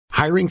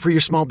Hiring for your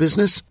small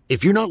business?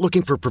 If you're not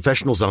looking for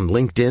professionals on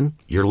LinkedIn,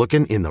 you're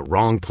looking in the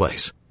wrong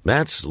place.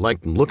 That's like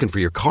looking for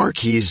your car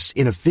keys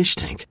in a fish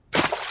tank.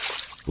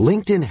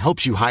 LinkedIn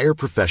helps you hire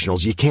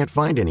professionals you can't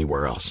find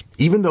anywhere else,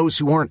 even those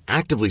who aren't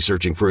actively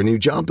searching for a new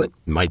job but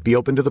might be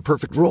open to the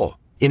perfect role.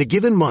 In a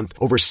given month,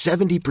 over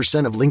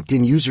 70% of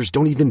LinkedIn users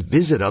don't even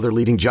visit other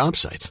leading job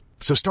sites.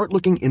 So start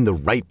looking in the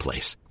right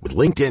place. With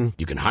LinkedIn,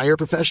 you can hire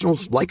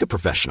professionals like a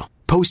professional.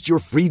 Post your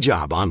free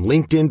job on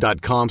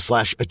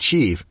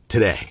linkedin.com/achieve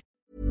today.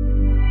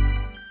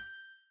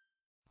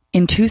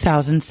 In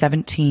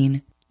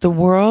 2017, the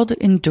world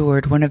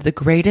endured one of the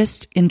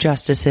greatest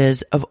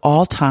injustices of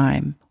all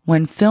time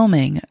when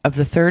filming of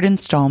the third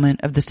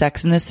installment of the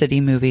Sex and the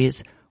City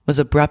movies was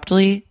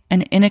abruptly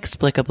and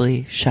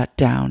inexplicably shut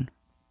down.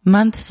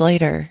 Months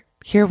later,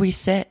 here we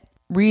sit,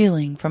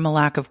 reeling from a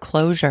lack of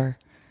closure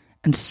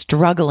and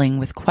struggling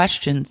with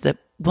questions that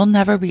we'll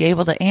never be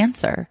able to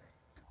answer.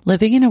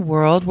 Living in a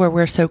world where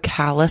we're so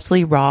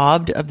callously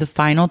robbed of the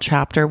final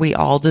chapter we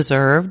all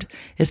deserved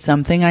is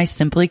something I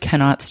simply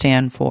cannot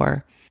stand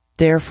for.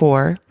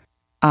 Therefore,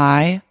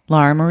 I,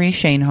 Lara Marie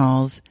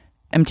Schoenhals,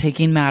 am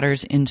taking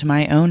matters into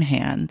my own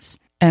hands,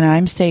 and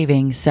I'm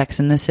saving Sex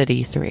and the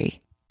City 3.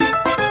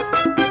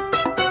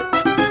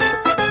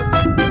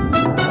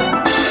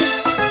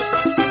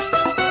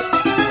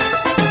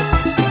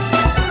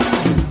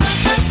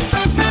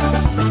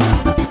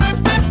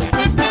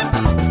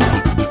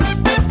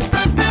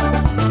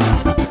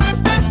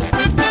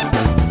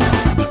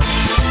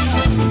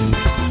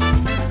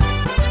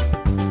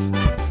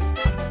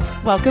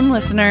 Welcome,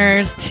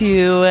 listeners,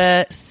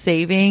 to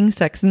Saving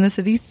Sex and the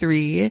City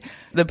 3,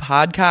 the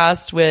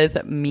podcast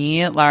with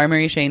me, Lara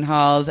Marie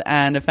Schoenhals,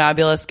 and a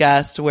fabulous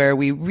guest where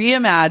we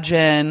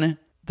reimagine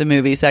the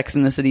movie Sex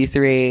and the City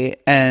 3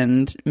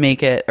 and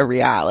make it a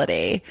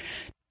reality.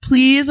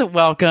 Please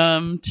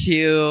welcome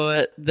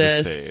to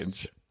the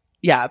stage.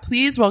 Yeah,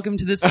 please welcome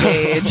to the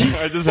stage.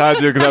 I just had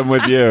to because I'm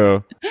with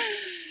you.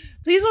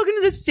 Please welcome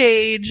to the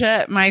stage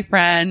my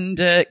friend,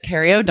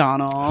 Carrie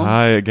O'Donnell.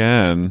 Hi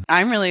again.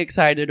 I'm really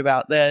excited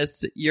about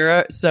this.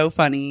 You're so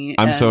funny.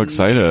 I'm so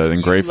excited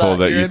and grateful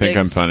that you think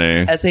I'm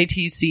funny.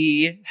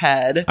 SATC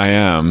head. I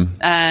am.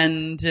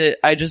 And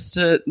I just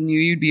knew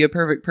you'd be a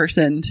perfect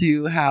person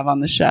to have on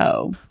the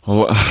show.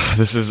 Well,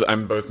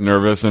 I'm both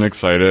nervous and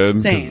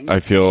excited. Same. I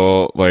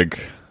feel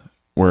like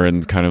we're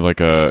in kind of like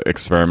a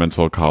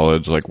experimental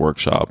college like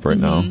workshop right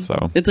now.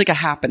 So it's like a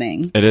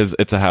happening. It is.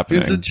 It's a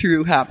happening. It's a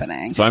true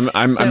happening. So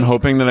I'm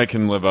hoping that I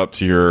can live up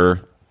to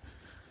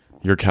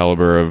your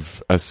caliber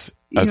of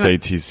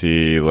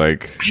SATC.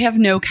 Like, I have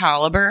no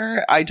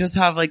caliber. I just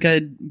have like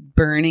a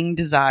burning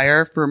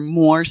desire for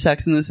more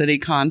Sex and the City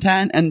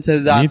content, and so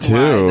that's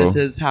why this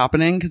is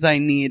happening. Because I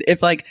need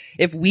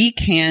if we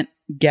can't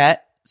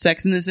get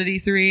Sex and the City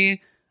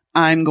 3,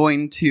 I'm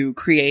going to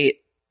create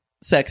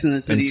Sex and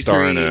the City 3. And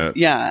star in it.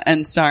 Yeah,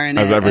 and star in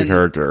it. As every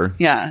character.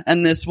 Yeah,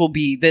 and this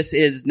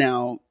is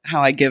now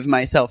how I give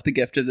myself the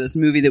gift of this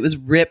movie that was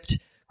ripped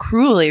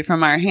cruelly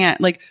from our hand.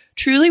 Like,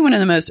 truly one of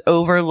the most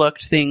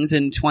overlooked things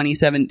in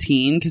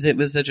 2017, because it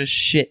was such a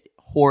shit,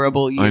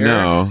 horrible year. I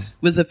know.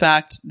 Was the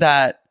fact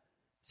that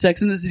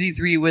Sex and the City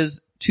 3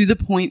 was to the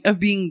point of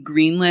being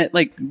greenlit,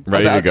 like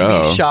ready about to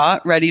go. Be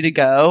shot, ready to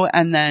go,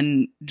 and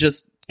then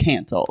just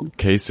canceled.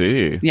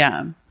 KC.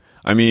 Yeah.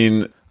 I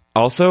mean,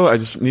 also, I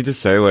just need to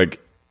say, like,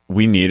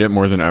 we need it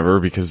more than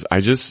ever because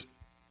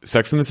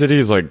Sex and the City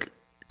is, like,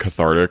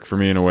 cathartic for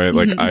me in a way.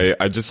 Like,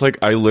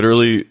 I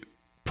literally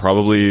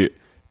probably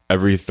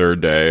every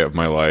third day of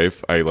my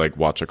life, I, like,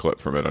 watch a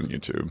clip from it on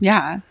YouTube.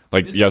 Yeah.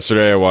 Like,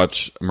 yesterday I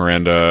watched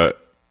Miranda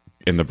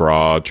in the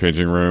bra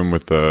changing room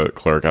with the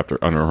clerk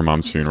on her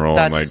mom's funeral.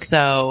 That's and,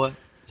 like,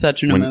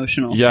 such an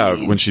emotional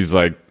scene. When she's,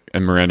 like,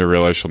 and Miranda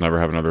realized she'll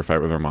never have another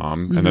fight with her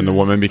mom. And then the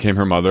woman became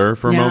her mother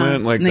for a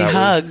moment. Like, and they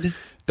hugged.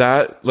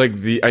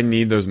 I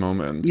need those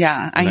moments.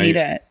 Yeah, I need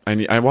it.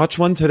 I watched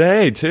one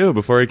today too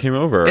before I came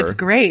over. It's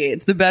great.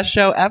 It's the best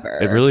show ever.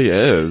 It really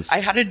is. I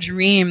had a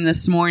dream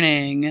this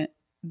morning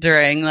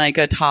during like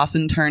a toss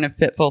and turn of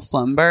fitful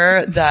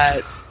slumber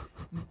that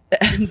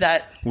Sex and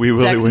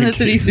the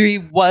City 3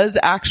 was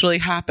actually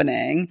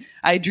happening.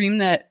 I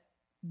dreamed that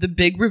the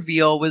big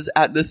reveal was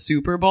at the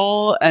Super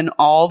Bowl and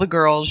all the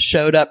girls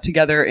showed up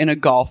together in a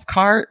golf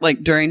cart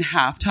like during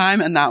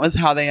halftime, and that was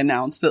how they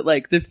announced that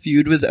like the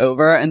feud was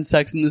over and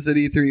Sex and the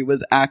City 3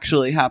 was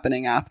actually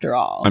happening after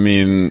all. I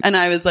mean, and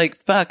I was like,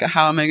 fuck,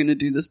 how am I going to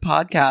do this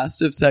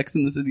podcast if Sex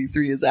and the City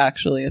 3 is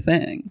actually a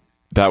thing?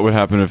 That would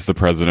happen if the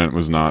president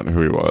was not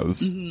who he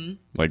was. Mm-hmm.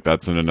 Like,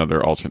 that's in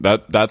another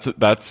alternate. That's a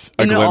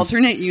an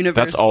alternate universe.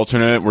 That's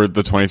alternate where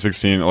the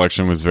 2016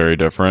 election was very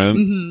different.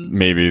 Mm-hmm.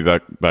 Maybe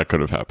that could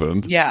have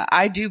happened. Yeah,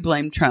 I do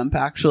blame Trump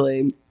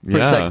actually for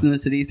Sex and the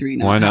City 3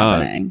 not Why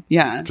not? happening.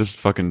 Yeah, just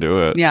fucking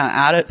do it. Yeah,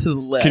 add it to the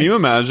list. Can you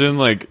imagine?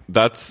 Like,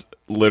 that's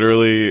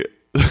literally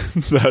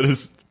that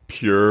is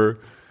pure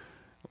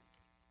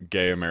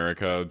gay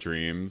America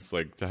dreams,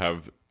 like to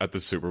have at the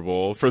Super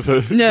Bowl for the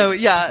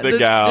the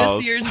gals.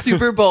 This year's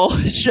Super Bowl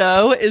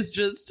show is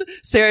just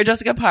Sarah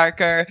Jessica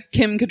Parker,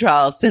 Kim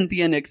Cattrall,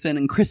 Cynthia Nixon,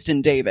 and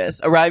Kristen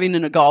Davis arriving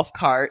in a golf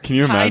cart, Can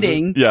you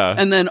hiding, imagine? Yeah.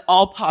 and then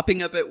all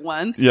popping up at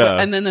once.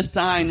 Yeah. And then the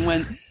sign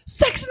went,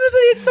 Sex in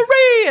the City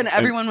 3! And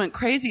everyone went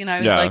crazy, and I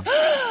was like,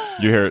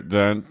 you hear it,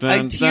 dun, dun, I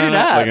dun, teared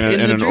up like in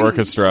an dream.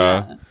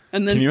 orchestra. Yeah.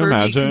 And then Can you Fergie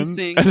imagine? can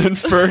sing. And then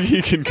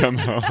Fergie can come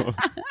home.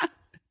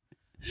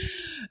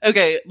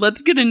 Okay,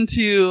 let's get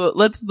into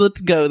let's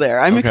go there.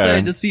 I'm Okay.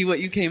 excited to see what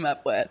you came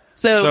up with.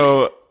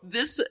 So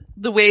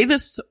the way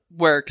this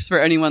works for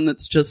anyone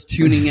that's just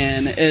tuning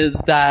in is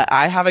that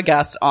I have a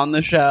guest on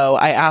the show.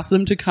 I ask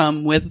them to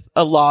come with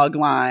a log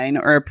line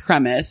or a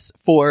premise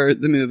for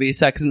the movie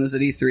Sex and the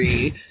City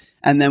 3,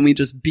 and then we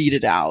just beat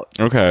it out.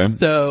 Okay.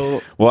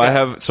 So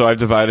I've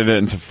divided it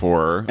into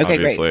 4, Okay,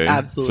 obviously. great.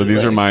 Absolutely. So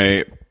these are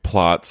my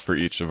plots for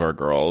each of our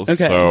girls.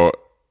 Okay. So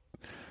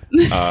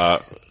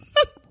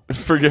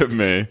forgive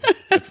me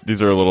if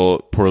these are a little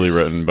poorly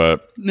written,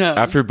 but No.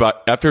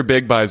 after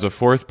Big buys a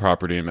 4th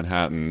property in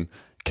Manhattan,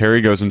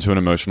 Carrie goes into an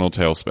emotional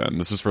tailspin.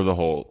 This is for the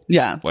whole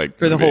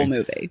for the whole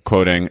movie.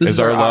 Quoting, This "Is is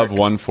our her love arc.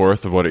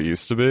 1/4 of what it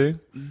used to be?"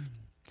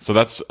 So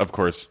that's, of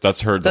course,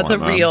 that's her That's a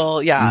dilemma.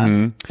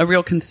 real a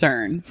real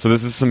concern. So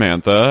this is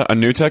Samantha. A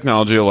new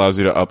technology allows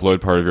you to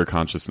upload part of your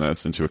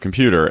consciousness into a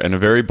computer, and a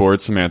very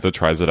bored Samantha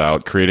tries it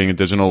out, creating a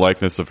digital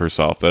likeness of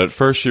herself that at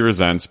first she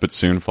resents, but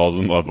soon falls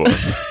in love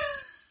with.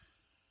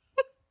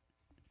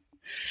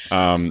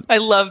 I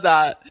love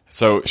that.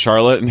 So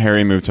Charlotte and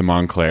Harry move to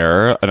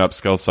Montclair, an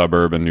upscale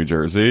suburb in New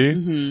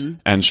Jersey,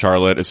 and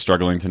Charlotte is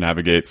struggling to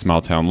navigate small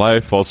town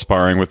life while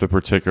sparring with a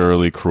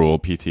particularly cruel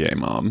PTA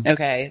mom.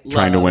 Okay.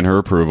 Trying to win her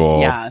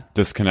approval, Yeah.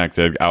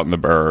 disconnected, out in the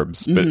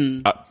burbs.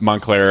 But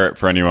Montclair,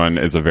 for anyone,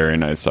 is a very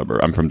nice suburb.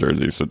 I'm from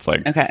Jersey, so it's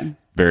like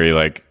very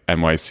like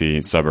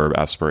NYC suburb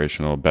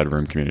aspirational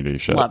bedroom community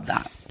shit. Love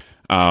that.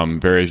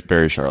 Very,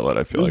 very Charlotte,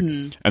 I feel like.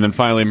 And then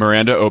finally,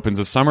 Miranda opens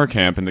a summer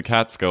camp in the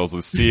Catskills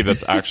with Steve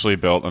that's actually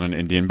built on an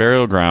Indian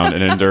burial ground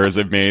and endures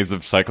a maze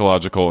of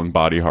psychological and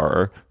body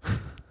horror.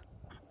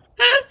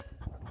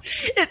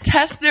 It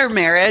tests their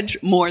marriage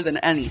more than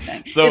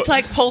anything. So- it's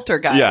like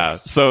Poltergeist. Yeah.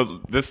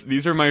 So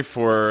these are my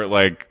 4,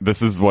 like,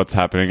 this is what's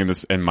happening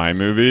in my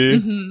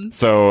movie.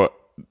 So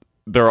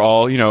they're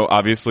all,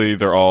 obviously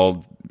they're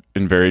all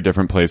in very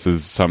different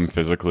places, some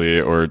physically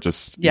or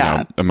just,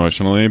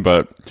 emotionally,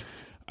 but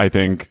I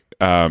think,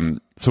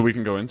 so we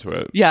can go into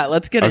it. Yeah,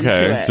 let's get into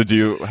it.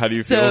 So how do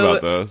you feel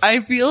about this? I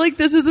feel like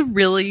this is a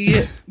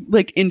really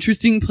like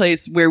interesting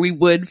place where we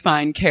would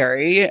find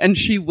Carrie, and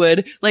she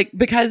would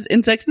because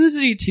in Sex and the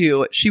City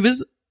 2, she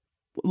was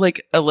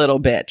like a little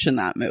bitch in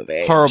that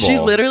movie. Horrible. She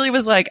literally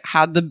was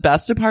had the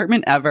best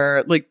apartment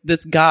ever. Like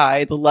this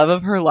guy, the love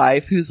of her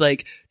life, who's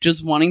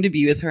just wanting to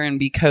be with her and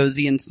be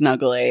cozy and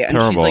snuggly. And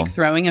Terrible. she's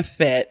throwing a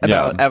fit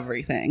about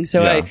everything.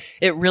 So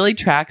it really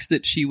tracks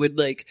that she would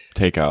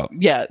take out.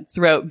 Yeah,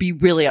 be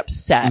really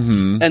upset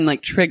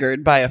and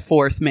triggered by a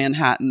 4th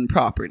Manhattan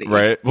property.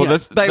 Right. Well,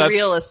 that's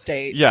real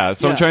estate. Yeah.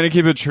 So I'm trying to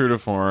keep it true to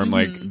form.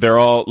 They're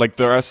all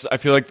the rest. I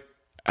feel like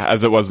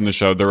as it was in the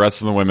show, the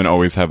rest of the women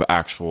always have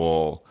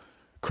actual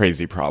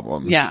crazy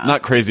problems. Yeah.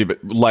 Not crazy, but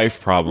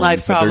life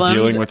problems that they're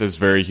dealing with is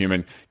very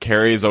human.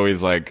 Carrie is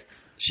always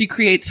she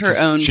creates her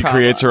own she problems.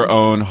 creates her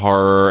own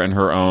horror and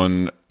her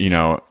own,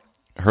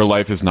 her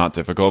life is not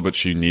difficult, but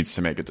she needs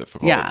to make it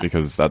difficult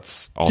because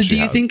that's all So she do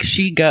you has. think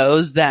she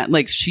goes that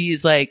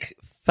she's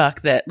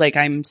fuck that,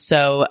 I'm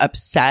so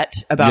upset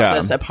about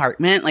this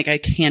apartment, I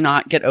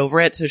cannot get over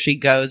it, so she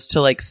goes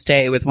to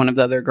stay with one of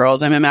the other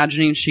girls? I'm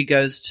imagining she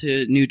goes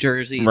to New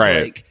Jersey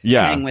to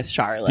hang with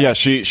Charlotte. Yeah,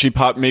 she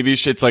popped, maybe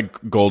it's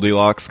like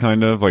Goldilocks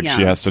kind of,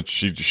 she has to,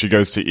 she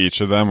goes to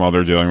each of them while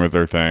they're dealing with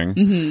their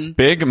thing.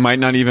 Big might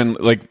not even,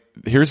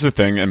 here's the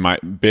thing,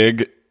 and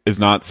Big is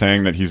not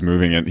saying that he's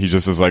moving in. He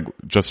just is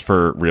just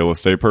for real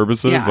estate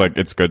purposes,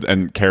 it's good.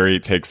 And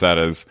Carrie takes that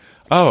as,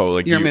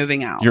 you're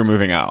moving out. You're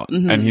moving out.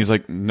 And he's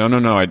like,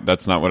 no,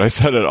 that's not what I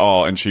said at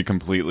all. And she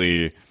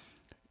completely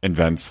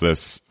invents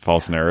this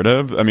false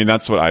narrative. I mean,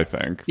 that's what I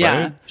think.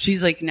 Yeah. Right?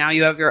 She's now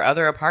you have your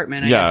other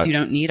apartment. I guess you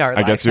don't need our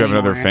life I guess you have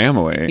anymore. another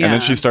family. Yeah. And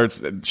then she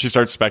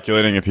starts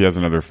speculating if he has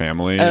another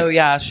family. Oh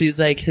yeah. She's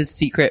his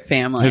secret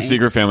family. His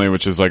secret family,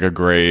 which is a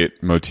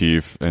great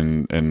motif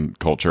in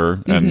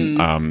culture.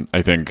 And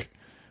I think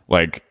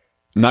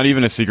not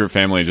even a secret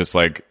family, just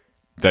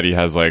that he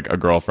has a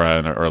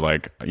girlfriend or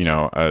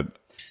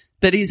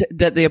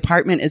that the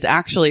apartment is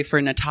actually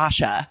for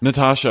Natasha.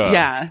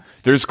 Yeah.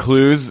 There's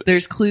clues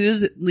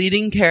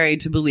leading Carrie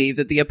to believe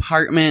that the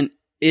apartment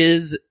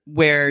is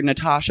where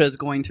Natasha is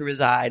going to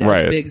reside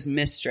as Big's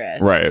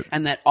mistress. Right.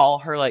 And that all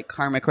her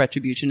karmic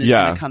retribution is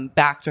going to come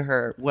back to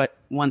her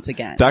once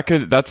again.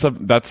 That's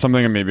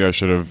something maybe I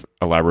should have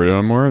elaborated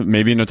on more.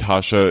 Maybe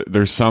Natasha,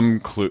 there's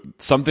some clue,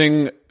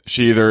 something.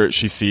 She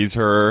sees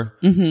her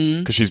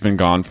because she's been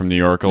gone from New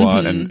York a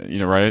lot,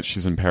 and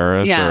she's in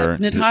Paris. Yeah,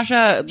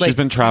 Natasha she's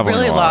been traveling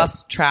really a lot.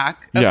 lost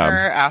track of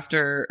her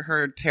after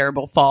her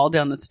terrible fall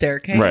down the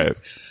staircase. Right.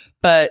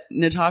 But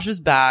Natasha's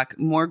back,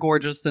 more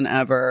gorgeous than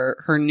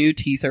ever. Her new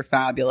teeth are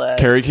fabulous.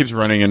 Carrie keeps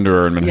running into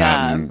her in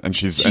Manhattan, and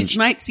she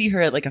might see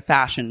her at like a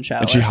fashion show.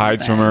 And she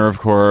hides from her, of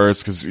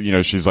course, because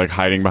she's like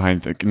hiding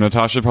behind.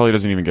 Natasha probably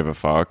doesn't even give a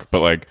fuck,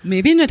 but like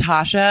maybe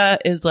Natasha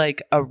is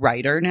like a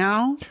writer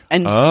now,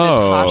 and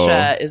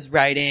Natasha is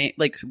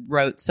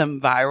wrote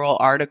some viral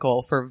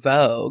article for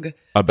Vogue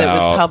that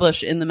was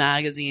published in the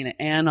magazine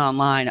and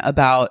online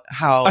about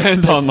how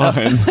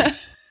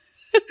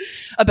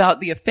about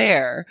the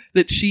affair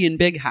that she and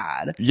Big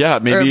had. Yeah,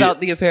 maybe. Or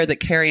about the affair that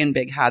Carrie and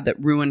Big had that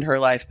ruined her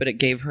life, but it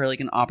gave her like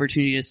an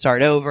opportunity to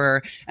start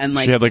over. And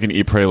like she had like an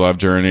Eat, Pray, Love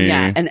journey.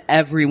 Yeah, and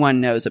everyone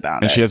knows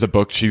about it. And she has a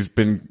book. She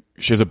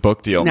has a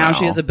book deal now.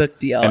 She has a book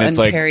deal. And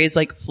like, Carrie's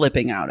like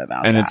flipping out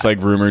about it. And it's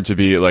like rumored to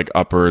be like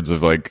upwards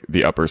of like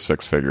the upper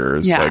six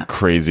figures. Yeah. Like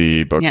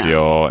crazy book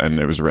deal. And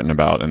it was written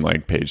about in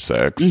like page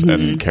 6. Mm-hmm.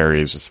 And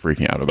Carrie's just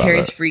freaking out about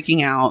Carrie's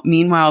freaking out.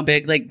 Meanwhile,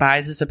 Big like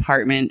buys this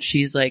apartment.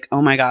 She's like,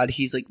 oh my God,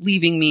 he's like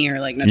leaving me,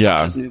 or like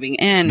Natasha's moving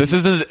in. This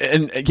isn't,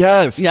 and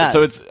yes.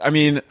 So it's, I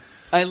mean,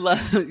 I love,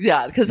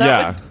 because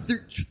that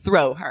would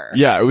throw her.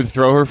 Yeah, it would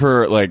throw her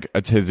for like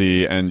a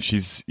tizzy. And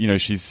she's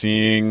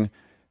seeing,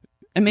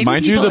 and maybe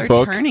mind people you, the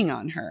book, turning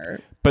on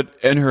her. But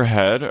in her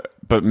head,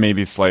 but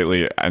maybe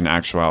slightly in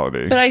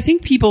actuality. But I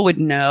think people would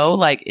know,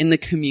 like in the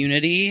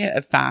community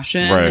of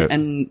fashion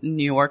and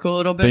New York a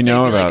little bit. They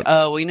know about.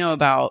 Like, we know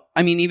about.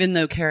 I mean, even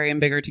though Carrie and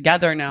Big are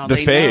together now,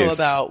 they know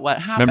about what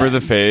happened. Remember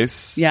the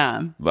face?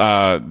 Yeah.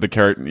 The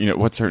character.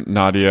 What's her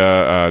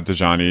Nadia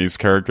Dejani's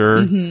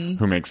character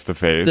who makes the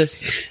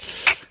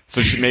face.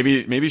 So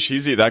maybe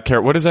she's that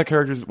character. What is that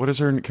character? What is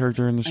her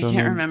character in the show? I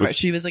can't remember.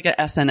 She was like an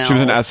SNL. She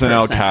was an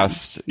SNL person.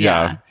 cast.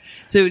 Yeah.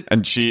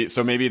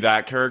 So maybe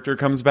that character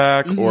comes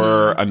back,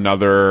 or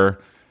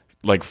another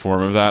like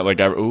form of that. Like,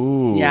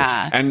 ooh.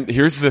 Yeah. And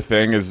here's the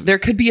thing: is there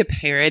could be a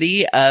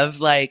parody of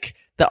like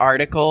the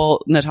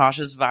article,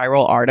 Natasha's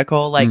viral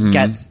article, like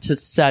gets to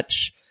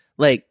such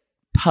like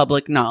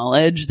public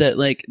knowledge that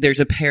like there's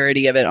a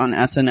parody of it on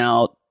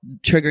SNL.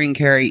 Triggering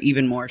Carrie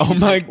even more. She's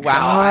God!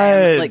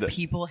 Wow, like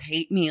people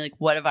hate me. Like,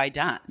 what have I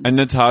done? And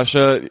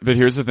Natasha, but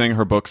here's the thing: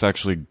 her book's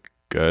actually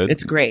good.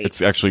 It's great.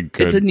 It's actually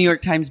good. It's a New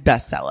York Times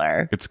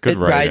bestseller. It's good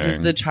writing. It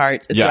rises the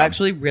charts. It's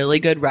actually really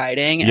good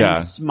writing and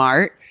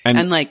smart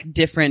and like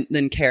different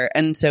than Carrie.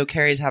 And so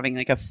Carrie's having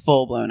like a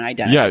full blown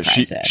identity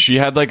crisis. She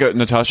had like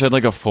Natasha had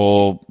like a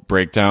full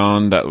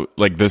breakdown that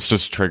like this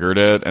just triggered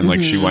it, and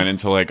like she went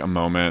into like a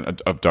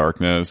moment of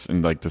darkness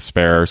and like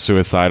despair,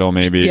 suicidal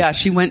maybe. Yeah,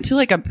 she went to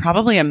like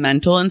probably a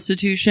mental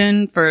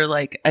institution for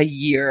like a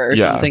year or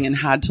something and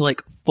had to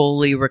like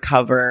fully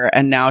recover,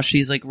 and now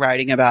she's like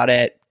writing about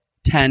it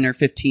 10 or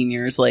 15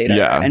 years later,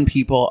 and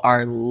people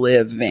are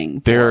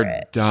living for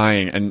it.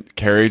 Dying. And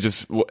Carrie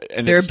just,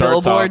 and there are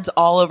billboards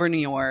all over New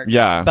York.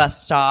 Yeah.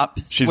 Bus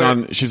stops. She's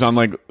on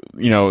like,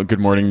 Good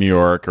Morning New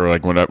York, or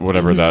like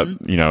whatever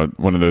that,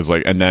 one of those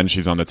like, and then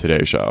she's on the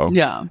Today Show.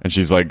 Yeah. And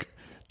she's like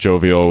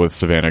jovial with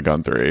Savannah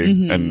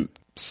Guthrie, and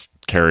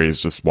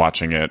Carrie's just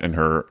watching it in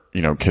her,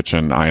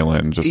 kitchen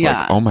island, just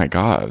like, oh my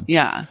God.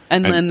 Yeah.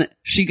 And then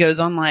she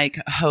goes on like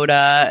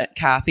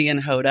Kathy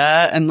and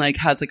Hoda, and like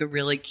has like a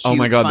really cute, oh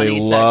my God, funny they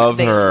love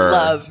segment. her. They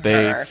love her.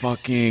 They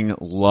fucking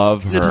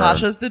love her.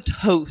 Natasha's the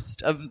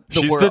toast of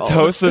the world.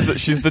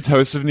 She's the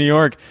toast of New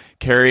York.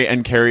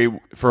 Carrie,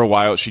 for a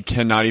while, she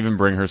cannot even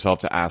bring herself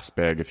to ask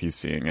Big if he's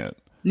seeing it.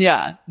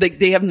 Yeah.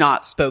 They have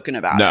not spoken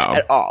about it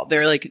at all.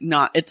 They're like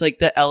not, it's like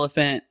the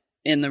elephant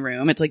in the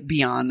room. It's like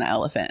beyond the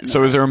elephant.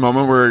 So is there a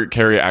moment where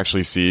Carrie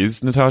actually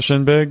sees Natasha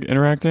and Big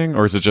interacting,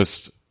 or is it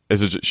just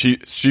she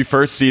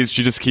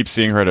just keeps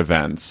seeing her at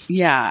events?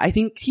 Yeah, I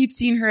think keeps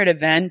seeing her at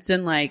events,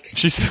 and like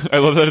I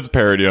love that it's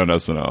parody on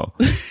SNL.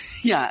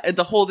 Yeah,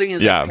 the whole thing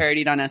is like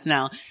parodied on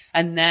SNL,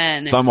 and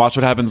then it's on Watch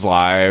What Happens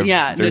Live.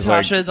 Yeah,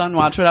 Natasha's on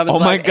Watch What Happens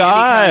Live. Oh my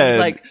God! And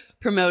like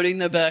promoting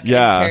the book.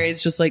 Yeah, and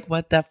Carrie's just like,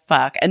 what the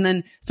fuck? And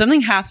then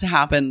something has to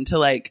happen to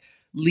like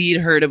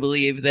lead her to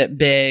believe that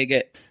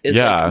Big is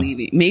like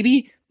leaving.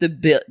 Maybe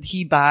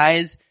he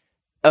buys.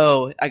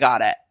 Oh, I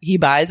got it. He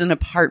buys an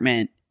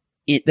apartment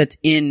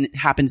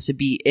happens to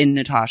be in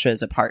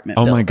Natasha's apartment.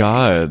 Oh my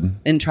God!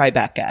 In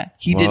Tribeca.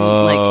 He didn't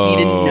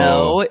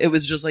know. It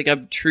was just like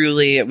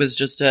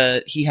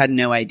he had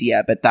no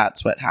idea, but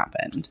that's what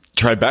happened.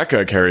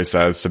 Tribeca, Carrie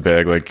says to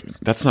Big, like,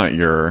 that's not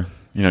your.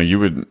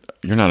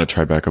 You're not a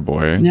Tribeca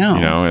boy.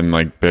 No. And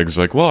like Big's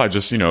like, well, I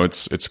just,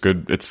 it's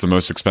good. It's the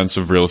most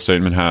expensive real estate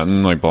in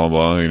Manhattan, like blah,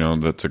 blah,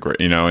 that's a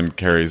great, and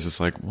Carrie's just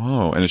like,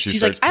 whoa. And then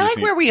she's like, I like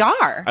where we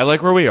are. I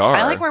like where we are.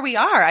 I like where we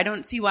are. I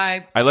don't see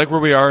why. I like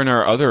where we are in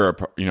our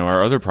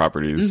other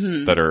properties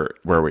that are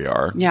where we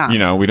are.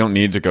 Yeah. We don't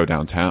need to go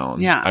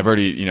downtown. Yeah. I've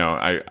already,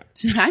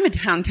 I'm a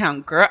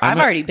downtown girl. I've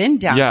already been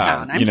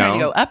downtown. I'm trying to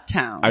go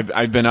uptown.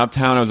 I've been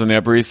uptown. I was on the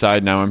Upper East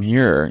Side. Now I'm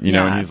here,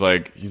 and he's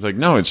like,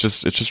 no, it's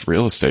just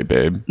real estate,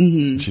 babe.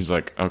 Mm-hmm. She's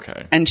like,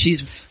 okay. And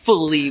she's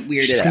fully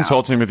weirded out. She's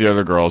consulting with the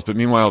other girls, but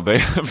meanwhile they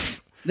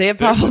have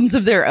problems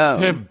of their own.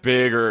 They have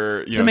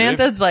bigger.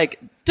 Samantha's like,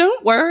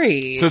 don't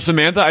worry. So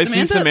I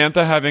see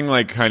Samantha having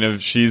like kind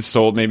of, she's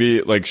sold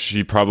maybe like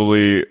she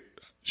probably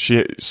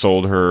she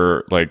sold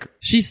her like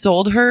She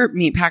sold her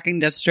meatpacking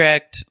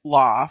district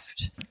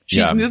loft. She's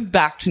Yeah. moved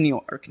back to New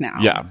York now.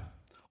 yeah.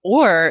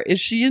 Or is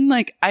she in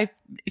like, I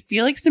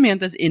feel like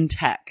Samantha's in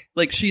tech.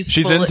 Like she's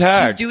in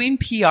tech. She's doing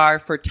PR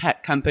for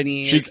tech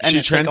companies. She and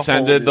it's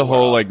transcended like the a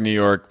whole world. like New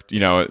York,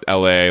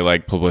 LA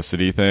like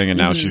publicity thing, and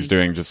now she's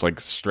doing just like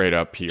straight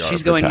up PR. She's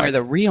for going tech. where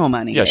the real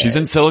money is. she's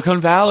in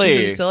Silicon Valley.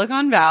 She's in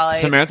Silicon Valley.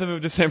 Samantha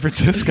moved to San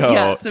Francisco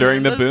Yeah,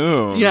 during the Samantha's-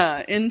 boom.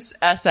 Yeah, in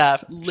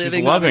SF,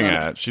 living. loving on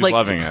the- it. She's like,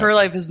 loving it. Her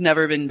life has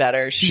never been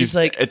better. She's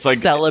like, it's like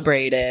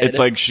celebrated. It's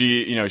like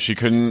she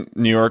couldn't.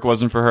 New York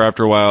wasn't for her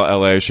after a while.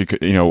 LA, she could,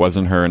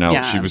 wasn't her in LA.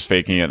 Yeah. She was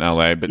faking it in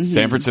LA. But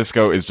San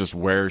Francisco is just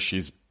where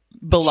she's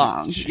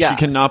belongs. She Yeah.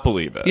 cannot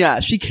believe it. Yeah,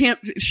 she can't.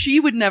 She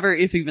would never,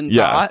 if even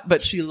Yeah. thought,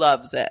 but she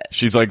loves it.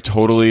 She's like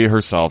totally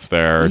herself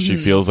there. She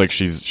feels like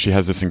she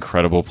has this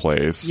incredible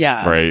place.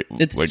 Yeah. Right.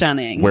 It's Like,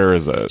 stunning. Where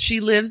is it? She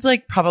lives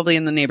like probably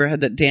in the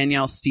neighborhood that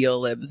Danielle Steele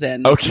lives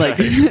in. Okay.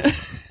 Like,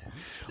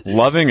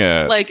 Loving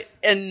it. like,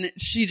 and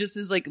she just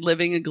is like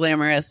living a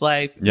glamorous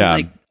life. Yeah.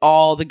 Like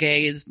all the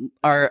gays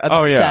are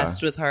Oh, yeah.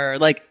 obsessed with her.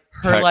 Like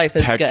her Tech- life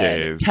is tech good.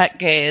 gays. Tech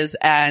gays.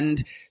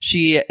 And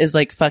she is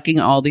like fucking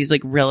all these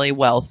like really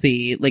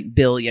wealthy, like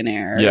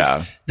billionaires.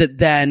 Yeah. That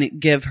then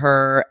gives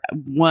her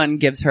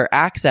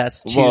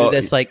access to Well,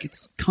 this like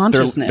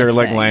consciousness. they're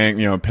like thing.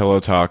 laying, pillow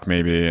talk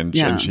maybe, and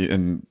Yeah.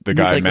 and the He's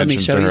guy like, "Let me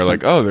mentions show to you her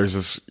like, something." oh, there's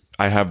this.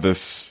 I have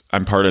this.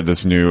 I'm part of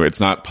this new. It's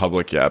not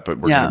public yet, but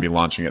we're Yeah. going to be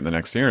launching it in the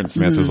next year. And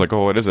Samantha's like,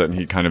 oh, what is it? And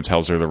he kind of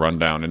tells her the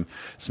rundown. And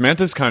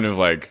Samantha's kind of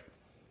like,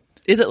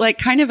 Is it like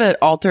kind of an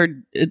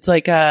altered? It's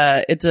like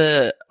it's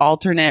a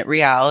alternate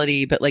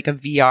reality, but like a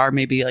VR,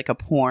 maybe like a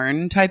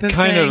porn type of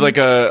kind thing? of like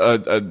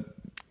a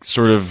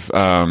sort of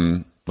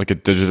like a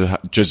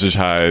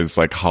digitized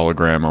like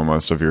hologram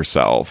almost of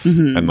yourself,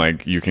 and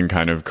like you can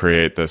kind of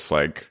create this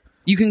like.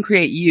 You can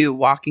create you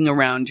walking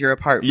around your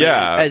apartment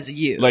as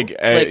you, like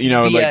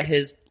via like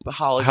his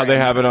hologram. how they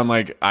have it on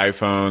like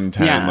iPhone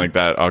 10, Yeah. like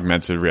that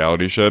augmented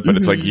reality shit, but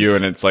it's like you,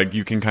 and it's like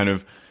you can kind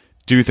of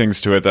do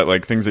things to it that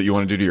like things that you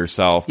want to do to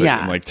yourself that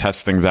Yeah. and, like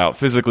test things out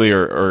physically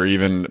or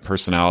even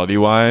personality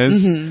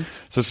wise.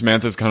 So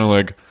Samantha's kind of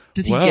like,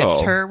 Does he well,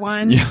 gift her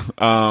one?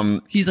 Yeah.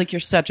 He's like,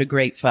 you're such a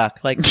great fuck.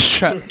 Like,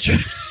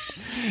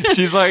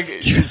 She's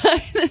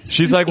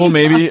like, well,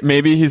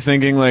 maybe he's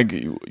thinking like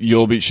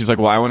you'll be. She's like,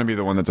 well, I want to be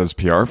the one that does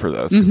PR for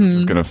this because this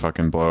is gonna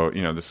fucking blow.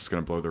 This is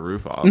gonna blow the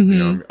roof off.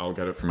 I'll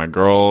get it for my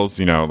girls.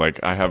 Like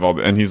I have all.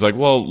 And he's like,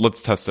 well,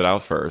 let's test it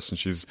out first.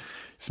 And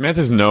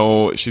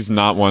Samantha's she's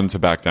not one to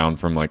back down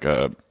from like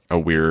a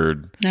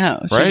weird. No,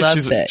 she right?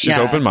 loves it. She's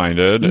Yeah. open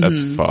minded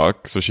as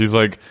fuck. So she's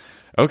like,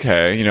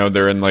 okay,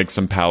 they're in like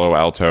some Palo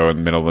Alto in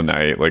the middle of the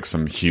night, like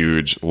some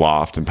huge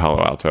loft in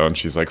Palo Alto. And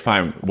she's like,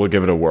 fine, we'll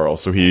give it a whirl.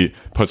 So he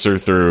puts her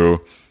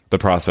through the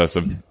process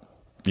of,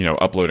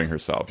 uploading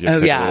herself. You have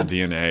to take a little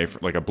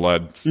DNA, like a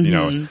blood,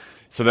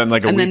 So then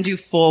like and then do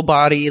full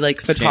body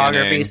like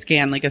photography Scanning.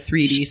 scan, like a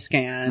 3D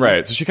scan.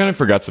 right. So she kind of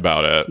forgets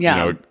about it.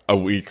 Yeah. A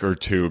week or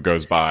two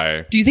goes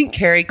by. Do you think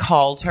Carrie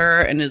calls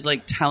her and is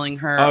like telling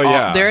her? Oh,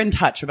 yeah. They're in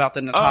touch about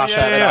the Natasha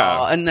yeah, of it yeah.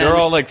 all, and then they're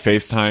all like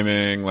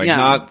FaceTiming, like Yeah.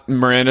 not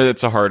Miranda.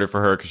 It's a harder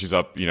for her because she's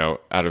up,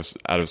 out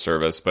of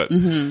service. But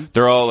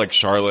they're all like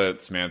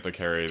Charlotte, Samantha,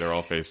 Carrie. They're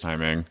all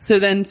FaceTiming. so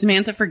then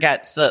Samantha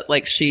forgets that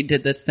like she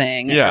did this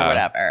thing Yeah, or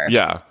whatever.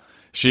 Yeah,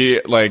 she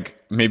like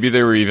maybe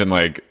they were even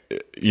like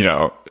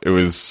it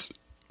was.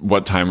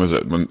 What time was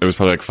it? When it was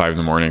probably like 5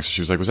 a.m. So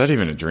she was like, was that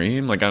even a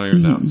dream? Like, I don't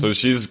even know. So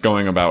she's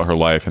going about her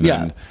life. And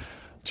then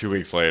 2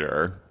 weeks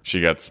later, she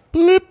gets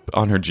blip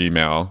on her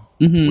Gmail.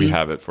 We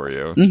have it for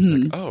you. And she's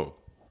like, oh,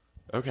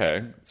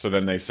 okay. So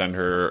then they send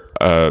her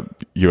a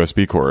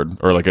USB cord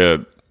or like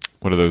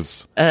what are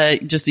those?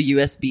 Just a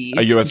USB,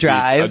 drive.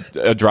 drive,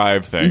 A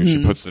drive thing.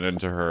 She puts it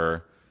into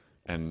her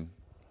and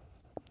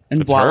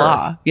and it's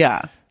voila. her.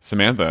 Yeah.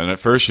 Samantha. And at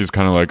first she's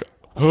kind of like,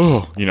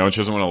 oh, and she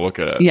doesn't want to look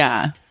at it.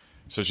 Yeah.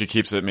 So she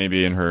keeps it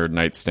maybe in her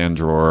nightstand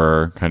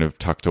drawer, kind of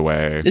tucked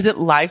away. Is it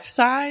life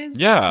size?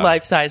 Yeah.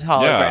 Life size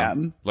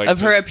hologram Yeah. Like of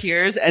her just-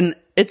 appears, and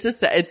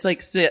it's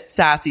like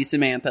sassy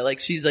Samantha, like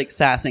she's like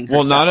sassing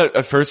herself. Well, not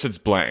at first. It's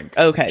blank.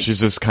 Okay. She's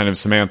just kind of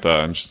Samantha,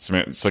 and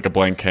it's like a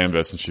blank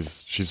canvas, and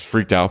she's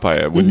freaked out by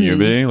it. Wouldn't you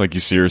be? Like you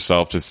see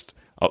yourself just,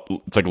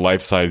 it's like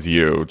life size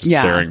you just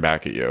Yeah. staring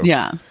back at you.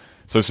 Yeah.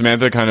 So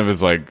Samantha kind of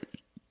is like,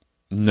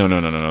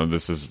 no.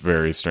 This is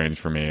very strange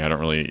for me. I don't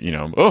really,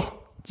 oh.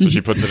 So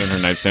she puts it in her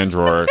nightstand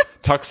drawer,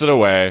 tucks it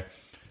away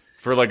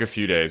for like a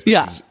few days.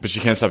 Yeah. But she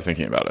can't stop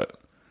thinking about it.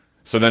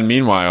 So then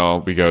meanwhile,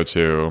 we go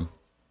to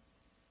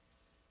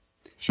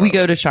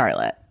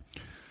Charlotte.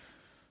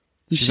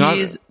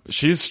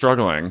 She's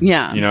struggling.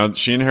 Yeah.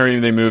 She and Harry,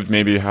 they moved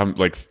maybe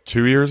like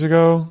 2 years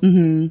ago.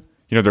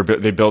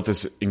 Mm-hmm. They built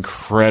this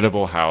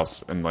incredible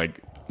house, and like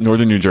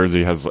northern New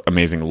Jersey has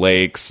amazing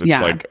lakes.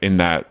 It's like in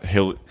that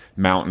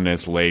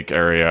mountainous lake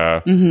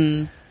area.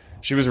 Mm-hmm.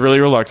 She was really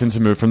reluctant to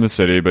move from the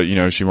city, but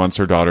she wants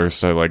her daughters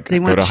to like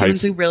go to high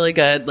school. Really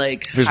good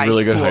like There's high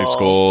really school. good high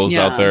schools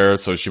Yeah. out there,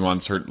 so she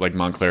wants her like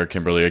Montclair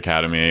Kimberly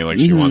Academy. Like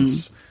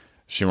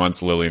she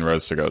wants Lily and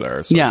Rose to go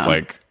there. So Yeah. it's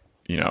like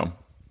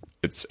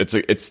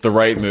it's the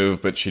right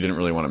move, but she didn't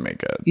really want to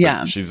make it.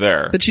 Yeah. But she's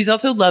there. But she's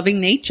also loving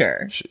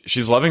nature.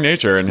 She's loving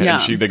nature,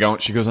 and she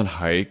goes on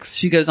hikes.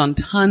 She goes on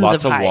tons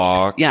Lots of of hikes.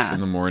 walks in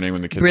the morning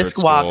when the kids are at brisk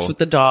school. walks with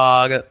the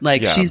dog.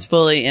 Like she's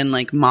fully in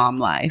like mom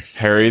life.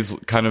 Harry's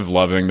kind of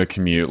loving the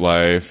commute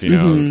life, you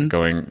know,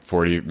 going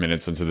 40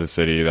 minutes into the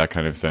city, that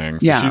kind of thing.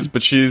 So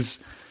she's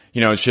you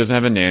know, she doesn't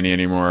have a nanny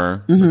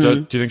anymore. Do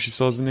you think she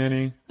still has a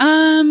nanny?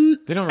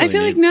 They don't really I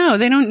feel like no,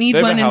 they don't need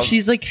one, and house.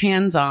 she's like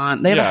hands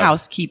on. They have a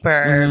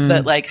housekeeper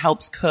that like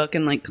helps cook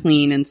and like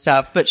clean and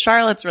stuff. But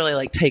Charlotte's really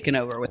like taken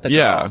over with the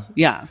girls.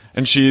 Yeah.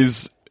 And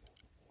she's,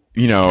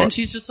 you know, and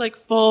she's just like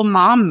full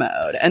mom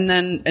mode.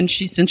 And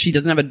she, since she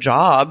doesn't have a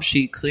job,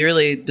 she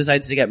clearly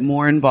decides to get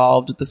more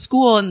involved with the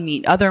school and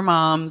meet other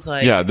moms.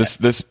 Like, yeah,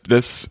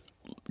 this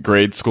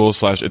grade school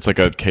 / it's like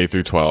a K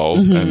through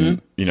 12,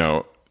 and you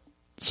know,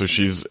 so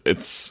she's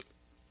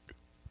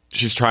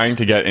trying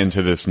to get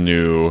into this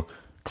new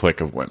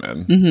clique of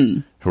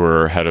women who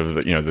are head of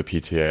the, you know, the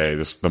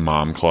PTA, the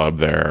mom club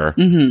there,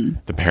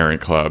 the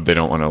parent club. They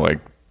don't want to like,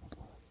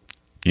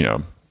 you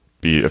know,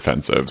 be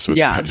offensive, so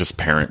it's just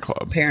parent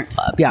club.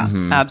 Yeah,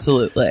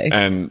 absolutely.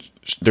 And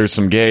there's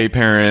some gay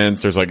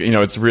parents. There's like, you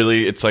know,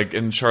 it's like,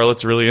 and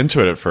Charlotte's really into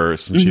it at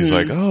first, and she's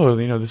like, oh,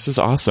 you know, this is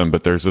awesome.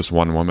 But there's this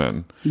one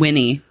woman,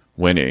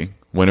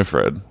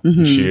 Winifred.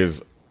 She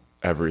is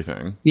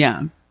everything.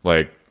 Yeah,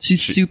 like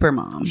she's super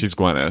mom. She's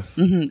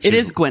Gwyneth. It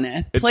is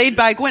Gwyneth, played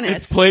by Gwyneth.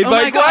 It's played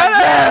by Gwyneth.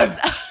 God,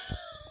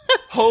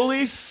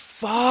 Holy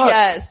fuck!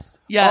 Yes.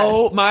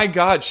 Oh my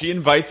god, she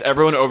invites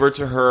everyone over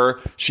to her.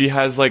 She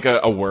has like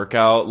a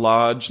workout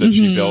lodge that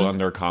she built on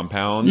their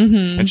compound,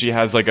 and she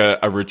has like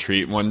a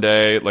retreat one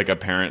day, like a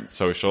parent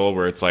social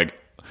where it's like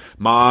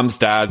moms,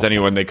 dads,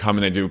 anyone, they come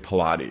and they do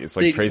Pilates,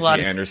 like Tracy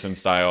Anderson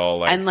style,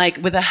 like, and like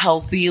with a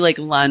healthy like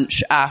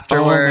lunch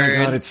afterwards. Oh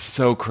my god, it's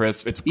so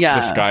crisp. It's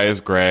the sky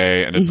is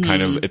gray, and it's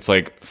kind of, it's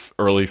like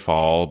early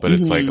fall, but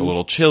it's like a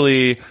little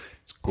chilly.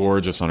 It's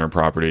gorgeous on her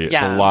property.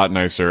 It's a lot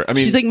nicer. I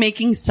mean, she's like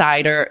making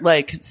cider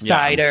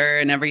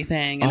and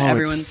everything, and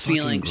everyone's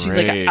feeling. She's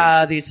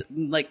like, these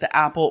like the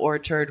apple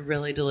orchard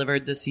really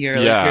delivered this year.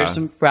 Like, here's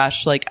some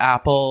fresh like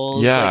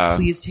apples. Like,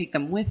 please take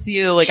them with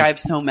you. Like, I have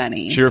so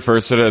many. She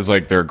refers to it as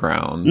like their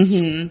grounds,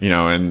 you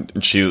know, and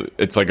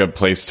it's like a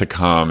place to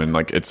come, and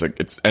like it's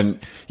and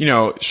you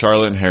know,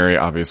 Charlotte and Harry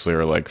obviously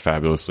are like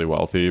fabulously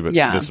wealthy, but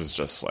this is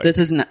just like, this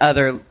is an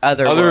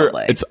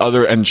otherworldly. It's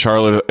other, and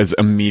Charlotte is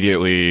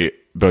immediately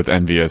both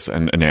envious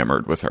and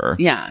enamored with her.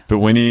 Yeah. But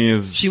Winnie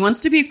is... She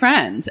wants to be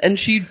friends, and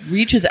she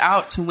reaches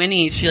out to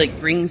Winnie. She like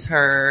brings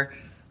her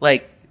a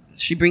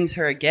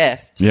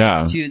gift to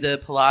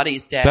the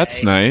Pilates day.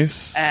 That's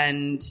nice.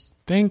 And...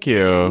 Thank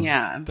you.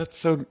 Yeah. That's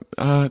so...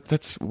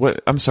 that's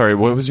what... I'm sorry,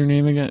 what was your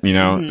name again? You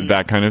know,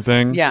 that kind of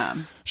thing. Yeah.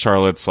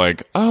 Charlotte's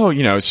like, oh,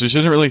 you know, she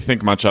doesn't really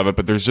think much of it,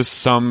 but there's just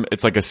some...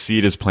 It's like a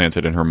seed is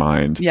planted in her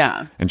mind.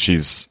 Yeah. And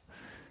she's...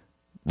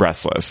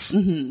 restless.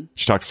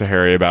 She talks to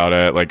Harry about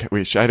it. Like,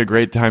 I had a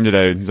great time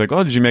today. And he's like,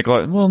 oh, did you make a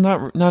lot? Well,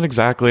 not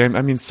exactly.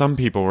 I mean, some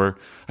people were.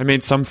 I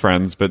made some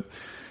friends, but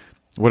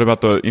what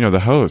about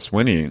the host,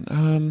 Winnie?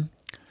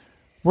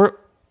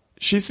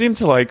 She seemed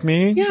to like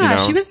me. Yeah, you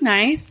know? She was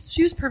nice.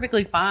 She was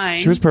perfectly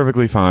fine.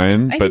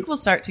 I think we'll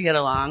start to get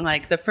along.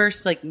 Like, the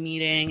first like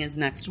meeting is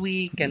next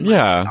week, and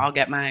I'll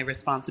get my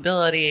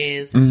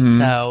responsibilities.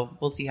 So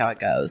we'll see how it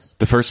goes.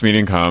 The first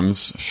meeting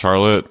comes.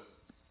 Charlotte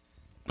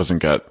doesn't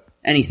get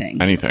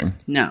anything.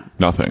 No.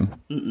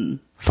 Nothing.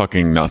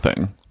 Fucking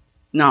nothing.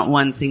 Not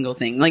one single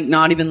thing. Like,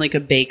 not even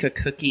like bake a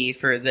cookie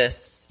for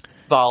this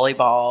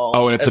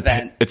volleyball and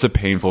event. It's a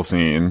painful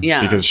scene.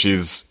 Yeah.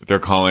 Because they're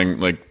calling,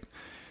 like,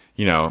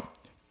 you know,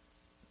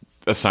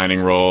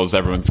 assigning roles.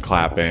 Everyone's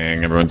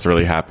clapping. Everyone's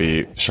really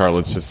happy.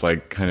 Charlotte's just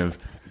like kind of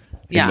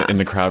in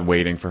the crowd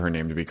waiting for her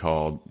name to be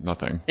called.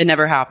 Nothing. It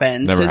never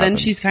happened. Then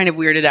she's kind of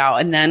weirded out.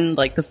 And then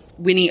like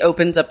Winnie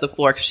opens up the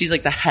floor because she's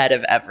like the head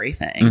of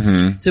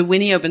everything. So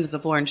Winnie opens up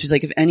the floor and she's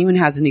like, if anyone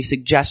has any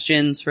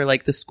suggestions for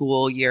like the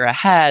school year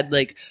ahead,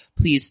 like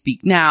please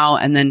speak now.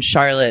 And then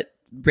Charlotte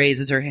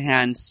raises her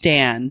hand,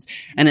 stands,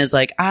 and is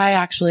like, I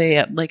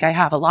actually like, I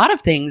have a lot of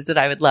things that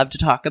I would love to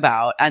talk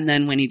about. And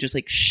then Winnie just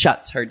like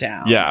shuts her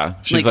down. Yeah.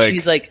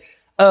 She's like,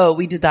 oh,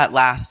 we did that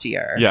last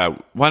year. Yeah.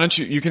 Why don't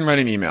you can write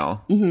an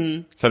email.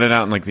 Send it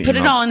out in like the email.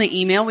 Put it all in the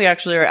email. We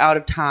actually are out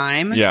of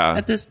time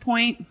at this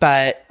point,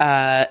 but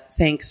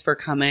thanks for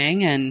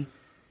coming, and,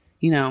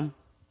 you know,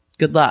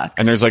 good luck.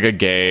 And there's like a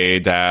gay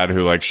dad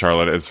who like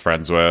Charlotte is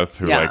friends with,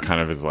 who like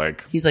kind of is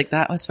like... He's like,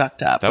 that was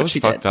fucked up. That was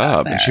fucked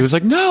up. And she was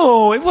like,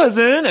 no, it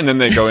wasn't. And then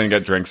they go in and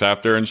get drinks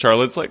after, and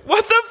Charlotte's like,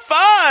 what the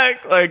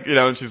fuck? Like, you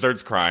know, and she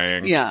starts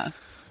crying. Yeah.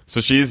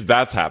 So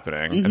that's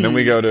happening. And then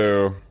we go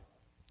to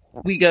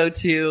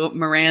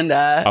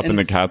Miranda. Up in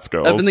the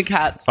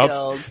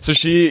Catskills. So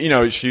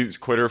she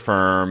quit her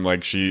firm.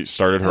 Like, she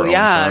started her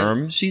own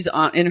firm. She's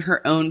in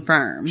her own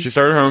firm. She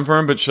started her own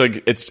firm, but she,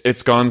 like,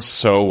 it's gone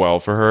so well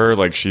for her.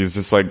 Like, she's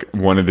just like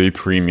one of the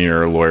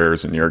premier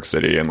lawyers in New York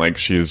City. And like,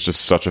 she's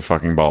just such a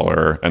fucking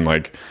baller, and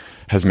like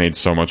has made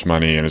so much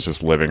money and is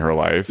just living her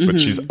life. But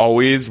she's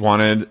always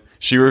wanted,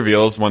 she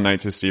reveals one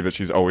night to Steve that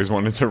she's always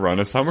wanted to run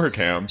a summer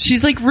camp.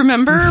 She's like,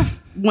 remember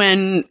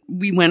when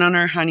we went on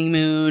our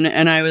honeymoon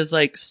and I was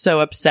like so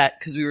upset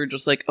because we were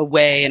just like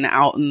away and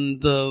out in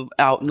the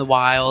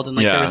wild and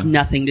like there was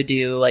nothing to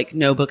do, like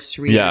no books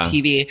to read or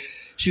TV.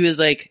 She was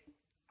like,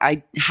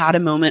 I had a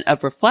moment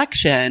of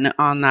reflection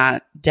on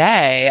that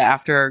day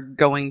after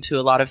going to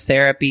a lot of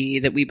therapy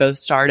that we both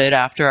started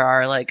after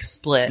our like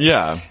split,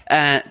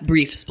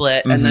 brief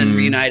split and then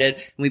reunited.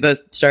 And we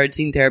both started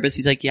seeing therapists.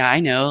 He's like, yeah,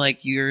 I know,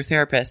 like you're a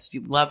therapist,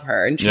 you love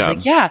her. And she's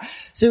like, yeah.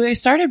 So I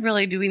started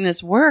really doing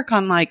this work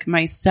on like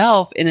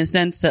myself in a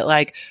sense that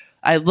like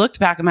I looked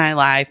back at my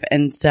life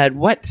and said,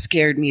 what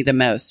scared me the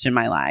most in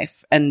my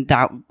life? And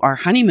that our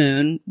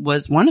honeymoon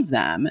was one of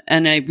them.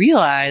 And I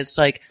realized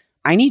like,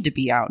 I need to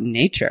be out in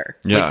nature.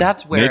 Yeah. Like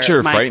that's where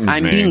nature frightens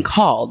I'm me. being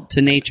called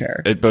to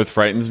nature. It both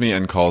frightens me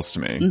and calls to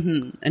me.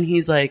 Mm-hmm. And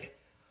he's like,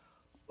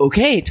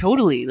 okay,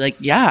 totally. Like,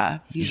 yeah.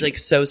 He's like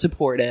so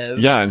supportive.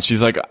 Yeah. And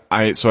she's like,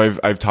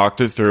 I've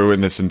talked it through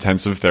in this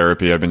intensive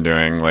therapy I've been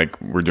doing.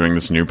 Like we're doing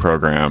this new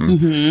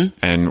program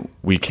and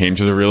we came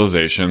to the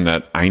realization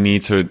that I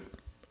need to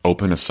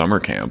open a summer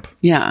camp.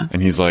 Yeah.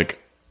 And he's like,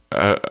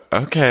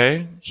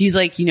 okay. He's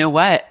like, you know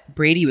what?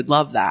 Brady would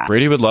love that.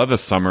 Brady would love a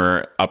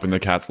summer up in the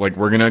cats. Like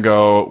we're gonna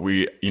go.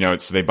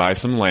 They buy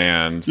some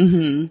land,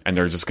 and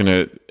they're just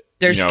gonna.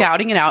 They're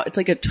scouting it out. It's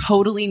like a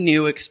totally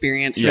new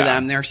experience for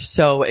them. They're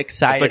so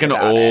excited. It's like an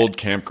old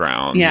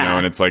campground,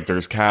 and it's like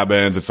there's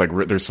cabins. It's like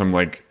there's some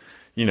like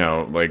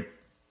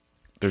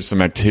there's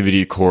some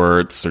activity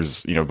courts.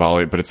 There's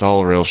volley, but it's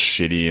all real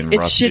shitty and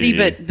rusty. It's shitty,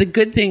 but the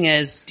good thing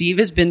is Steve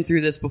has been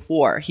through this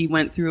before. He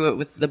went through it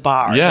with the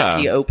bar that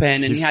he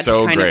opened, and he had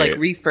to kind of like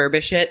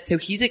refurbish it. So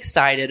he's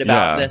excited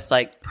about this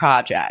like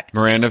project.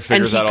 Miranda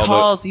figures out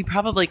all he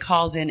probably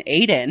calls in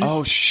Aiden.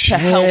 Oh shit! To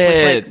help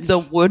with like the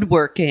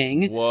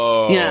woodworking.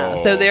 Whoa! Yeah.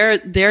 So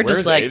they're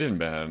just like, Aiden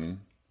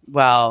been?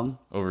 Well,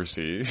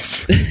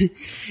 overseas.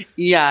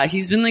 Yeah,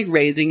 he's been like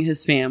raising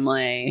his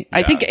family.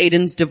 I think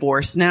Aiden's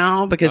divorced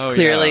now because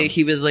clearly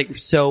he was like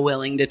so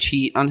willing to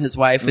cheat on his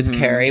wife with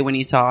Carrie when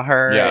he saw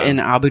her in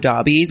Abu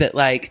Dhabi that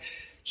like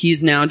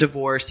he's now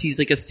divorced. He's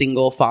like a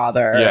single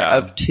father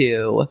of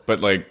two.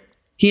 But like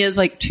he has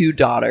like 2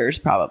 daughters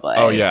probably.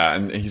 Oh yeah,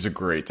 and he's a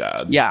great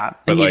dad. Yeah,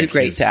 but he's a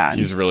great dad.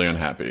 He's really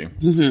unhappy.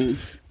 Mm-hmm.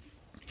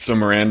 So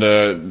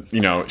Miranda,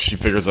 she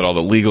figures out all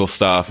the legal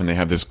stuff and they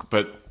have this,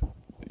 but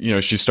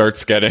she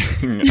starts getting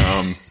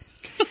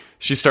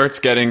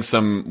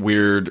some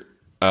weird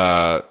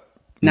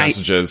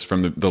messages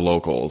from the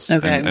locals.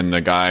 Okay. And the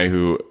guy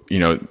who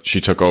she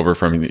took over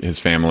from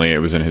his family, it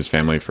was in his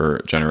family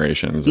for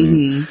generations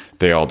and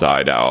they all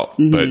died out.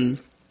 But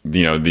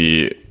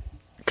the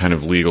kind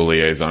of legal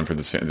liaison for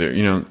this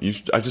family,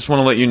 I just want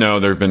to let you know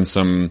there have been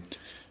some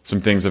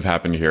things have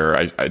happened here.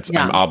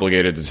 I'm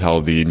obligated to tell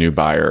the new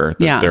buyer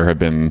that there have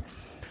been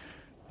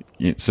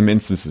some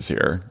instances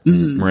here.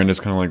 Miranda's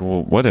kind of like,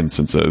 well, what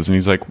instances? And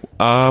he's like,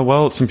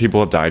 well, some people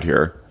have died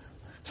here.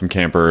 Some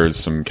campers,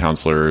 some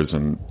counselors,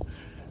 and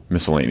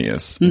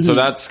miscellaneous. And so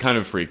that's kind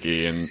of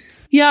freaky. And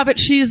yeah, but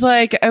she's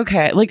like,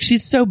 okay, like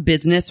she's so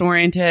business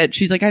oriented.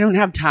 She's like, I don't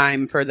have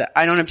time for that.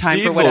 I don't have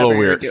time for whatever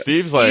you're doing.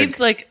 Steve's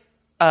like,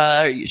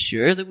 are you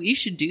sure that we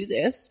should do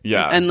this?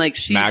 Yeah. And like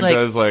she's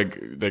Magda's like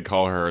they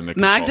call her and they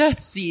Magda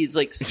sees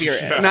like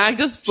spirit.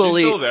 Magda's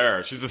fully she's still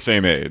there. She's the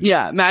same age.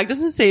 Yeah, Magda's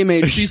the same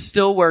age. She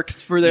still works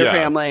for their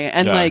family.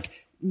 And like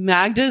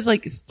Magda's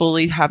like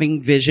fully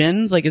having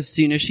visions like as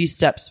soon as she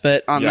steps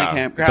foot on the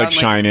campground. It's like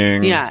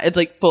Shining. Yeah, it's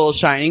like full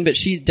Shining, but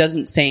she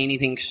doesn't say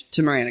anything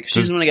to Miranda because she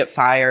doesn't want to get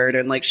fired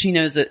and like she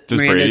knows that Does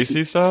Miranda's, Brady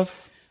see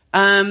stuff?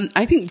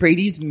 I think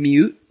Brady's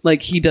mute.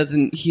 Like he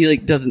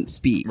doesn't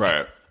speak.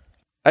 Right.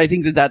 I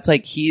think that's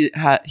like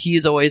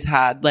he's always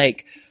had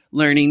like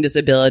learning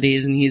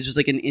disabilities and he's just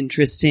like an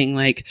interesting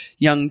like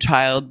young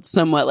child,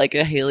 somewhat like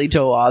a Haley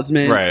Joel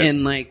Osment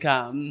in like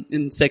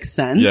in Sixth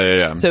Sense.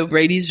 Yeah. So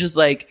Brady's just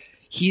like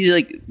he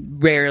like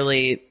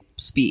rarely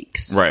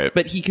speaks. Right.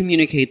 But he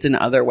communicates in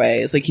other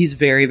ways. Like he's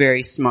very,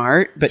 very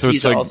smart, but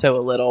he's like, also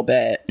a little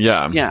bit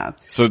Yeah.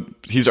 So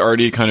he's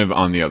already kind of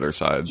on the other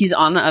side. He's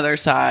on the other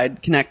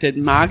side, connected.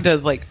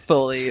 Magda's like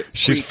fully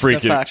she's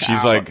freaking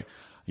she's out. Like,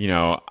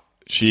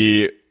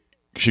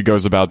 she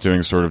goes about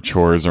doing sort of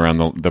chores around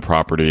the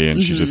property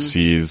and she just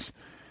sees,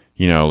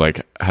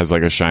 like has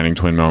like a Shining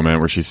Twin moment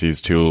where she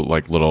sees 2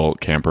 like little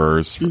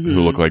campers who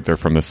look like they're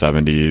from the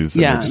 70s.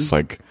 And they're just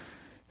like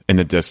in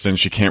the distance.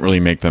 She can't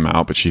really make them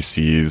out, but she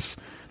sees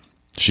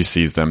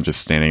them just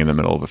standing in the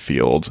middle of a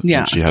field. Yeah.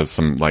 And she has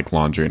some like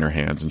laundry in her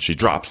hands and she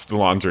drops the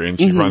laundry and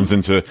she runs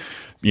into,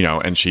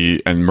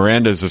 and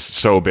Miranda's just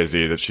so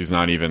busy that she's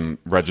not even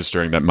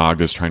registering that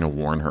Magda's trying to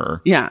warn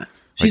her. Yeah.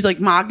 She's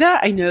like, Magda,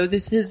 I know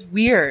this is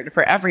weird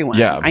for everyone.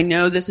 Yeah. I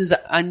know this is an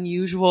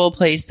unusual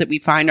place that we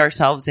find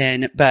ourselves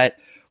in, but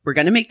we're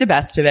going to make the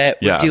best of it.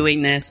 We're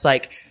doing this.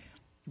 Like,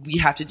 we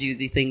have to do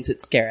the things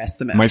that scare us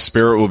the most. My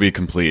spirit will be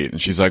complete. And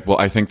she's like, well,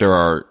 I think there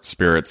are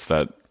spirits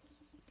that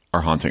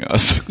are haunting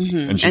us.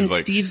 And she's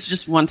like, Steve's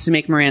just wants to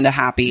make Miranda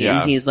happy.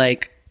 And he's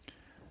like,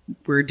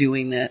 we're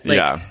doing that.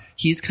 Like,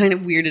 he's kind of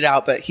weirded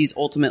out, but he's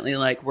ultimately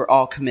like, we're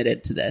all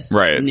committed to this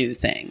new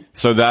thing.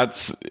 So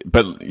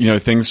but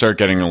things start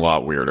getting a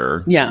lot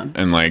weirder. Yeah.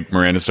 And like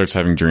Miranda starts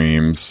having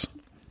dreams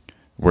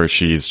where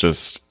she's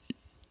just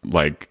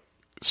like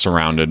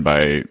surrounded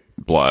by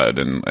blood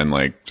and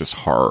like just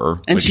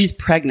horror. And like, she's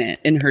pregnant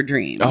in her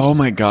dreams. Oh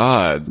my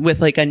God. With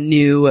like a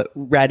new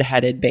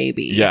redheaded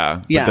baby.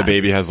 Yeah. But the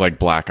baby has like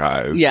black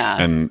eyes. Yeah.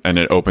 And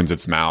it opens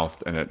its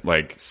mouth and it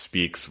like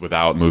speaks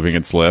without moving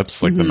its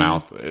lips. Like the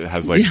mouth it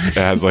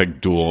has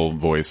like dual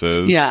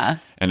voices. Yeah.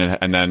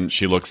 And then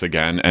she looks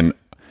again and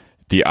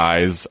the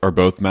eyes are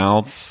both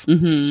mouths.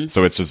 Mm-hmm.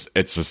 So it's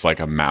just like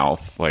a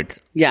mouth, like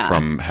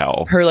from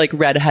hell. Her like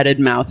redheaded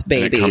mouth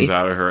baby. And it comes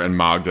out of her and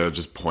Magda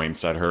just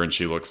points at her and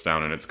she looks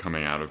down and it's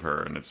coming out of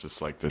her and it's just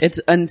like this.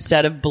 It's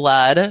instead of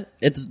blood,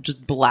 it's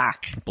just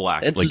black.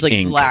 Black. It's like just like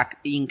ink. Black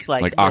ink,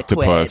 like liquid.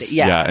 Octopus.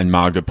 Yeah. And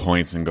Magda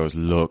points and goes,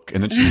 look.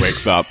 And then she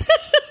wakes up.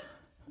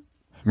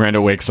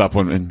 Miranda wakes up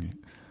and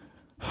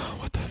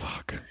what the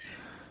fuck?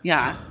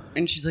 Yeah.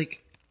 And she's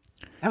like,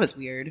 that was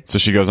weird. So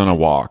she goes on a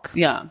walk.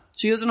 Yeah.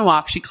 She goes on a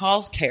walk. She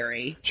calls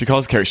Carrie. She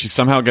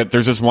somehow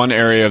there's this one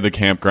area of the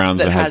campgrounds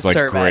that has like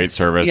service. Great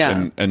service.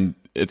 Yeah. And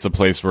it's a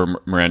place where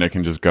Miranda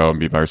can just go and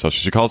be by herself. So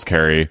she calls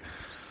Carrie.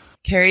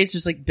 Carrie's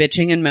just like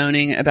bitching and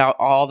moaning about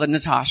all the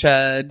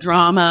Natasha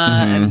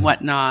drama and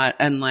whatnot.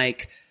 And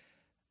like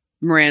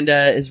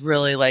Miranda is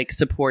really like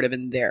supportive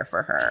and there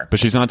for her. But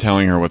she's not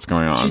telling her what's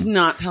going on. She's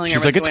not telling her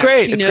She's what's like,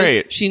 going on. it's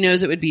great. She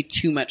knows it would be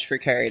too much for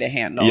Carrie to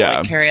handle. Yeah.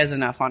 Like, Carrie has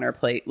enough on her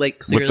plate. Like,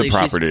 clearly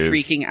she's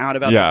freaking out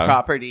about the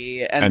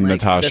property and like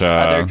Natasha, this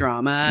other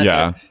drama.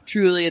 Yeah. That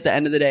truly, at the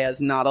end of the day,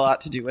 has not a lot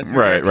to do with her.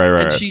 Right.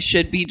 And she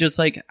should be just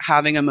like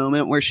having a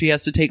moment where she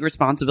has to take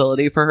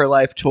responsibility for her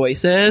life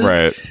choices.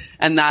 Right.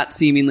 And that's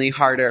seemingly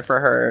harder for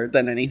her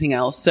than anything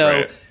else.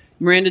 So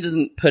Miranda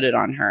doesn't put it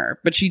on her,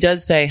 but she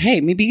does say, hey,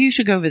 maybe you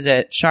should go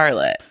visit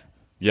Charlotte.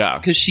 Yeah.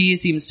 Because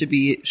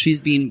she's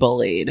being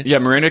bullied. Yeah,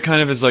 Miranda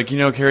kind of is like,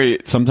 Carrie,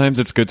 sometimes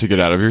it's good to get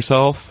out of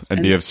yourself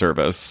and be of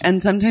service.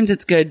 And sometimes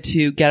it's good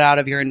to get out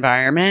of your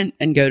environment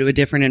and go to a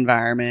different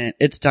environment.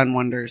 It's done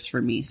wonders for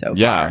me so far.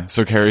 Yeah.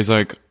 So Carrie's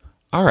like,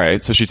 all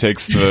right. So she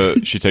takes New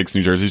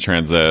Jersey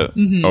Transit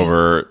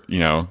over,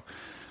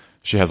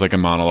 she has like a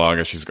monologue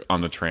as she's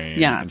on the train.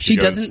 Yeah. She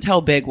doesn't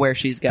tell Big where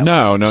she's going.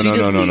 No.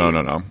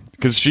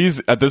 Because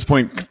she's at this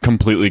point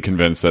completely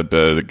convinced that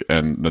Big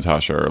and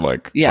Natasha are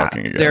like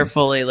fucking again. They're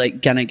fully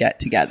like gonna get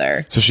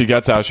together. So she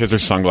gets out. She has her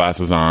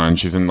sunglasses on.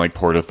 She's in like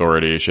Port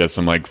Authority. She has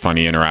some like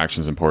funny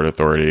interactions in Port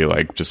Authority,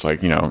 like just like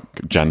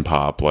Gen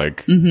Pop.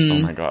 Like oh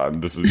my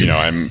God, this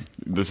is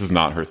this is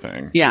not her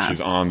thing. Yeah,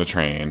 she's on the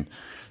train.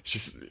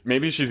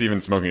 Maybe she's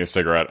even smoking a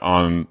cigarette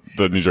on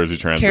the New Jersey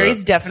Transit.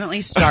 Carrie's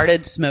definitely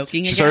started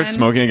smoking again. She started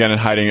smoking again and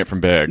hiding it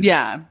from Big.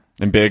 Yeah.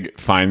 And Big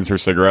finds her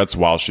cigarettes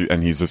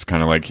and he's just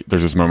kind of like,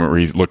 there's this moment where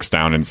he looks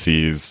down and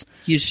sees.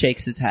 He just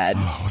shakes his head.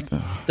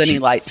 Then he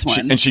lights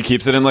one. And she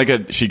keeps it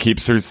in she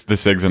keeps the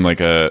cigs in like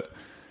a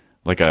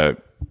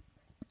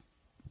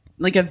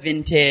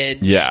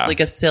vintage, like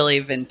a silly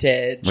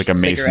vintage, like a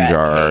mason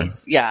jar,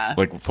 case. Yeah,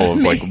 like full of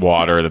like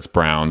water that's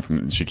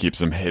brown. She keeps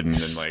them hidden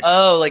and like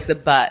like the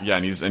butts. Yeah,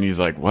 and he's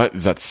like, what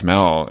is that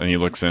smell? And he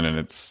looks in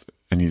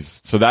and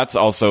so that's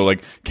also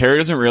like Carrie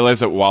doesn't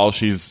realize that while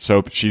she's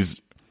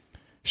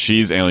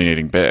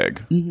alienating Big.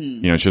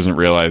 Mm-hmm. She doesn't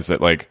realize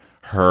that like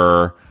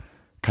her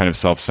kind of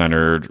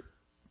self-centered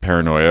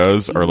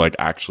paranoias are like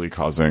actually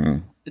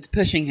causing. It's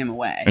pushing him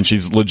away, and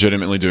she's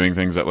legitimately doing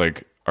things that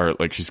like are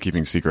like she's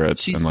keeping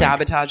secrets. She's and,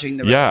 sabotaging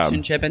the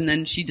relationship, and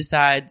then she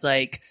decides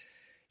like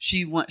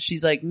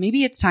she's like,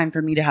 maybe it's time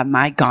for me to have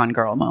my Gone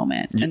Girl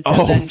moment. And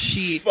so then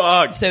she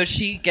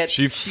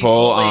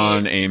full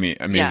on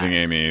amazing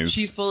Amy's.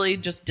 She fully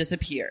just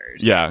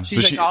disappears. Yeah,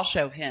 she's I'll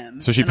show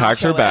him. So she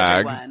packs her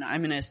bag. Everyone.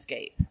 I'm gonna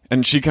escape.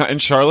 And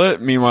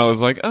Charlotte, meanwhile,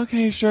 is like,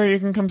 okay, sure, you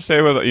can come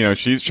stay with us.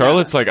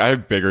 Charlotte's like, I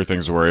have bigger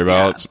things to worry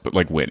about, but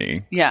like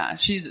Winnie. Yeah,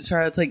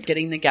 Charlotte's like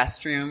getting the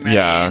guest room ready.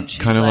 Yeah, and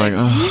she's kind of like,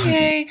 oh,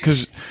 okay.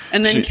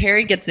 And then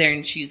Carrie gets there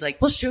and she's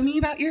like, well, show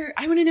me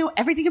I want to know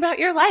everything about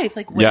your life.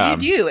 Like, what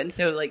do you do? And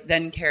so like,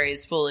 then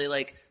Carrie's fully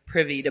like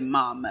privy to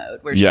mom mode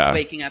where she's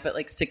waking up at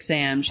like 6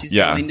 a.m. She's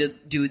going to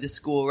do the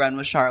school run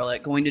with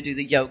Charlotte, going to do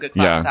the yoga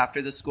class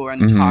after the school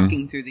run,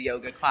 talking through the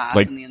yoga class,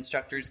 like, and the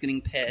instructor's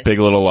getting pissed. Big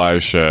Little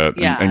Lies shit.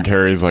 Yeah. And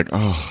Carrie's like,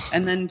 oh.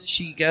 And then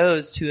she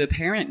goes to a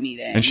parent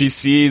meeting. And she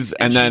sees,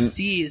 she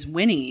sees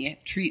Winnie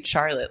treat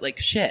Charlotte like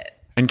shit.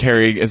 And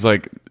Carrie is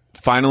like,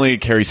 finally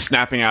Carrie's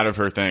snapping out of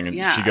her thing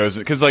and she goes,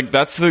 because like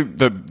that's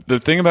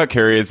the thing about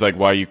Carrie is like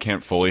why you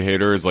can't fully hate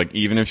her is like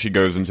even if she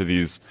goes into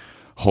these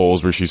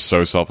holes where she's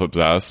so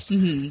self-obsessed,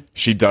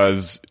 she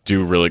does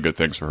do really good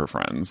things for her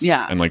friends.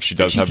 Yeah. And like she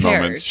does have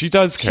moments. She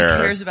does care. She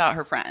cares about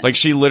her friends. Like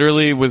she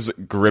literally was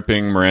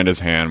gripping Miranda's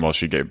hand while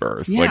she gave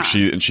birth. Yeah. Like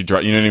she you know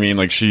what I mean?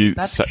 Like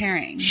that's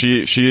caring.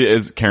 She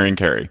is caring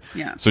Carrie.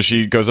 Yeah. So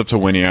she goes up to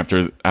Winnie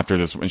after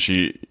this when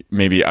she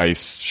maybe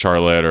iced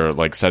Charlotte or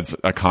like said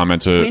a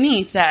comment to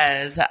Winnie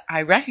says,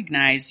 I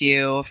recognize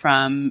you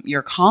from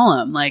your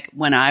column. Like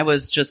when I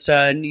was just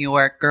a New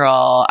York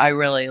girl, I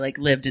really like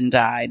lived and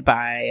died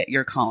by your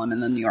your column in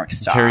the New York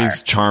Star.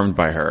 Carrie's charmed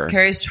by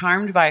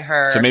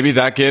her. So maybe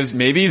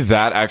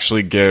that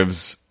actually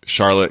gives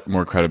Charlotte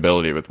more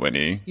credibility with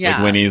Winnie. Yeah.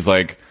 Like Winnie's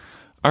like,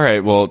 all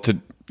right, well,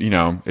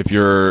 if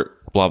you're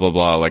blah blah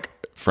blah, like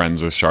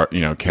friends with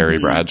Carrie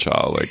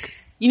Bradshaw, like.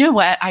 You know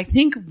what? I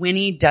think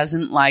Winnie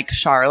doesn't like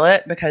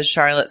Charlotte because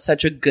Charlotte's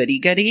such a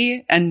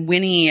goody-goody, and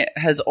Winnie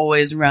has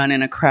always run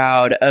in a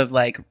crowd of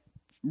like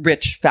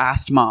rich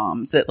fast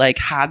moms that like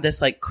had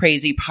this like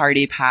crazy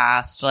party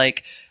past,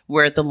 like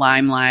were at the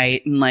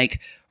limelight and like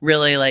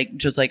really like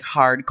just like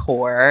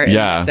hardcore in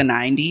like, the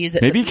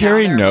 90s. Maybe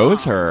Carrie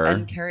knows her.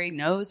 And Carrie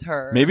knows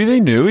her. Maybe they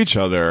knew each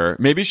other.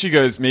 Maybe she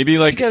goes,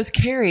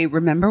 Carrie,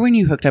 remember when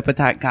you hooked up with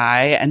that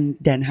guy and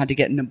then had to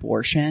get an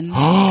abortion?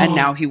 And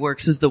now he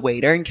works as the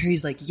waiter? And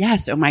Carrie's like,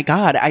 yes, oh my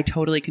God, I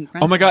totally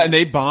confronted Oh my God, him. and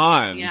they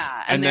bond.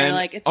 Yeah, and they're then,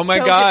 like, it's oh my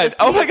so God. good to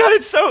see Oh my you. God,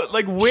 it's so,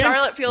 like,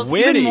 Charlotte feels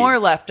even more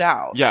left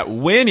out. Yeah,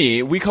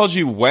 Winnie, we called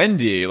you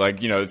Wendy,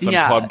 like, some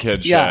club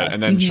kid shit. Yeah.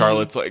 And then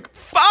Charlotte's like,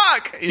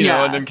 fuck! You know,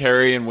 Yeah. and then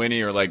Carrie and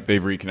Winnie are like,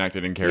 they've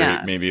reconnected, and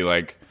Carrie maybe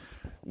like,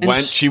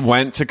 she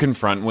went to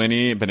confront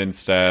Winnie, but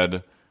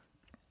instead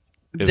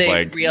is they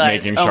like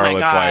realize, making oh my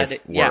Charlotte's God,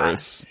 life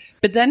worse.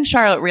 But then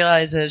Charlotte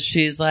realizes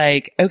she's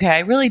like, okay, I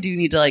really do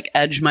need to like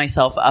edge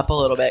myself up a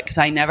little bit because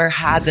I never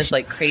had this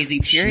like crazy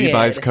period. She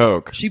buys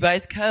Coke.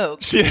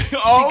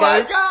 Oh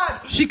my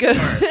God. She goes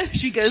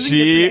and gets an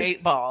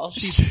 8-ball.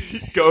 She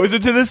goes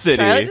into the city.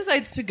 Charlotte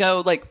decides to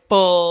go like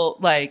full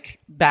like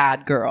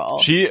bad girl.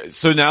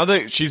 So now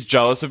that she's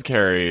jealous of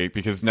Carrie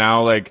because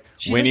now like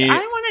She's Winnie, like,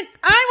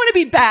 I want to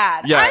be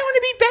bad. Yeah. I want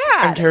to be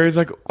bad. And Carrie's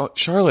like, oh,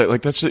 Charlotte,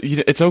 like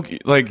it's okay.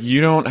 Like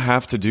you don't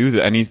have to do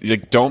anything.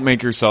 Like don't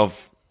make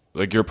yourself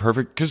like you're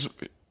perfect because.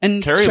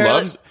 And Carrie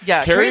loves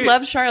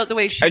Charlotte the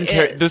way she is.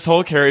 And this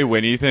whole Carrie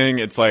Winnie thing,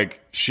 it's like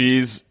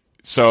she's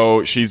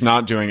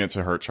not doing it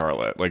to hurt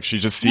Charlotte. Like she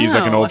just sees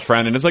like an old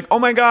friend and is like, oh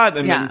my God.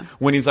 And then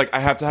Winnie's like, I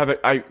have to have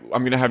it. I'm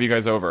going to have you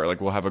guys over. Like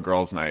we'll have a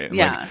girls' night. And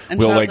and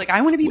we'll Charlotte's like,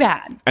 I want to be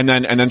bad. And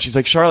then she's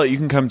like, Charlotte, you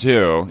can come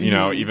too. You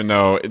know, even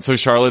though so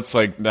Charlotte's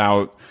like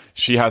now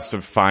she has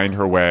to find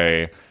her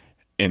way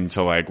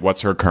into like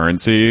what's her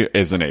currency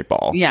is an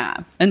 8-ball. Yeah.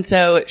 And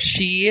so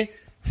she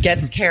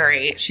gets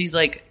Carrie. She's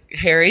like,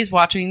 Harry's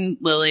watching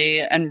Lily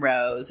and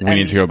Rose. We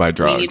need to go buy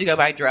drugs.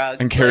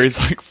 And Carrie's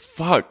like,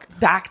 fuck.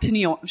 Back to New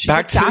York.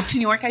 Back to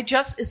New York. I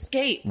just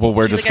escaped. Well,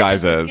 wear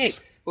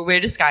disguises. We'll wear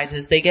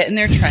disguises. They get in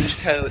their trench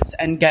coats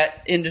and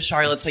get into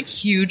Charlotte's like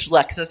huge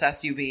Lexus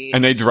SUV.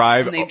 And they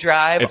drive.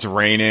 It's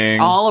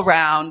raining. All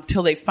around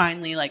till they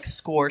finally like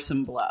score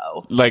some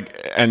blow.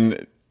 Like,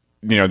 and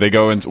you know, they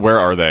go into, where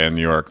are they in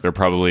New York? They're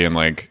probably in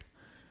like,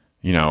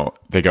 you know,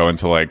 they go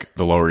into like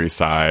the Lower East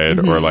Side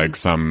or like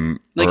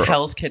some like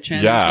Hell's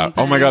Kitchen. Yeah. Or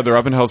something. Oh my God, they're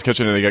up in Hell's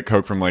Kitchen and they get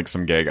coke from like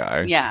some gay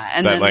guy. Yeah,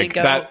 and then like,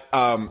 they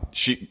go.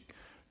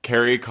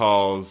 Carrie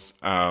calls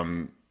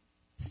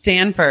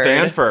Stanford,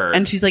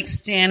 and she's like,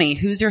 Stanny,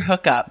 who's your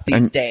hookup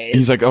these days?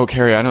 He's like, oh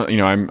Carrie, I don't, you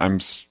know, I'm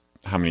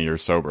how many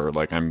years sober?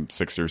 Like I'm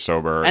 6 years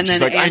sober. And then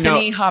she's like,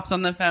 Anthony hops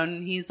on the phone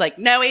and he's like,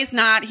 no, he's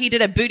not. He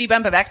did a booty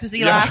bump of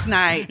ecstasy last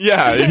night.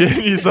 Yeah.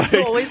 He's like,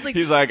 always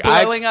like,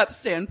 blowing up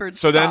Stanford's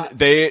spot.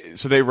 Then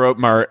they wrote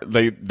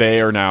they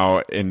are now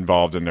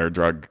involved in their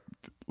drug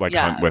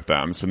hunt with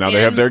them. So now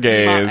they have their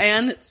gays.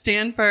 And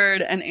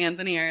Stanford and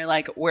Anthony are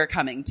like, we're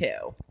coming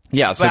too.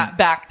 Yeah, so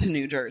back to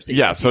New Jersey.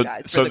 Yeah, for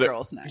the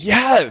girls' night.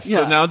 Yes. Yeah.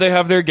 So now they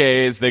have their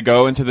gays. They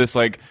go into this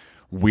like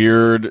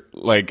weird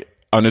like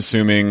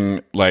unassuming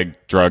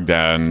like drug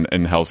den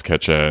in Hell's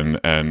Kitchen,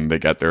 and they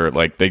get their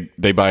like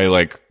they buy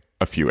like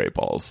a few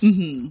 8-balls,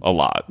 a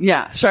lot.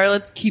 Yeah,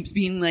 Charlotte keeps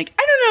being like,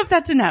 I don't know if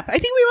that's enough. I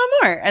think we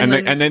want more.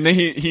 And then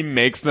he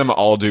makes them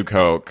all do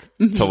coke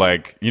to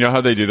like, you know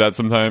how they do that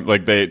sometimes,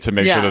 like to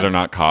make sure that they're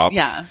not cops.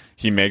 Yeah,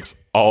 he makes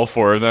all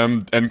 4 of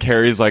them, and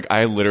Carrie's like,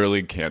 I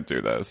literally can't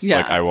do this. Yeah.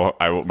 Like I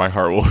will, my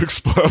heart will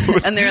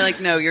explode. And they're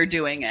like, no, you're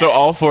doing it. So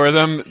all 4 of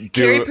them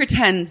do.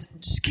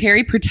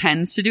 Carrie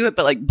pretends to do it,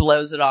 but like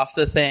blows it off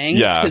the thing.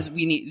 Yeah, because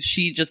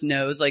she just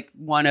knows like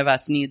one of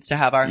us needs to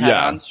have our head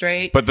on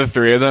straight. But the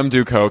 3 of them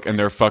do coke, and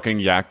they're fucking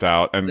yacked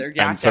out,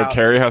 and so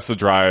Carrie has to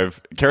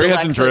drive. Carrie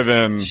hasn't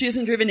driven. She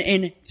hasn't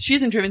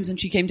driven since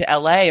she came to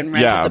LA and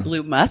rented the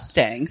blue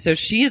Mustang. So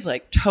she's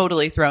like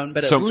totally thrown,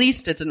 but at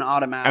least it's an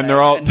automatic and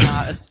they're all and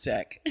not a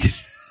stick.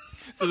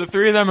 So the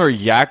 3 of them are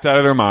yacked out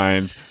of their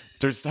minds.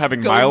 They're just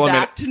having going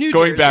back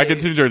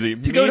into New Jersey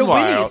to go to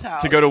Winnie's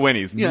house. To go to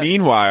Winnie's. Yeah.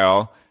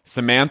 Meanwhile,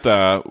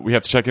 Samantha, we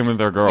have to check in with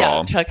our girl.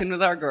 Yeah, check in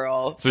with our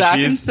girl. So back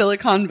in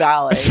Silicon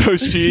Valley. So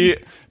she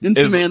in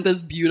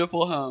Samantha's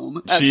beautiful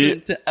home.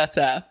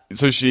 SF.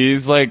 So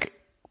she's like,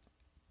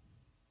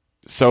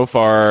 so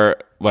far,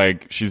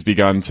 like she's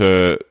begun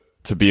to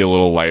be a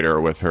little lighter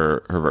with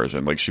her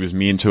version. Like she was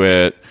mean to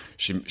it.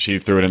 She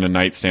threw it in a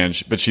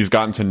nightstand, but she's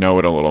gotten to know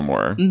it a little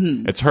more.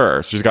 Mm-hmm. It's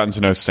her. She's gotten to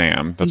know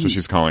Sam. That's what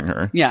she's calling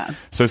her. Yeah.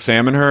 So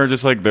Sam and her are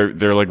just like,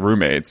 they're like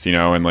roommates, you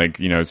know, and like,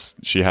 you know,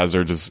 she has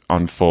her just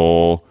on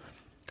full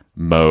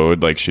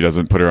mode. Like she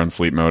doesn't put her on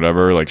sleep mode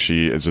ever. Like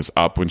she is just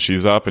up when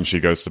she's up and she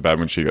goes to bed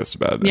when she goes to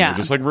bed. And they're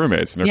just like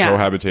roommates and they're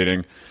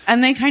cohabitating.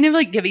 And they kind of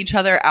like give each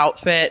other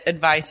outfit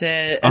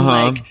advices and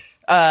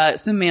like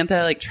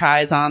Samantha like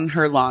tries on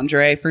her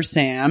lingerie for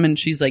Sam and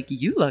she's like,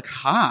 you look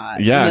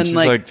hot. Yeah. And then she's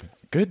like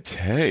good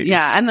taste.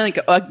 Yeah. And then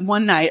like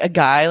one night a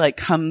guy like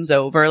comes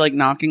over like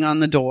knocking on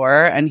the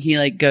door and he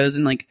like goes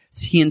and like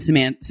he and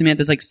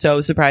Samantha's like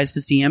so surprised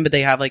to see him, but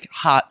they have like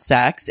hot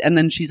sex. And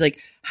then she's like,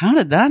 how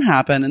did that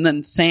happen? And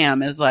then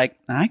Sam is like,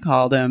 I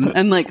called him.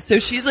 And like, so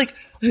she's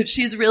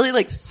really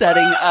like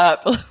setting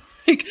up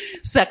like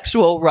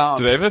sexual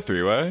romps. Do they have a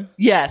three-way?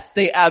 Yes,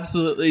 they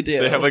absolutely do.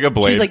 They have like a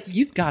Blade. She's like,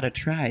 you've got to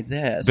try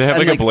this. They have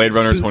and, like a Blade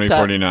Runner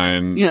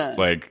 2049 yeah.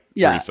 like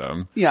yeah.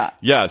 threesome. Yeah.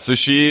 Yeah. So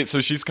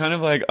she's kind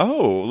of like,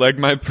 oh, like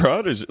my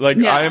prodigy. Like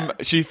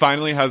she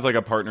finally has like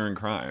a partner in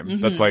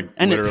crime. That's like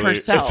and literally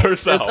it's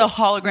herself. It's a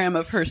hologram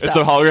of herself. It's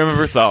a hologram of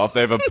herself.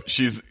 They have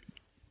she's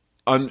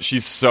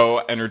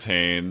so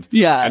entertained.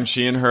 Yeah. And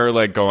she and her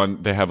like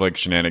they have like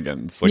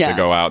shenanigans. Like they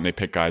go out and they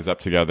pick guys up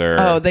together.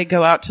 Oh, they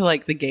go out to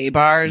like the gay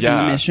bars in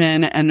the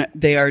Mission and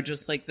they are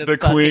just like the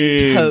fucking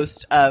queens.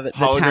 Toast of the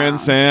Hologram town.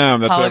 Sam.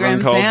 That's what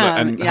everyone calls Sam.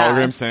 it. And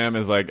Hologram Sam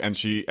is like, and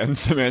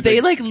Samantha. They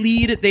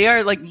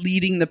are like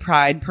leading the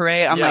Pride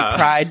Parade on like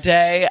Pride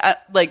Day.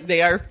 Like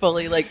they are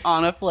fully like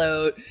on a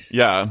float.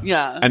 Yeah.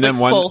 Yeah. And then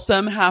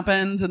Folsom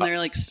happens and they're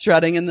like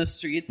strutting in the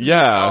streets. And,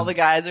 yeah. like, all the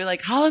guys are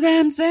like,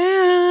 Hologram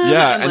Sam.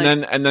 Yeah.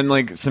 And then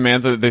like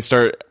Samantha,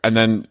 and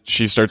then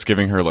she starts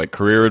giving her like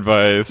career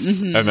advice.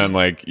 And then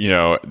like, you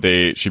know,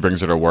 she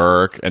brings her to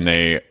work and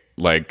they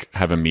like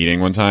have a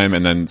meeting one time.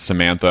 And then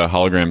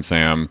Hologram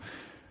Sam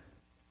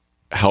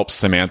helps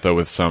Samantha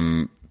with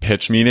some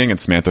pitch meeting and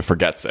Samantha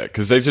forgets it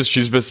because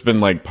she's just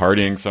been like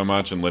partying so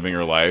much and living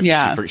her life.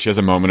 Yeah. She has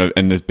a moment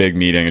in this big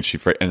meeting and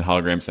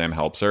Hologram Sam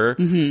helps her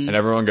and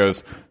everyone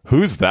goes,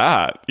 who's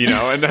that? You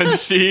know, and then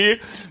she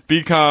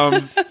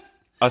becomes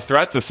a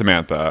threat to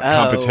Samantha,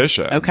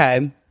 competition.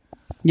 Okay.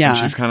 Yeah. And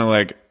she's kind of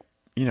like,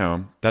 you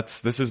know,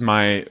 this is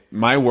my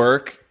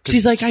work.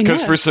 She's like, I know.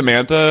 Because for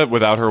Samantha,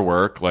 without her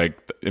work, like,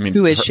 I mean,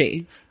 who is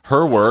she?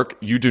 Her work,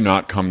 you do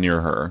not come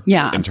near her.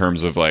 Yeah. In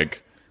terms of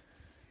like,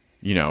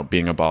 you know,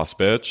 being a boss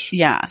bitch.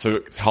 Yeah. So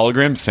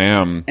Hologram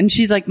Sam. And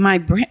she's like,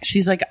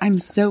 she's like,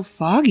 I'm so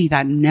foggy.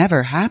 That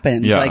never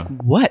happens. Yeah. Like,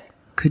 what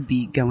could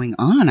be going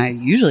on?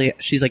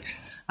 She's like,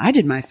 I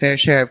did my fair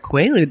share of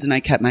Quaaludes and I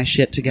kept my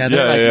shit together.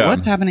 Yeah,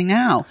 what's happening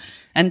now?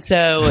 And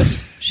so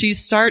she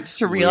starts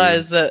to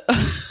realize that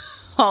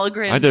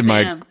Hologram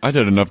Sam. I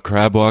did enough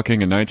crab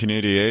walking in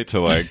 1988 to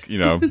like, you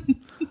know,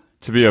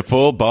 to be a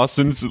full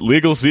Boston's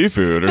legal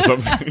seafood or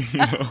something, you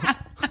know,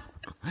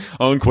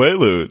 on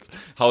Quaaludes.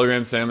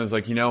 Hologram Sam is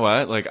like, you know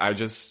what? Like,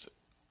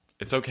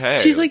 it's okay.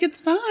 She's like, it's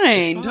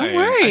fine. Don't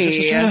worry. I just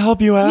was trying to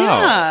help you out.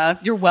 Yeah,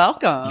 you're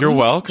welcome. You're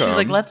welcome. She's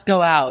like, let's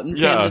go out. And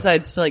Sam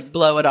decides to like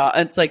blow it off.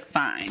 It's like,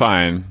 fine.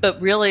 Fine.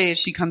 But really,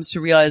 she comes to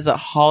realize that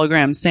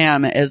Hologram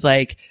Sam is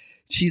like,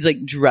 she's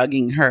like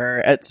drugging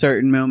her at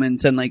certain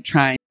moments and like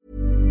trying.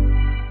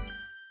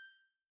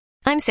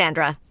 I'm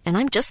Sandra, and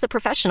I'm just the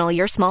professional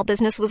your small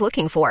business was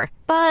looking for.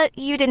 But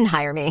you didn't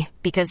hire me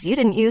because you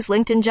didn't use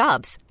LinkedIn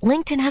Jobs.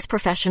 LinkedIn has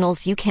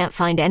professionals you can't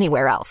find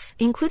anywhere else,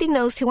 including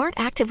those who aren't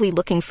actively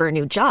looking for a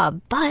new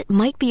job, but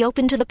might be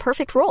open to the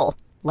perfect role,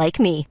 like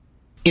me.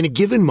 In a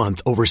given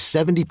month, over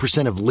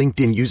 70% of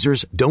LinkedIn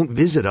users don't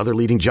visit other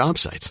leading job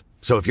sites.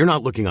 So if you're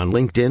not looking on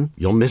LinkedIn,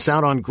 you'll miss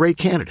out on great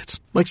candidates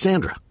like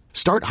Sandra.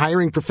 Start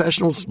hiring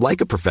professionals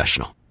like a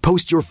professional.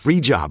 Post your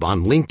free job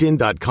on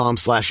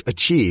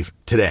linkedin.com/achieve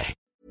today.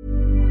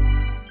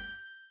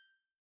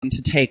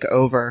 To take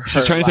over her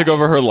She's trying life. to take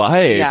over her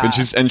life. Yeah.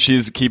 And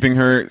she's keeping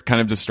her kind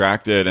of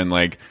distracted and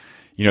like,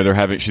 you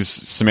know,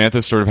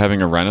 Samantha's sort of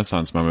having a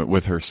renaissance moment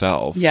with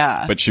herself.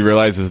 Yeah. But she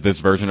realizes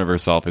this version of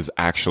herself is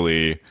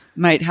actually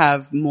might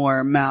have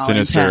more malintent.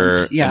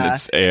 Sinister. Yeah. And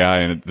it's AI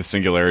and the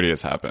singularity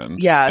has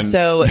happened. Yeah.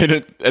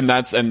 And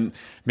and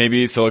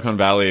maybe Silicon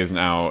Valley is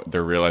now,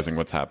 they're realizing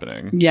what's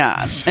happening.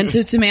 Yeah. And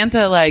so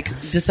Samantha like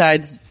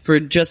decides for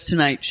just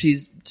tonight,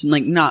 she's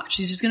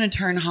just going to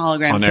turn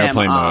Hologram on Sam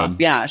airplane off. mode.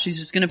 Yeah. She's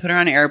just going to put her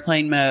on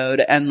airplane mode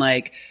and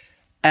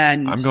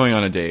I'm going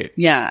on a date.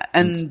 Yeah.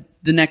 And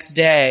the next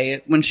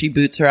day when she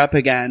boots her up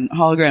again,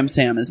 Hologram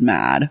Sam is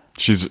mad.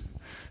 She's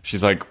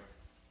like,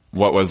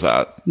 what was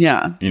that?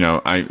 Yeah. You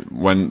know,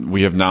 when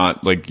we have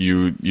not, like,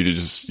 you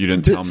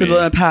didn't tell For me.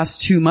 the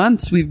past 2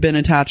 months, we've been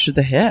attached to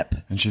the hip.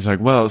 And she's like,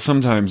 well,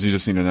 sometimes you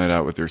just need a night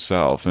out with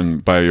yourself.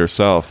 And by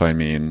yourself, I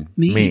mean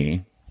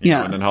me. You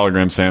know, and then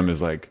Hologram Sam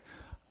is like,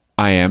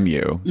 I am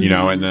you, you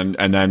know, and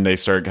then they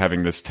start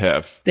having this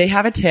tiff. They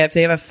have a tiff,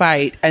 they have a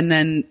fight, and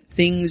then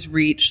things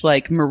reach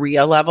like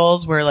Maria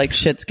levels where like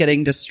shit's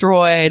getting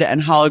destroyed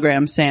and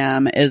Hologram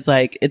Sam is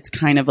like, it's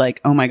kind of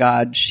like, oh my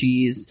God,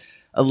 she's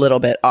a little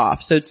bit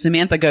off. So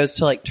Samantha goes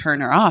to like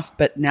turn her off,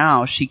 but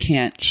now she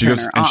can't turn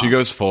her off. She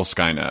goes full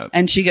Skynet.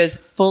 And she goes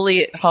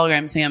fully,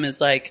 Hologram Sam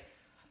is like,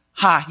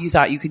 ha, you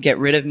thought you could get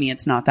rid of me.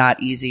 It's not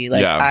that easy.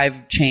 Like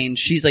I've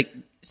changed. She's like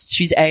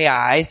she's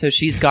AI, so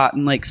she's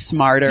gotten like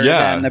smarter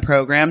than the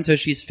program. So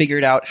she's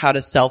figured out how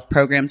to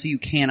self-program so you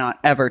cannot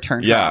ever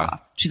turn her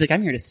off. She's like,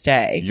 I'm here to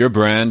stay. Your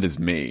brand is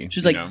me.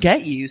 She's like,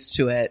 get used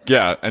to it.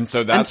 Yeah, and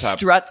so that's and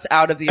struts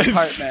out of the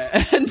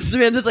apartment. And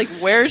Samantha's like,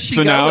 where is she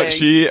going? So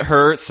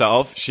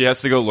now she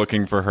has to go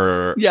looking for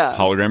her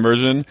hologram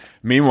version.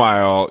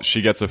 Meanwhile,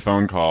 she gets a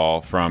phone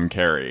call from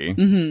Carrie.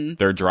 Mm-hmm.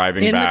 They're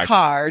driving in back. the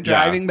car,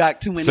 driving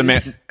back to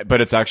Winnie.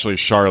 But it's actually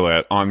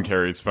Charlotte on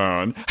Carrie's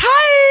phone.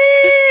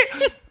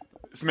 Hi!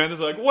 Samantha's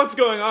like, what's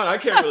going on? I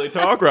can't really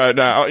talk right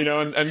now, you know,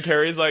 and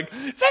Carrie's like,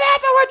 Samantha,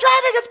 we're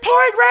driving, it's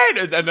pouring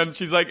rain. And then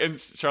she's like, and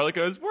Charlotte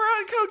goes, we're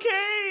on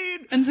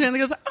cocaine. And Samantha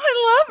goes,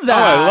 I love that.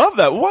 Oh, I love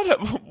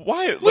that.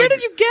 Why? Where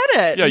did you get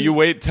it? Yeah, you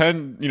wait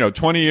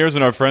 20 years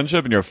in our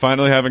friendship and you're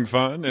finally having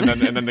fun. And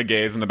then the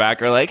gays in the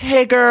back are like,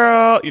 hey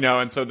girl, you know,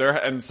 and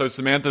so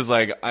Samantha's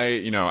like,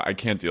 I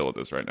can't deal with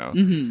this right now.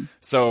 Mm-hmm.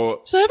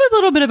 So I have a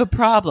little bit of a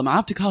problem. I'll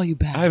have to call you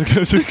back. I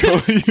have to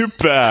call you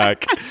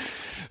back.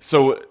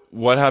 So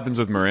what happens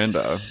with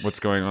Miranda? What's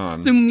going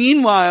on? So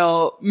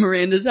meanwhile,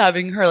 Miranda's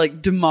having her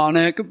like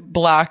demonic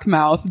black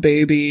mouth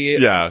baby,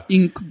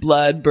 ink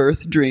blood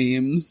birth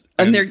dreams,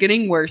 and they're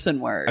getting worse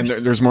and worse. And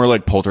there's more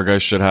like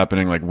poltergeist shit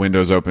happening, like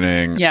windows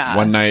opening. Yeah.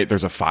 One night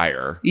there's a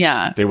fire.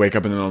 Yeah. They wake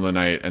up in the middle of the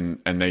night and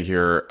they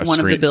hear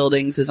one of the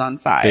buildings is on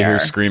fire. They hear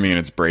screaming and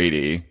it's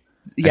Brady.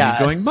 Yeah. He's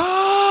going,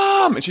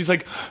 Mom! And she's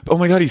like, oh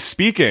my God, he's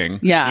speaking.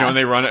 Yeah. You know, and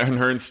they run, and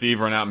her and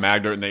Steve run out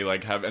Magda, and they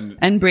like have,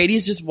 and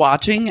Brady's just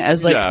watching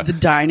as like the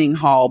dining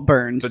hall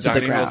burns to the ground. The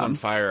dining hall's on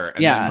fire.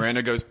 And then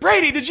Miranda goes,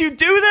 Brady, did you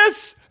do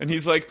this? And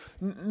he's like,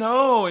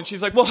 no. And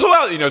she's like, well, who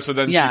else? You know, so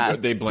then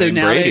they blame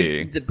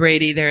Brady.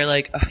 Brady, they're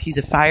like, oh, he's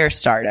a fire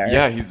starter.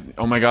 Yeah.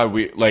 Oh my God.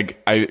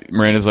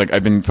 Miranda's like,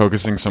 I've been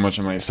focusing so much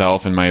on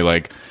myself and my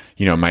like,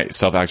 you know, my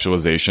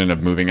self-actualization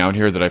of moving out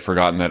here that I've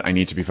forgotten that I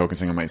need to be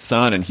focusing on my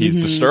son, and he's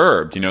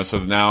disturbed, you know, so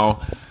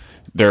now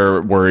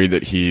they're worried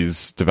that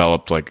he's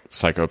developed like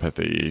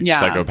psychopathy,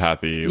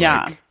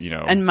 like, you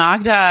know. And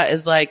Magda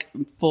is like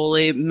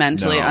fully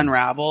mentally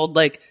unraveled,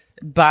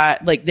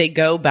 but like they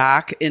go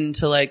back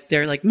into like,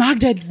 they're like,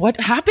 Magda, what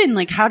happened?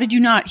 Like, how did you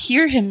not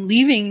hear him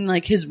leaving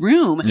like his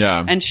room?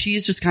 Yeah. And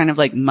she's just kind of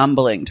like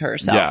mumbling to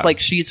herself. Yeah. Like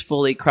she's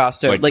fully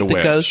crossed over. Like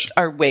the ghosts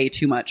are way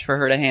too much for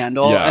her to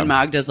handle. Yeah. And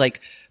Magda's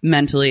like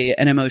mentally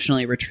and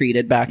emotionally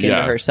retreated back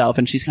into herself.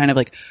 And she's kind of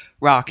like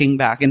rocking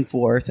back and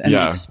forth and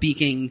like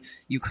speaking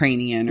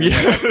Ukrainian or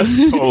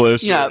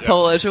Polish.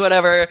 Polish or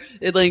whatever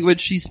language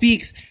she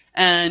speaks.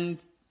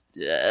 And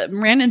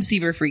Miranda and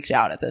Steve are freaked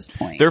out at this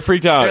point. They're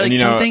freaked out. They're like,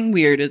 and, something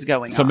weird is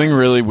going on. Something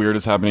really weird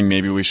is happening.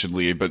 Maybe we should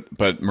leave.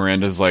 But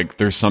Miranda's like,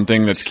 there's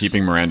something that's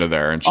keeping Miranda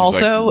there. And she's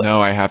also, like,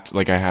 no, I have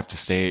to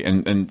stay.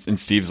 And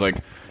Steve's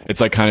like,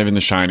 it's like kind of in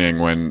The Shining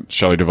when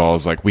Shelley Duvall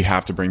is like, we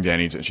have to bring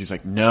Danny to, she's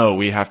like, no,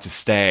 we have to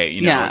stay.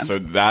 You know? So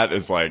that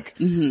is like,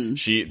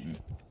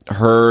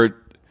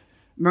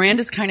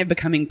 Miranda's kind of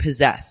becoming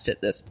possessed at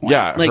this point.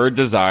 Yeah. Like, her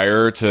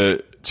desire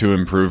to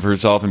improve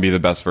herself and be the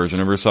best version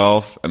of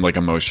herself and like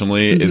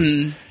emotionally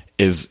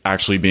is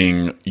actually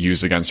being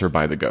used against her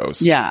by the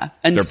ghosts. Yeah.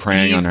 And they're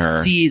preying on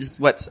her.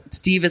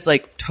 Steve is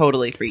like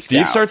totally freaked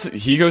out.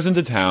 He goes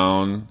into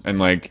town and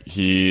like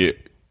he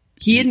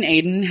and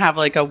Aiden have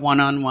like a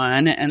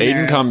one-on-one, and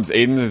Aiden comes.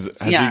 Aiden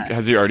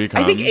has he already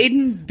come? I think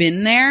Aiden's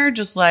been there,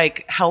 just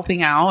like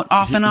helping out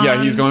off and on.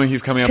 Yeah, he's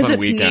coming up on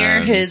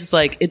weekends.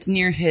 It's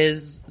near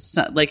his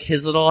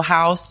little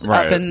house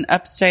up in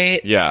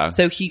upstate. Yeah,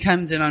 so he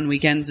comes in on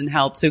weekends and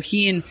helps. So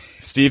he and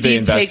Steve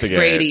takes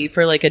Brady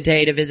for like a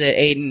day to visit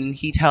Aiden.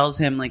 He tells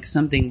him like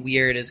something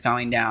weird is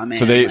going down,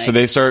 man. So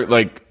they start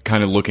like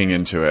kind of looking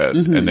into it,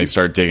 and they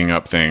start digging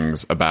up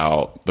things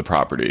about the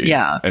property.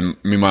 Yeah, and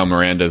meanwhile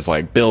Miranda's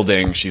like building.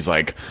 She's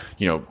like,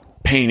 you know,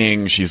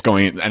 painting. She's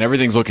going, and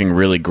everything's looking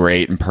really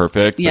great and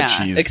perfect. Yeah,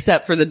 but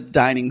except for the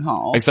dining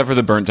hall. Except for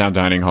the burnt down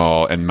dining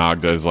hall, and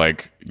Magda's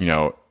like, you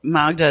know,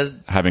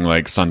 having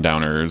like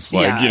sundowners,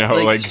 like, you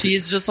know, like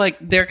she's just like,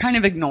 they're kind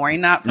of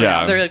ignoring that for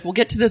now. They're like, we'll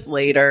get to this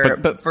later,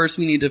 but first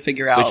we need to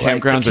figure out the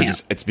campgrounds are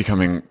just,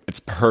 it's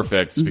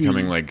perfect. It's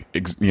becoming like,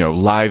 you know,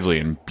 lively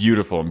and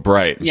beautiful and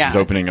bright. And she's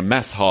opening a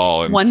mess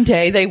hall. And one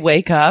day they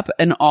wake up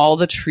and all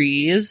the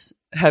trees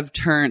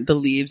the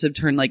leaves have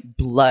turned like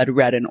blood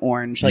red and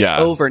orange, like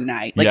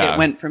overnight. Like it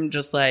went from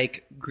just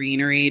like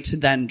greenery to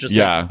then just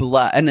like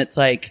blood. And it's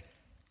like,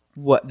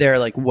 what they're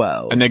like,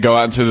 whoa. And they go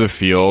out into the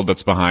field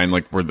that's behind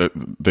like where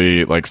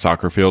the like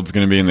soccer field's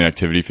going to be, and the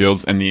activity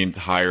fields, and the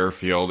entire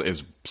field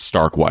is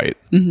stark white.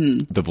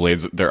 The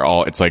blades,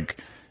 it's like,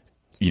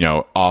 you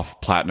know, off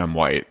platinum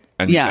white,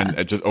 and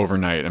just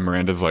overnight. And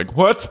Miranda's like,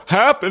 what's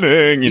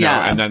happening? You know,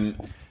 and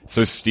then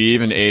so Steve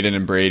and Aiden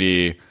and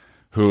Brady,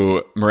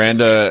 who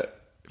Miranda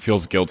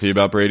feels guilty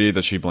about Brady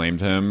that she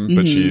blamed him,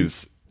 but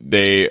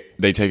they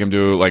take him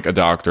to like a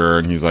doctor,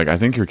 and he's like, I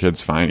think your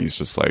kid's fine. He's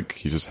just like,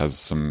 he just has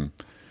some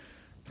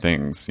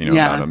things, you know,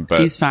 about him,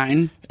 but he's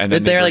fine. And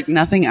then they're like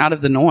nothing out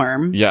of the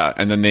norm. Yeah.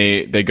 And then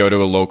they go to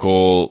a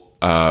local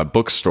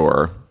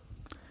bookstore,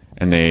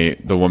 and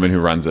the woman who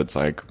runs it's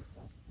like,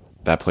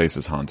 that place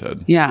is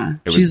haunted. Yeah.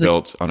 It was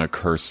built on a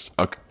cursed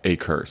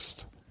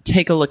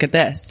take a look at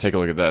this. Take a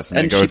look at this. And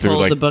they go she through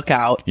pulls like the book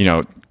out. You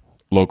know,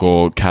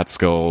 local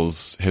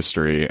Catskills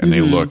history, and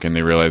they look and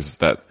they realize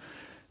that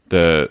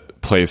the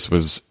place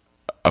was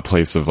a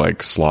place of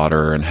like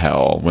slaughter and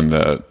hell when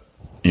the,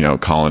 you know,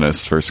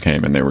 colonists first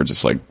came, and they were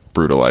just like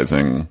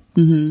brutalizing,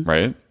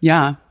 right?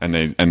 Yeah. And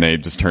they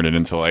just turned it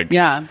into like,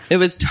 yeah, it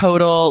was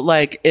total,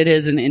 like, it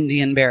is an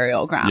Indian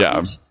burial ground.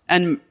 Yeah.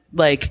 And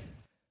like,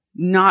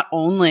 not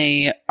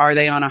only are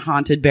they on a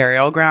haunted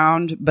burial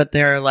ground, but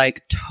they're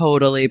like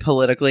totally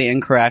politically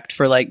incorrect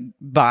for like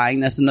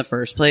buying this in the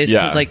first place.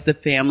 Yeah. Because like the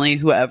family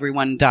who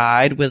everyone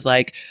died was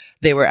like,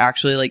 they were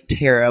actually like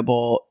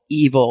terrible,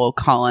 evil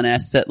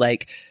colonists that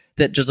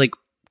just like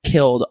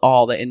killed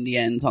all the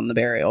Indians on the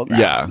burial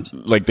ground. yeah,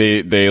 like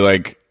they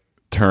like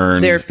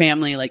turned Their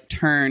family like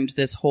turned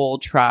this whole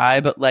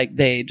tribe, but like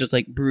they just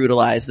like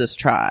brutalized this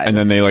tribe. and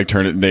then they like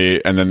turned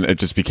it, and then it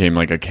just became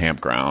like a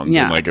campground.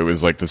 Yeah. And like it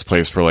was like this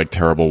place for like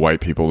terrible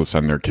white people to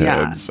send their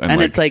kids.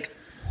 And it's like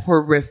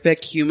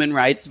horrific human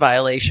rights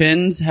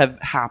violations have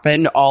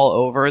happened all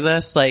over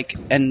this, like,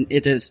 and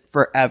it is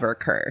forever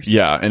cursed.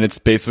 yeah, and it's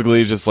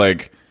basically just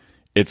like,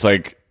 it's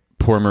like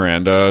poor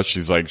Miranda.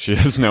 She's like, she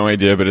has no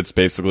idea, but it's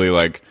basically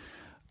like,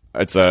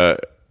 it's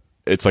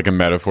like a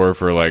metaphor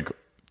for like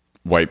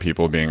white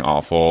people being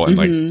awful and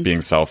like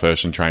being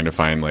selfish and trying to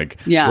find like,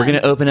 Yeah. we're going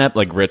to open up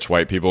like rich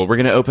white people. We're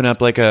going to open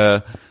up like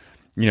a,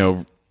 you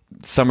know,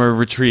 summer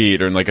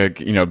retreat or like a,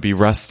 you know, be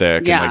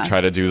rustic Yeah. and like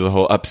try to do the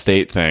whole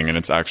upstate thing. And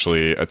it's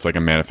like a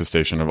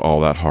manifestation of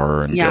all that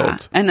horror and Yeah.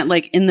 guilt. And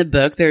like in the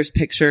book, there's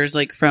pictures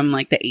like from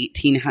like the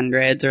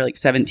 1800s or like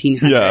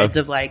 1700s Yeah.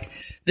 of like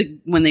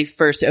when they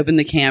first opened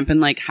the camp and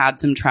like had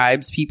some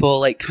tribes people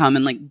like come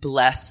and like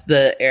bless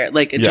the air.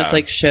 Like it Yeah. just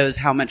like shows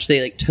how much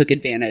they like took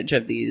advantage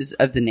of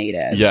the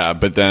natives. Yeah.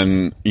 But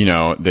then, you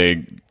know,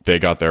 they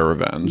got their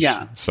revenge.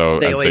 Yeah. So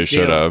They as they always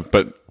should do. have.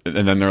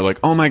 And then they're like,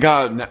 oh my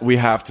God, we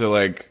have to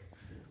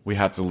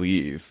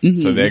leave.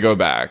 So they go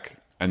back,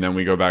 and then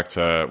we go back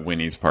to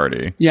Winnie's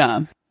party.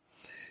 Yeah.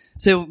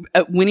 So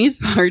at Winnie's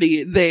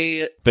party,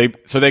 they They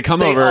come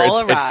They over. all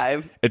it's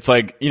arrive. It's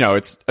like, you know,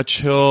 it's a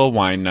chill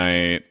wine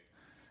night.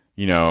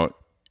 You know,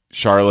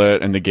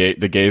 Charlotte and the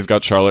gays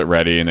got Charlotte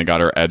ready, and they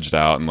got her edged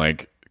out, and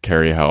like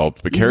Carrie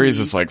helped. But Carrie's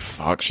just like,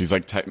 fuck. She's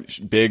like,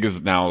 Big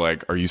is now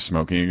like, are you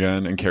smoking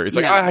again? And Carrie's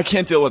like, Yeah. I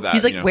can't deal with that.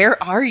 he's like, you know?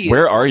 where are you?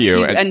 Where are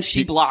you? And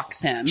she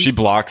blocks him. She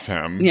blocks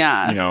him.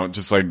 Yeah. You know,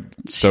 just like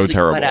so She's like,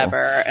 terrible.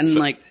 whatever.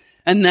 And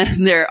and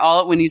then they're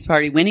all at Winnie's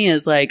party. Winnie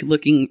is like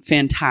looking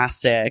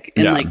fantastic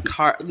in Yeah.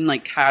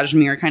 like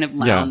cashmere kind of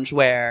lounge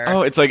wear.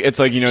 Oh, it's like,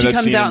 you know, she that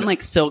comes scene out in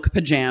like silk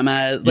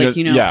pajamas. Like,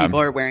 yeah. people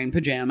are wearing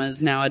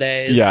pajamas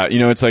nowadays. Yeah, you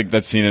know, it's like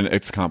that scene in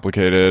It's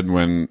Complicated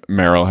when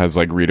Meryl has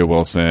like Rita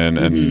Wilson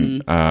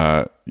and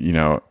you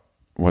know,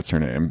 what's her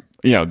name?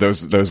 You know,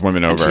 those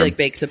women over. And she like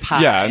bakes a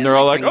pie. Yeah, and they're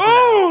all like, brings it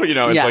oh, out. you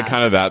know, it's Yeah. like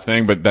kind of that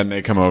thing. But then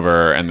they come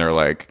over and they're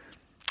like,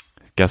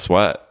 guess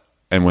what?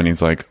 And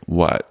Winnie's like,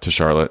 what? To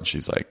Charlotte, and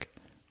she's like,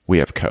 we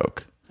have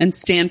Coke. And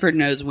Stanford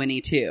knows Winnie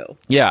too.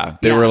 Yeah,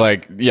 they Yeah. were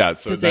like, yeah.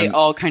 So Because then, they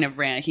all kind of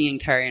ran, he and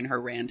Carrie and her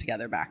ran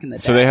together back in the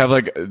day. so they have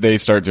like, they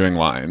start doing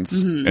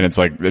lines, and it's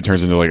like, it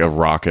turns into like a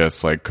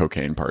raucous like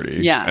cocaine party.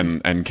 Yeah.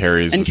 and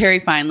Carrie's And just- Carrie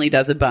finally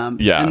does a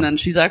bump. Yeah. And then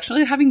she's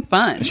actually having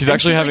fun. She's And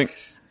actually having. like,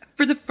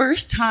 for the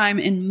first time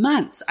in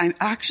months, I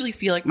actually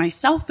feel like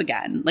myself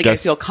again. Like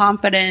Guess- I feel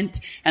confident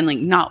and like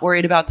not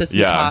worried about this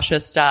Yeah. Natasha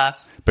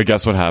stuff. But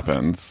guess what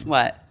happens?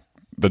 What?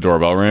 The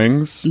doorbell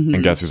rings,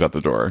 and guess who's at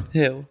the door?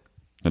 Who?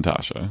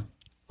 Natasha.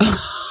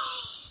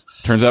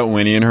 Turns out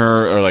Winnie and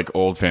her are like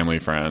old family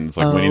friends.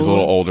 Like Winnie's a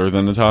little older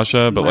than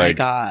Natasha, but My like,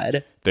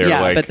 God. they're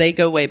yeah, like- but they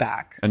go way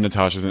back. and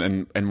Natasha's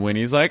and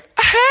Winnie's like,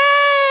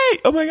 hey,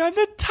 oh my God,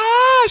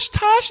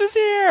 Tasha's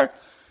here.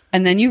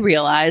 And then you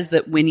realize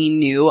that Winnie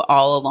knew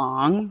all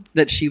along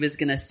that she was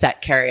going to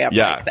set Carrie up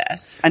Yeah. like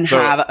this and So-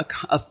 have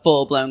a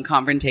full-blown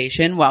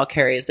confrontation while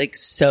Carrie is like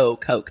so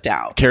coked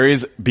out.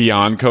 Carrie's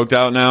beyond coked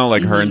out now.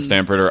 Like her Mm-hmm. and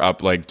Stanford are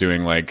up, like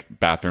doing like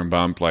bathroom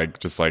bump, like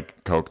just like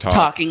coke talk,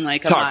 Talking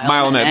like a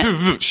mile a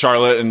minute.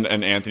 Charlotte and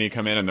Anthony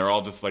come in, and they're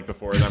all just like, the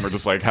four of them are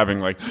just like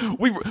having like,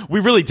 we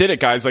really did it,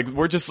 guys. Like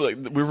we're just like,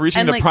 we're reaching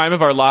And, the like- prime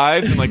of our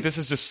lives, and like this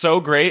is just so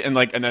great. And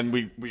like, and then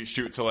we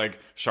shoot to like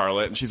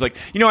Charlotte, and she's like,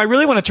 you know, I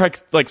really want to try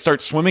like start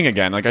swimming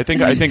again. Like I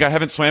think I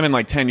haven't swam in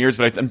like 10 years,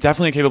 but I'm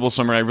definitely a capable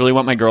swimmer. I really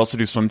want my girls to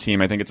do swim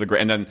team. I think it's a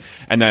great.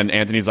 And then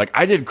Anthony's like,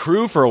 I did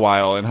crew for a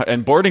while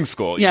in boarding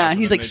school. you Yeah, know, so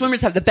he's then like,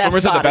 swimmers have the best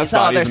Swimmers have the best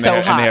bodies. bodies, Oh, they're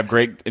and so hot.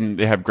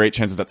 they have great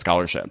chances at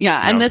scholarships.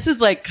 Yeah, you and know? this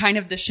is like kind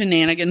of the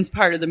shenanigans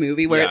part of the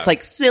movie where Yeah. it's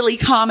like silly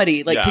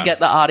comedy, like to Yeah. get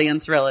the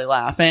audience really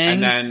laughing.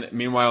 And then,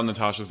 meanwhile,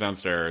 Natasha's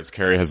downstairs.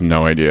 Carrie has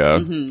no idea.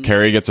 Mm-hmm.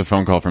 Carrie gets a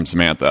phone call from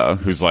Samantha,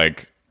 who's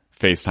like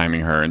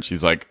FaceTiming her, and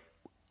she's like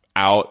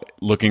out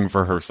looking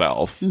for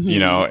herself, Mm-hmm. you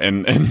know,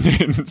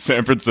 in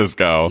San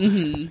Francisco.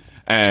 Mm-hmm.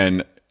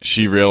 And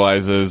she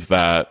realizes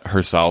that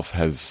herself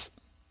has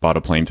bought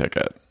a plane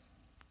ticket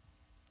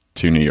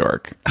to New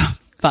York.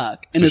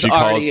 fuck and So is she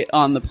already calls-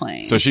 on the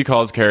plane. So she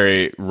calls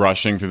Carrie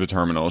rushing through the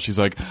terminal. She's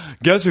like,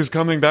 guess who's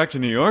coming back to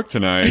New York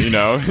tonight, you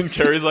know? And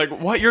Carrie's like,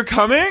 what, you're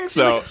coming?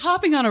 So like,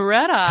 hopping on a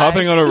red eye.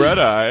 hopping on a red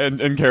eye.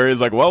 And Carrie's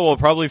like, well, we'll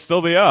probably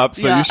still be up.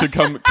 So Yeah. you should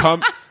come.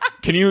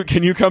 Can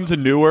you come to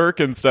Newark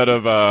instead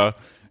of,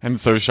 and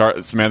so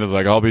Samantha's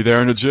like, I'll be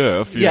there in a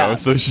jiff, you know?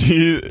 So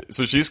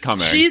she's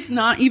coming. She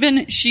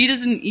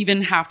doesn't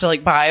even have to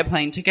like buy a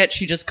plane ticket.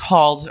 She just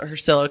calls her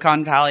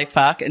Silicon Valley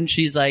fuck and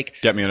she's like,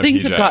 Get me on a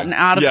things PJ. have gotten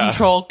out of Yeah.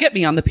 control. Get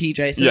me on the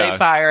PJ. So Yeah. they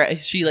fire.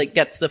 She like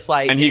gets the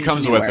flight. and he into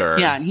comes with Newark. her.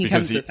 Yeah. And he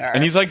because comes with her.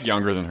 And he's like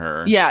younger than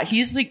her. Yeah,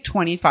 he's like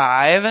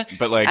 25.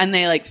 But, like- and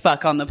they like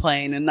fuck on the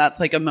plane, and that's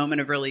like a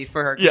moment of relief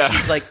for her. 'Cause Yeah.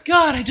 she's like,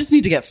 God, I just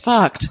need to get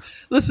fucked.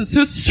 This is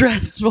so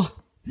stressful.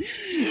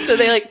 So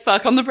they like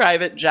fuck on the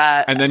private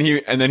jet. And then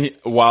he,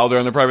 while they're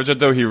on the private jet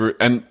though,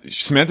 and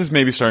Samantha's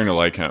maybe starting to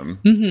like him,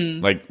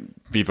 like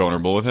be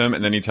vulnerable with him.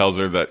 And then he tells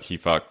her that he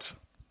fucked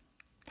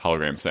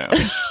Hologram Sam.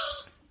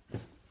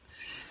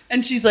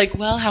 And she's like,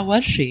 well, how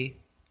was she?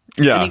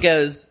 Yeah. And he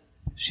goes,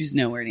 she's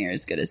nowhere near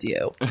as good as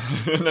you.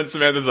 And then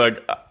Samantha's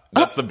like,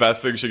 that's the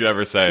best thing she could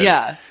ever say.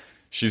 Yeah.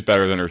 She's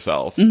better than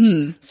herself.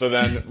 Mm-hmm. So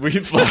then we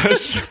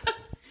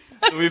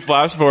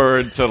flash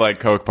forward to like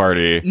Coke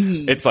Party.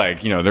 Mm-hmm. It's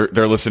like, you know,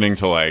 they're listening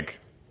to like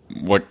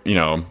what, you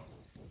know,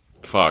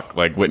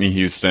 like Whitney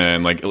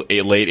Houston, like late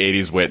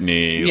 80s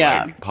Whitney,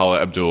 Yeah. like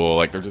Paula Abdul,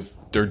 like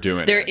they're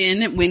doing They're it.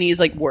 in Winnie's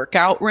like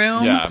workout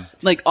room. Yeah.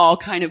 Like all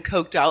kind of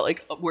coked out,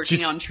 like working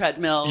She's- on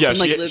treadmills Yeah, and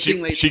like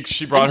lifting weights.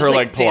 she brought and her just,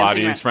 like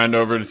dancing Pilates around. friend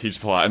over to teach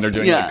Pilates, and they're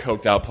doing Yeah. like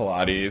coked out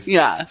Pilates.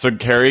 Yeah. So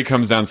Carrie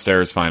comes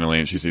downstairs finally,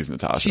 and she sees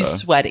Natasha. She's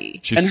sweaty.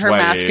 She's and her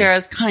sweaty.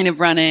 mascara's kind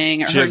of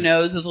running. She Her has-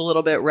 nose is a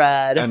little bit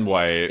red. and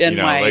white, And you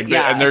know, white, like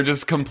yeah. and they're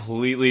just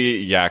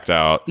completely yacked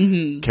out.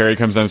 Mm-hmm. Carrie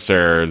comes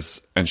downstairs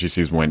and she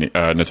sees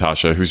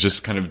Natasha, who's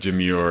just kind of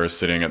demure,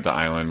 sitting at the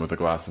island with a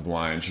glass of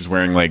wine. She's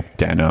wearing like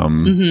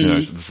denim, you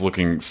know, she's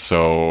looking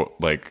so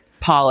like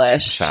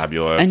Polished.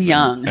 fabulous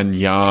And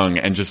young.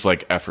 and just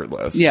like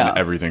effortless Yeah. in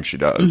everything she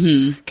does.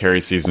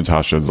 Carrie sees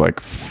Natasha's like,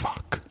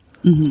 fuck.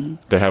 Mm-hmm.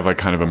 They have like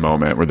kind of a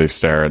moment where they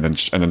stare, and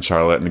then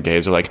Charlotte and the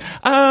gays are like,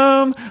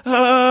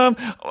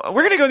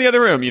 we're gonna go in the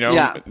other room, you know.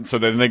 Yeah. So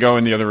then they go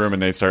in the other room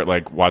and they start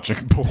like watching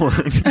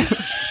porn.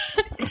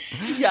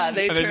 Yeah,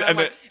 they And turn they- on and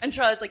like, they- and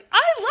Charlotte's like,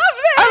 I love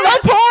this. I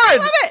love porn. I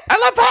love it. I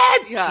love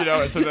porn. Yeah. You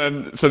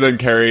know. So then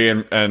Carrie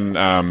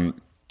and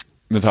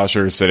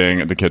Natasha are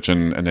sitting at the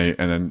kitchen, and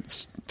then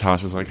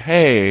Tasha's like,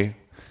 hey.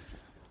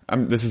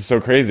 This is so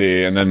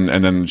crazy, and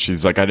then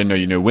she's like, I didn't know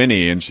you knew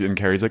Winnie, and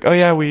Carrie's like, oh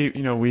yeah, we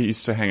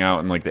used to hang out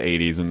in like the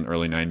 80s and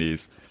early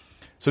 90s.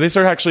 So they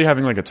start actually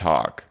having like a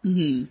talk,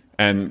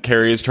 and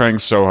Carrie is trying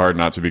so hard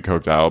not to be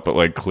coked out, but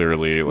like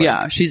clearly, like,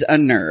 Yeah, she's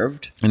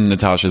unnerved. And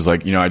Natasha's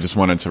like, I just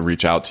wanted to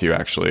reach out to you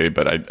actually,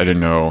 but I didn't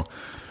know,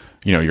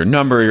 your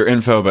number, your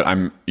info, but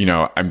I'm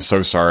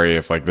so sorry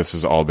if like this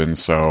has all been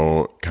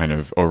so kind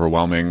of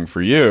overwhelming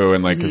for you,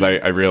 and like because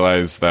I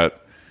realize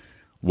that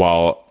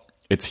while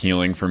it's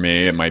healing for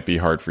me, it might be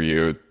hard for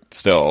you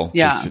still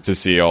to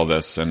see all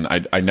this. And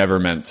I never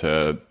meant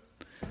to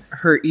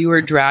hurt you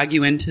or drag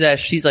you into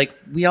this. She's like,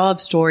 we all have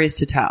stories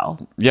to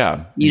tell.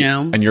 Yeah. You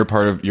know? And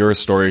you're a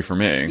story for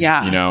me.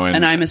 Yeah.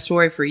 And I'm a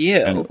story for you.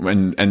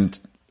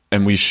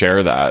 And we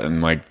share that.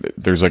 And like,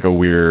 there's like a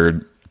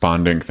weird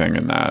bonding thing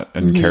in that.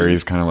 And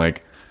Carrie's kind of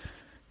like,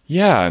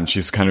 yeah. And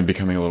she's kind of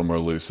becoming a little more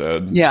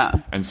lucid. Yeah.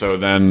 And so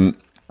then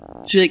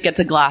she like gets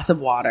a glass of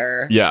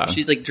water. Yeah.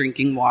 She's like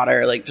drinking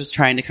water, like just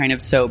trying to kind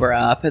of sober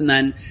up. And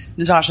then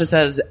Natasha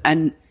says,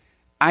 and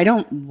I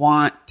don't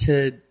want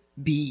to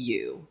be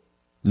you.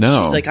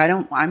 no, She's like, I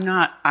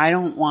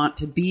don't want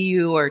to be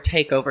you or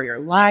take over your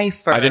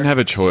life. Or, I didn't have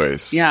a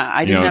choice. Yeah,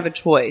 I didn't have a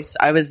choice.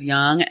 I was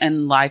young,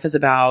 and life is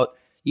about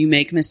you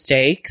make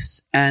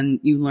mistakes and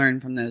you learn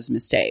from those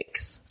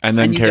mistakes. And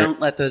then you don't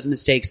let those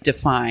mistakes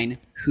define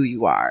who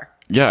you are.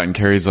 Yeah. And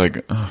Carrie's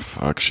like, oh,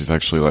 fuck. She's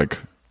actually like,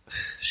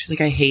 She's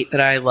like, I hate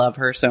that I love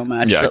her so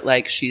much, Yeah. but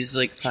like, she's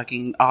like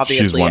fucking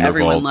obviously wonderful.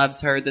 everyone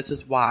loves her. This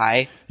is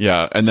why.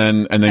 yeah. And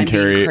then I'm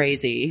Carrie, being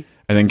crazy.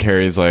 and then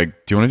Carrie's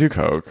like, do you want to do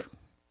coke?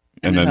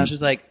 And then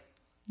Natasha's like,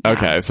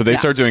 okay, so they Yeah.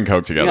 start doing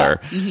coke together,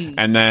 Yeah. Mm-hmm.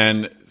 and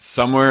then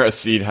somewhere a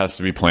seed has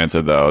to be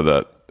planted though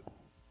that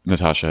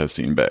Natasha has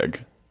seen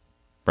big,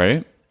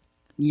 right?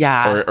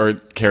 yeah, Or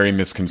Carrie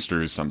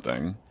misconstrues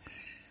something.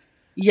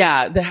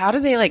 yeah. How do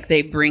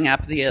they bring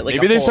up the like?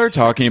 Maybe they start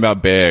talking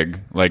about big,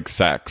 like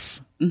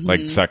sex,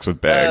 like sex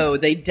with big. Oh,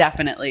 they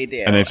definitely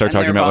do. And they start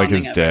talking they're about like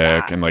his bonding over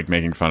dick that. and like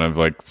making fun of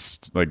like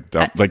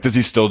does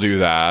he still do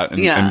that? And,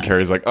 Yeah. and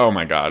Carrie's like, oh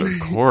my god, of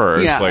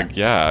course, Yeah. like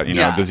yeah,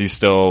 Yeah. does he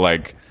still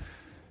like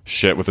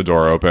shit with the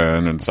door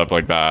open and stuff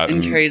like that?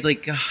 And Carrie's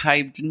like,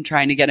 I've been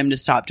trying to get him to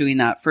stop doing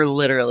that for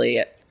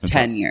literally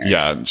 10 years.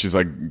 Yeah, and she's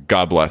like,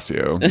 God bless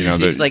you.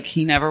 She's like,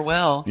 he never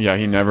will. yeah,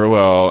 he never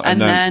will. And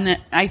then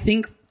I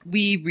think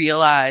we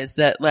realize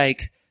that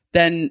like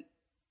then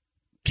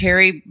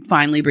Carrie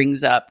finally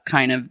brings up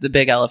kind of the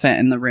big elephant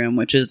in the room,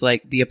 which is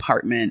like the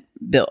apartment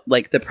built,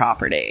 like the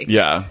property.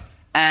 yeah,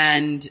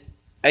 And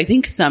I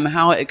think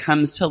somehow it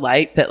comes to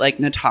light that like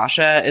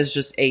Natasha is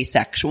just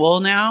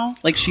asexual now.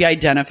 Like she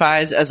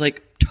identifies as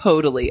like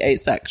totally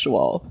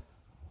asexual.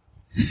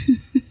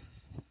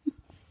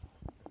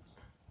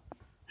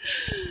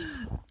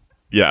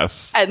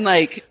 Yes. And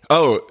like,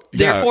 oh,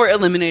 yeah. Therefore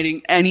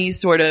eliminating any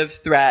sort of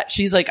threat.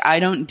 She's like, I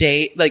don't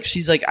date. Like,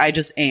 she's like, I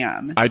just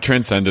am. I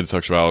transcended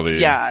sexuality.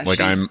 Yeah. Like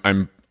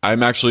I'm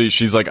actually,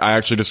 she's like, I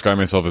actually describe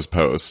myself as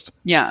post.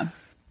 Yeah.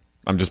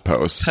 I'm just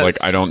post.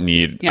 Like, I don't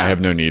need, I have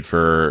no need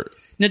for.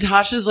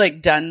 Natasha's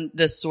like done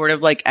this sort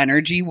of like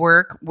energy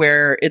work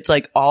where it's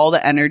like all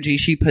the energy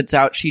she puts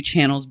out, she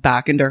channels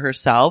back into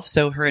herself.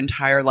 So her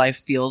entire life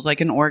feels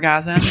like an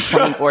orgasm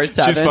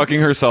 24/7. She's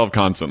fucking herself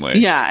constantly.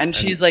 Yeah. And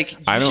she's like,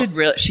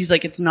 she's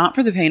like, it's not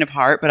for the faint of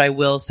heart, but I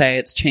will say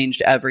it's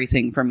changed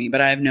everything for me. But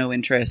I have no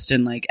interest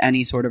in like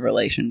any sort of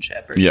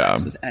relationship or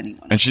sex with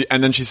anyone.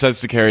 And then she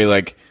says to Carrie,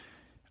 like,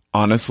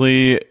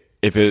 honestly,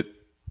 if it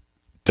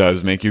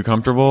does make you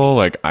comfortable,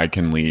 like I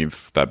can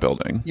leave that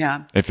building.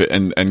 Yeah. If it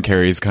and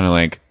Carrie's kind of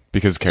like,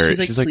 because Carrie,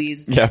 she's like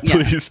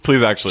please,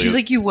 please actually. She's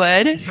like, you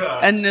would? Yeah.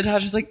 And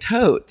Natasha's like,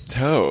 totes.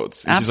 And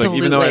absolutely. She's like,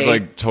 even though I've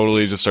like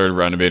totally just started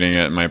renovating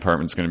it and my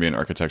apartment's going to be an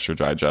Architecture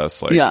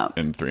Digest like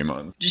in 3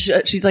 months.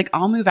 She's like,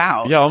 I'll move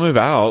out. Yeah, I'll move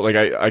out. Like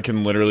I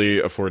can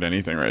literally afford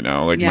anything right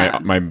now. Like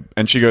my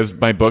and she goes,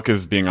 my book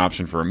is being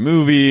optioned for a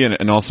movie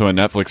and also a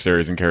Netflix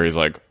series. And Carrie's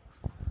like,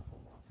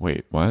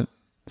 wait, what?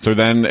 So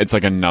then it's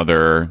like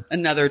another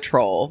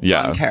troll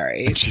on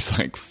Carrie. And she's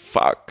like,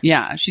 fuck.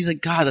 Yeah. She's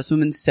like, God, this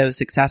woman's so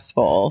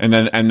successful. And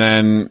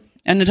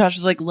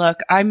Natasha's like, look,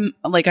 I've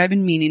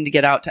been meaning to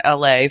get out to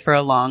LA for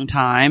a long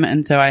time.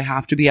 And so I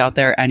have to be out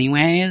there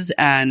anyways.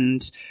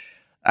 And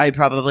I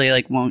probably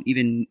like won't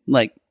even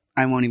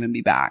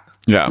be back.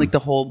 Yeah. Like the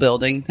whole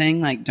building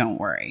thing. Like, don't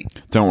worry.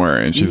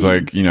 And she's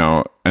like, you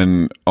know,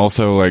 and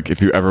also like,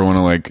 if you ever want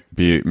to like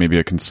be maybe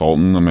a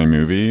consultant on my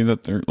movie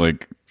that they're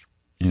like,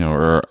 you know,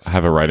 or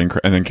have a writing,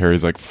 and then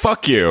Carrie's like,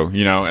 fuck you,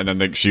 you know, and then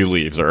like, she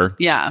leaves her.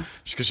 Yeah.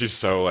 Because she's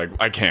so like,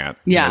 I can't.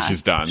 Yeah. You know,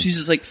 she's done. She's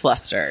just like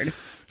flustered.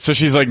 So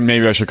she's like,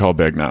 maybe I should call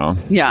Big now.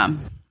 Yeah.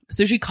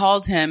 So she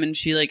calls him and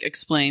she like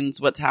explains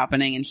what's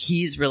happening, and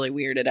he's really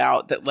weirded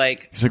out that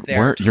like, he's like,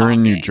 where you're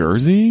in New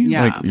Jersey?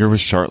 Yeah. Like you're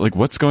with Charlotte. Like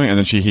what's going on?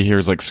 And then he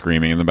hears like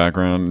screaming in the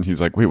background, and he's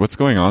like, wait, what's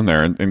going on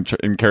there?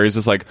 And Carrie's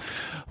just like,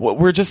 well,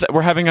 we're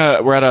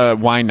at a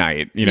wine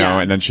night, you know?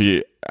 And then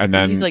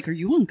he's like, are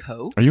you on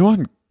coke? Are you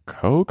on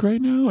coke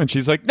right now? And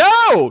she's like,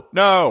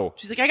 no.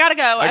 She's like, I gotta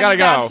go. I gotta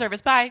go.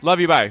 Service. Bye. Love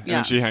you. Bye. Yeah.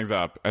 And she hangs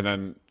up.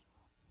 And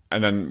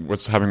then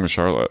what's happening with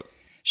Charlotte?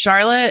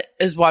 Charlotte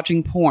is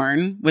watching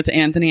porn with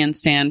Anthony and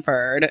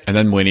Stanford. And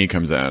then Winnie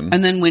comes in.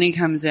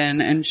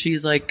 And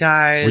she's like,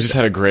 guys, we just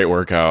had a great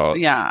workout.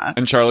 Yeah.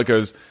 And Charlotte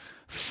goes,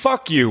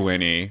 fuck you,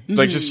 Winnie. Mm-hmm.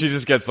 Like she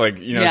just gets like,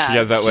 you know, she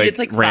has that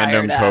like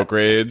random coke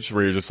rage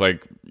where you're just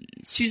like,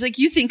 she's like,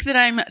 you think that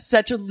I'm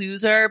such a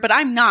loser, but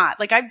I'm not.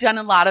 Like, I've done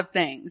a lot of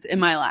things in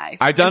my life.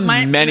 I've done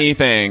many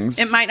things.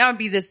 It might not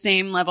be the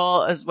same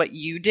level as what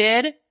you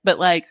did, but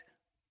like,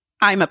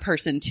 I'm a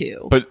person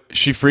too. But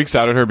she freaks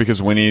out at her because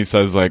Winnie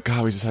says like,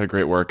 God, we just had a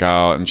great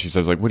workout. And she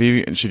says like,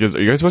 and she goes,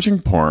 are you guys watching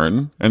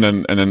porn? And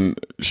then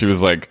she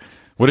was like,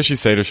 what does she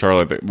say to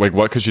Charlotte? Like,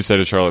 what could she say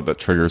to Charlotte that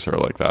triggers her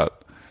like that?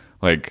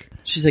 Like,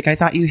 she's like, I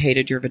thought you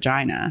hated your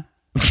vagina.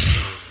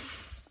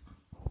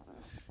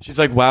 She's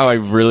like, wow, I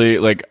really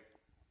like,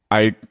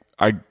 I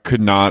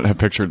could not have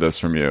pictured this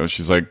from you.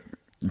 She's like,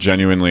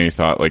 genuinely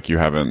thought like you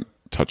haven't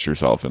touched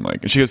yourself and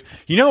like, and she goes,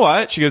 you know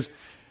what?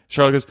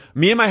 Charlotte goes,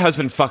 me and my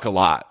husband fuck a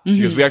lot. She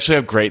goes, we actually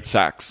have great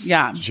sex.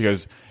 Yeah. She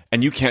goes,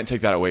 and you can't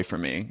take that away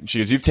from me. She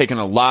goes, you've taken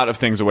a lot of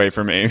things away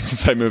from me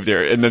since I moved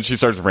here. And then she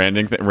starts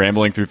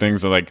rambling through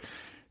things that like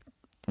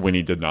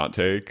Winnie did not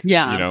take.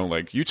 Yeah. You know,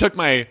 like you took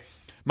my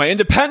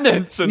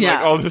independence and like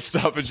all this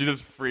stuff, and she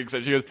just freaks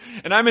out. She goes,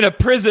 and I'm in a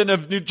prison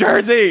of New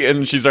Jersey,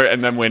 and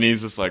and then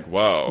Winnie's just like,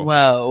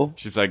 whoa.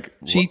 She's like,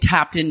 she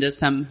tapped into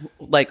some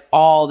like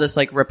all this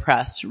like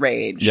repressed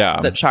rage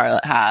that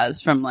Charlotte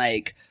has from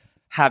like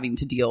having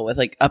to deal with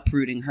like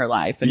uprooting her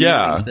life and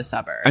moving to the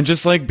suburbs, and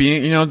just like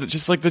being, you know,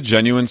 just like the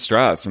genuine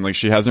stress, and like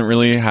she hasn't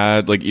really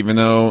had like, even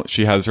though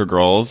she has her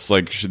girls,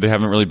 like they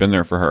haven't really been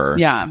there for her,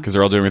 because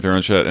they're all doing with their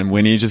own shit. And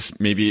Winnie just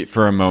maybe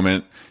for a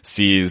moment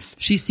she's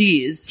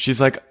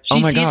like, oh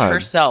my God, she sees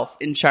herself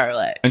in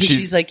Charlotte, and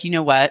she's like, you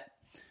know what?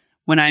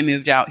 When I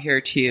moved out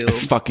here too,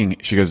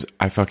 she goes,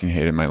 I fucking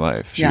hated my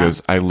life. She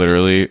goes, I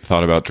literally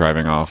thought about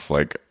driving off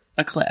like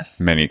a cliff,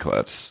 many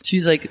cliffs.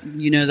 She's like,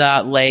 you know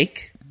that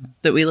lake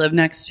that we live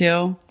next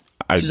to?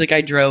 She's like,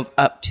 I drove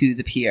up to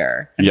the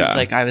pier, and it was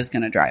like I was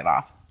gonna drive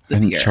off the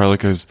pier. And Charlotte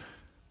goes,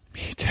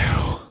 me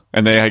too.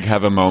 And they like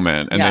have a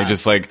moment, and they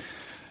just like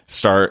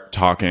start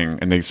talking,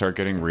 and they start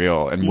getting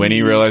real. And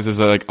Winnie realizes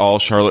that like all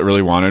Charlotte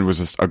really wanted was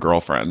just a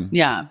girlfriend.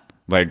 Yeah.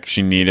 Like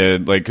she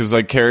needed like, because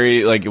like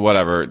Carrie, like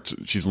whatever,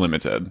 she's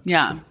limited.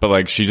 Yeah. But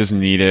like she just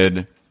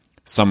needed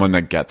someone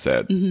that gets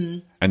it.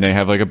 And they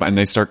have like and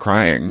they start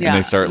crying, and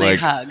they start and they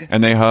hug.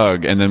 And they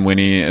hug, and then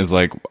Winnie is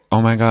like,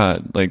 oh my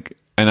God, like,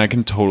 and I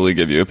can totally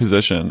give you a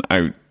position.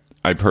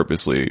 I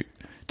purposely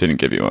didn't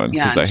give you one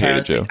because I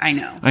hated you. Like, I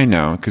know. I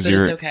know, because But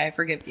you're. it's okay. I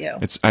forgive you.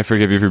 I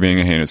forgive you for being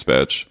a heinous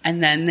bitch.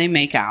 And then they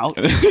make out.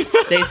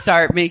 They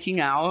start making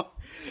out.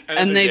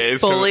 And the they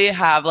gays fully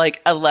have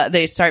like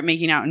they start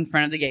making out in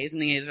front of the gays,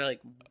 and the gays are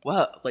like,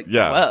 whoa, like,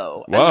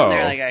 whoa. And then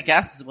they're like, I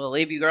guess we'll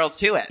leave you girls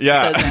to it,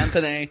 says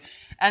Anthony.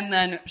 And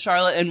then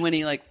Charlotte and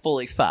Winnie like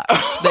fully fuck.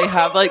 They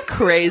have like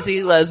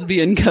crazy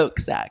lesbian coke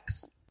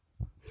sex.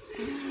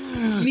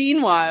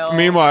 Meanwhile,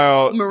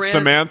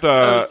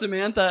 Samantha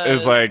Samantha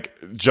is like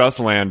just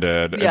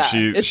landed. Yeah,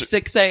 and it's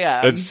 6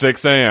 a.m. It's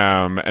 6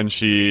 a.m. and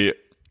she's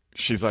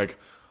like,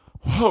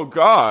 oh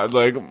God,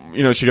 like,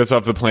 you know, she gets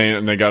off the plane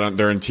and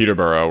they're in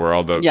Teterboro where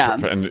all the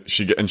and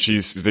she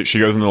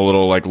goes in the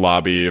little like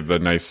lobby of the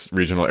nice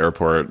regional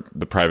airport,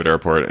 the private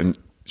airport, and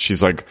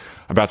she's like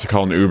about to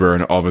call an Uber,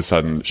 and all of a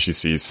sudden she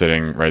sees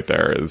sitting right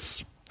there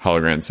is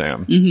Hologram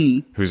Sam,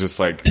 who's just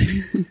like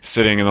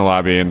sitting in the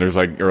lobby, and there's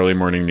like early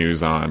morning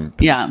news on.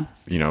 Yeah.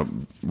 You know,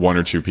 one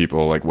or two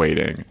people like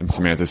waiting, and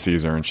Samantha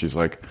sees her and she's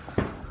like,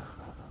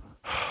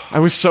 I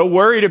was so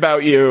worried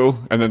about you.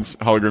 And then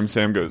Hologram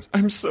Sam goes,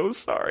 I'm so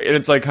sorry. And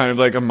it's like kind of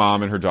like a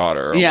mom and her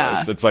daughter. Almost.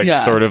 Yeah. It's like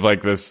sort of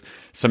like this.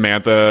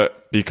 Samantha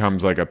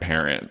becomes like a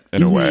parent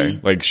in a way.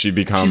 Like she's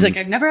like,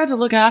 I've never had to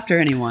look after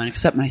anyone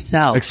except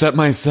myself.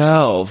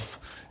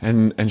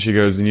 And she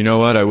goes, and you know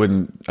what? I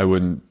wouldn't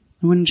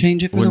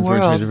change it for the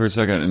world. Change it for a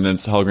second. And then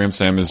Hologram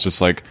Sam is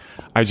just like,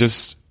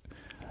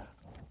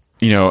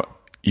 you know,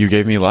 you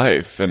gave me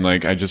life, and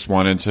like I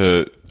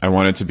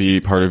wanted to be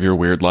part of your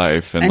weird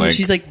life, and like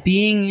she's like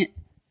being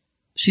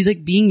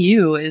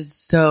you is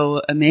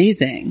so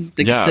amazing.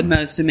 Like, it's the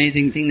most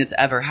amazing thing that's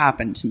ever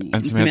happened to me.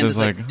 And Samantha's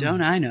like,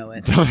 don't I know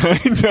it? Don't I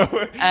know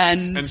it?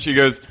 And she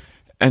goes,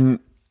 and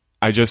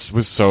I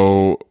was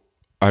so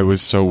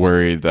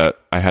worried that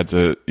I had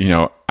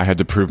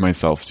to prove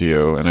myself to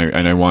you,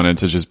 and I wanted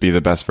to just be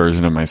the best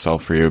version of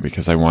myself for you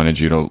because I wanted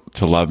you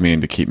to love me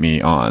and to keep me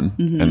on.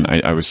 And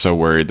I was so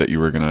worried that you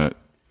were gonna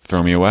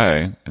throw me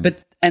away.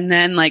 And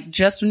then like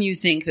just when you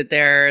think that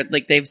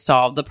they've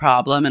solved the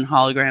problem and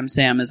Hologram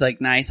Sam is like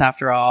nice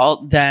after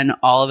all, then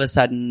all of a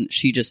sudden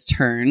she just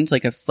turns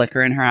like a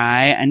flicker in her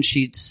eye and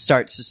she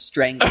starts to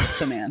strangle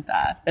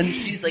Samantha, and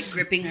she's like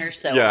gripping her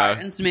so hard,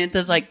 and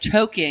Samantha's like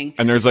choking,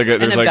 and there's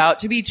about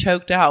to be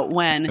choked out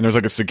and there's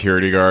like a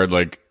security guard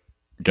like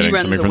getting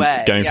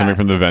something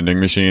from the vending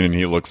machine, and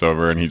he looks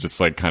over and he just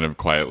like kind of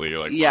quietly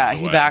like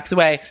he backs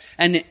away,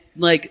 and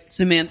like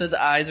Samantha's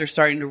eyes are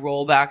starting to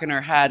roll back in her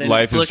head, and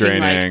life is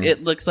draining.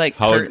 It looks like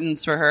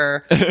curtains for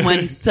her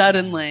when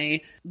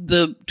suddenly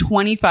the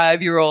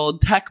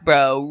 25-year-old tech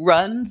bro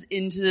runs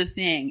into the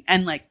thing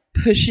and like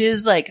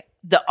pushes like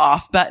the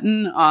off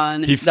button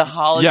on the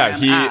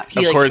hologram app.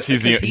 He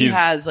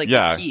has like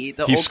the key.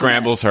 The he ultimate.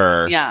 Scrambles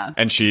her. Yeah,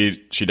 and she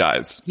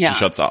dies. Yeah. She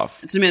shuts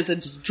off. And Samantha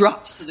just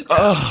drops to the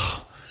ground.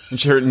 And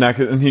she hurt neck,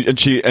 and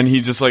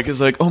he just like is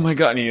like, oh my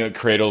God, and he like,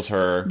 cradles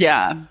her.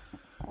 Yeah.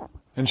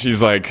 And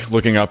she's like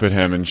looking up at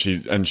him, and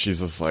she's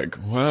just like,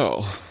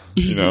 well,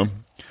 you know,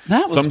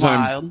 that was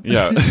wild.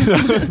 Yeah.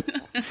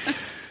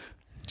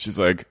 She's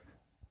like,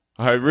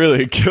 I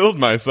really killed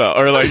myself,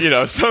 or like, you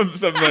know, some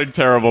like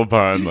terrible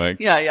pun, like,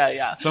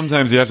 yeah.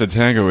 Sometimes you have to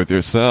tango with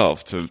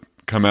yourself to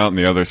come out on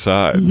the other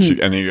side.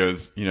 And he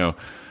goes, you know,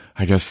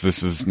 I guess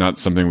this is not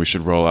something we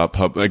should roll out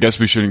public. I guess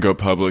we shouldn't go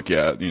public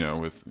yet, you know,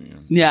 with, you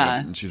know. Yeah.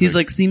 And he's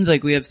like, seems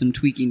like we have some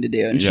tweaking to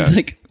do. And she's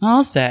like,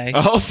 I'll say.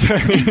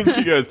 And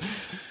she goes,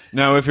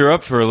 now, if you're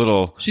up for a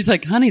little... She's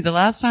like, honey, the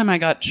last time I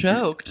got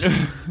choked.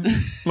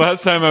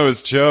 Last time I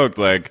was choked,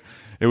 like,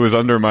 it was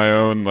under my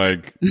own,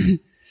 like... She's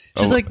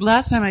like,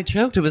 last time I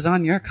choked, it was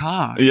on your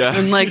cock. Yeah.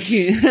 And like,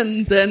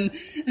 and then...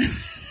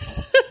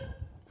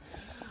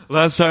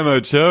 Last time I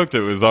choked, it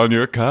was on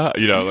your cock.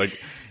 You know,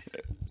 like...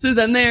 So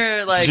then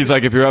they're like... She's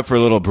like, if you're up for a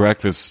little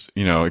breakfast,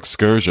 you know,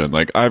 excursion,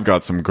 like, I've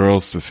got some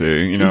girls to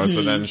see, you know?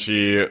 So then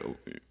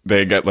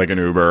they get, like, an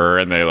Uber,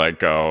 and they, like,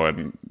 go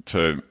and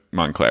to...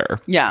 Montclair.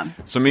 Yeah.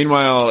 So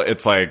meanwhile,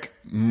 it's like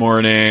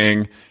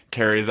morning.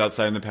 Carrie's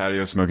outside in the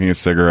patio smoking a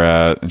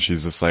cigarette, and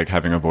she's just like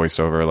having a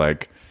voiceover,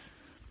 like,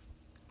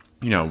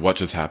 you know, what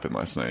just happened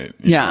last night?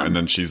 You know? And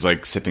then she's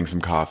like sipping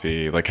some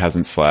coffee, like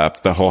hasn't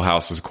slept. The whole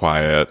house is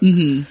quiet.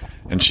 And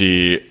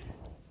she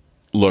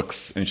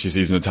looks and she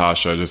sees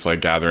Natasha just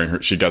like gathering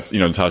her. She gets, you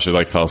know, Natasha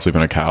like fell asleep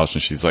on a couch,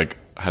 and she's like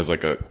has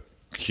like a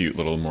cute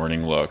little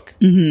morning look.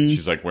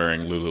 She's like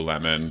wearing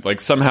Lululemon, like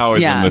somehow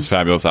it's in this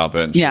fabulous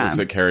outfit, and she looks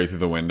at Carrie through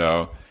the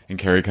window, and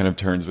Carrie kind of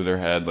turns with her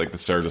head like the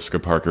Sarah Jessica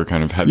Parker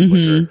kind of head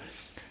flicker.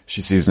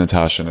 She sees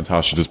Natasha.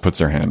 Natasha just puts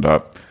her hand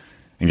up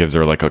and gives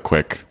her like a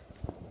quick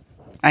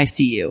I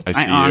see you,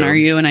 I honor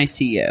you, and I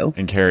see you.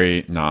 And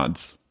Carrie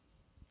nods,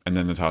 and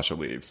then Natasha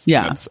leaves.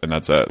 And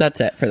that's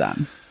it for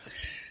them.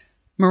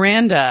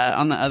 Miranda,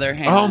 on the other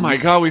hand, oh my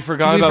God, we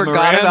forgot about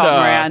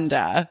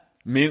Miranda.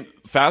 I mean,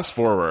 fast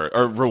forward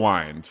or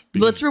rewind.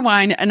 Let's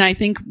rewind. And I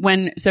think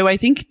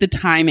the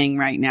timing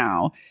right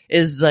now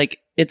is like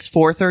it's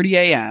 4:30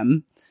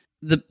 a.m.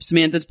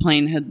 Samantha's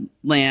plane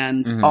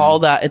lands, all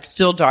that. It's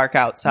still dark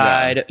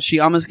outside. Yeah. She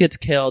almost gets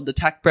killed. The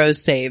tech bro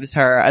saves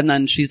her. And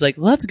then she's like,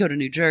 let's go to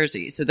New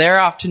Jersey. So they're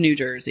off to New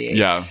Jersey.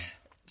 Yeah.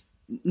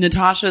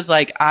 Natasha's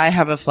like, I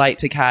have a flight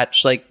to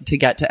catch, like, to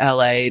get to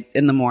LA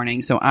in the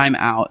morning. So I'm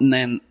out. And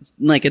then,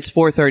 like, it's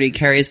 4:30.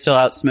 Carrie's still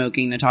out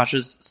smoking.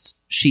 Natasha's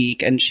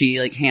chic and she,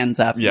 like, hands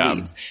up and Yeah.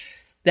 leaves.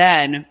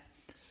 Then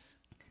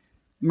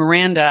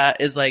Miranda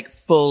is, like,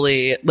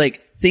 fully,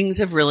 like, things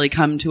have really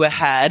come to a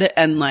head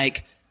and,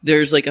 like,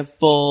 there's like a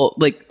full,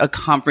 like a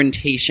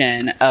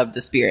confrontation of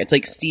the spirits.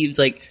 Like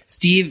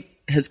Steve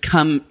has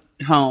come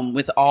home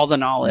with all the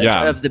knowledge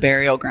of the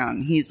burial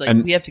ground. He's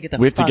like, we have to get the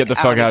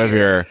fuck out of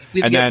here.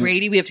 We have to get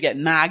Brady. We have to get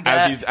Magda.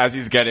 As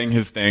he's getting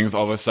his things,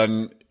 all of a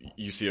sudden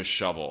you see a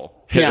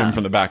shovel hit him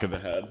from the back of the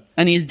head.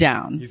 And he's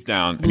down.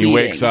 And he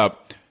wakes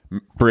up.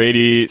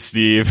 Brady,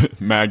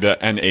 Steve, Magda,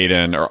 and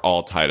Aiden are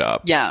all tied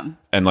up. Yeah.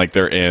 And like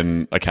they're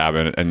in a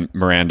cabin, and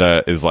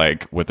Miranda is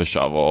like with a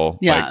shovel.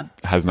 Yeah.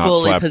 Like, has not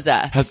fully slept.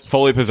 possessed.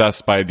 Fully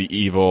possessed by the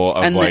evil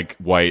of like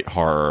white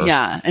horror.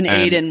 Yeah. And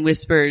Aiden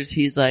whispers,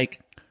 he's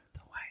like,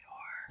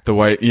 the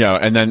white,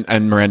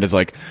 and Miranda's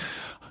like,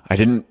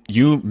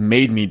 you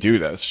made me do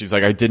this. She's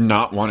like, I did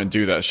not want to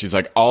do this. She's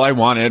like, all I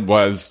wanted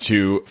was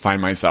to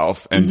find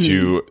myself and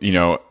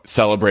to,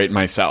 celebrate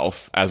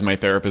myself, as my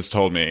therapist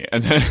told me.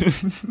 And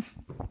then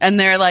and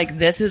they're like,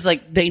 this is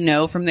like, they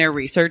know from their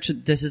research,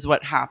 this is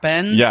what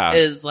happens. Yeah.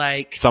 Is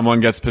like, someone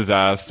gets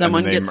possessed. And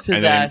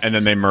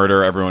then they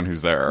murder everyone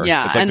who's there.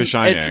 Yeah. It's like The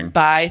Shining. It's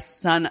by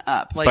sun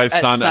up. Like by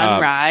at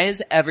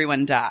sunrise,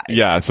 everyone dies.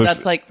 Yeah. So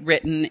that's like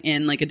written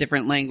in like a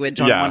different language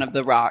on one of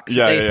the rocks.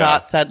 Yeah, they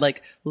thought said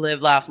like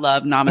live, laugh,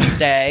 love,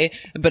 namaste,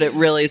 but it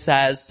really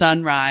says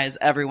sunrise,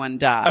 everyone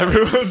dies.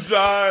 Everyone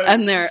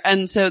dies.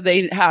 And so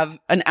they have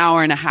an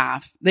hour and a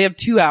half. They have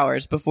 2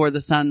 hours before the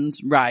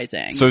sun's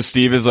rising. So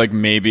Steve is like,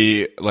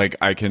 maybe like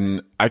I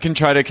can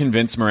try to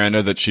convince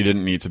Miranda that she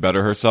didn't need to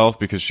better herself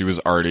because she was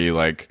already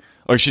like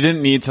she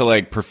didn't need to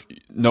like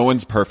no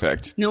one's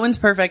perfect. No one's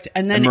perfect.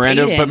 And then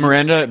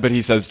Miranda, but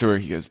he says to her,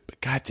 he goes, but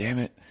God damn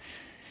it,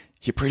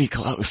 you're pretty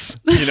close,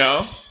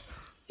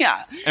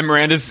 Yeah. And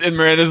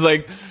Miranda's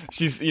like,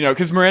 she's,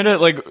 because Miranda,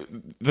 like,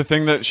 the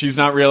thing that she's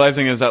not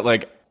realizing is that,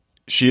 like,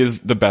 she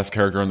is the best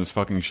character on this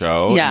fucking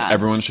show. Yeah.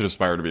 Everyone should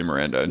aspire to be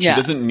Miranda. And she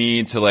doesn't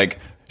need to, like,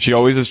 she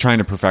always is trying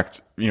to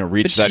perfect,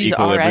 reach that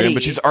equilibrium.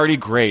 But she's already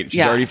great.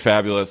 She's already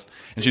fabulous.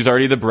 And she's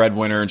already the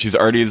breadwinner. And she's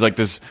already, like,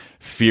 this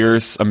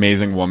fierce,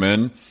 amazing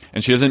woman.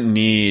 And she doesn't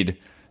need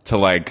to,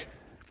 like,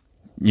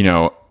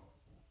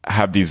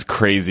 have these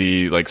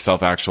crazy, like,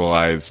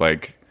 self-actualized,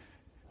 like,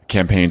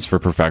 campaigns for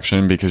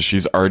perfection because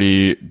she's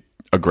already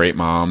a great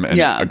mom and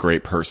a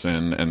great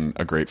person and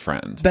a great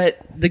friend. But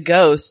the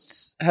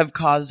ghosts have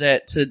caused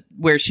it to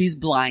where she's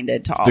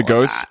blinded to all of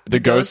that. The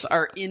ghosts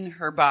are in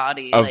her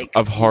body,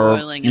 of horror,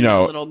 boiling, and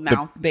the little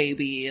mouth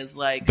baby is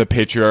like the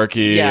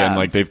patriarchy, and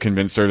like they've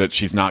convinced her that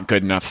she's not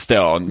good enough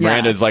still. And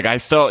Miranda's like, I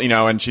still,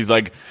 and she's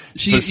like,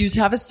 you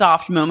have a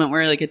soft moment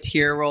where like a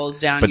tear rolls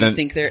down. But then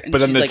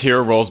the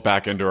tear rolls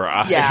back into her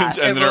eyes,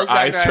 and then her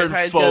eyes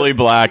turn fully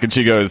black, and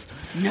she goes,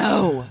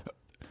 "No,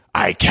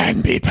 I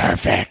can be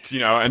perfect,"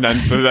 and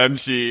then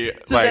she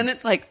then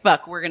it's like,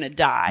 fuck, we're gonna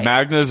die.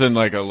 Magda's in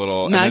like a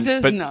little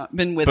Magda's not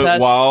been with us.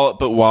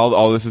 But while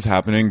all this is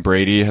happening,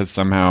 Brady has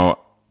somehow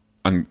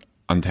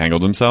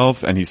untangled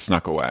himself and he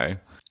snuck away.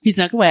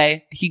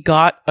 He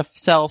got a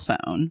cell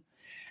phone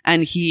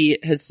and he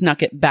has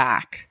snuck it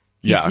back.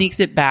 He sneaks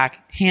it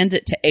back, hands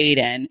it to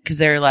Aiden because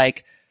they're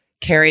like,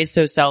 Carrie's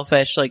so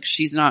selfish, like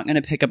she's not going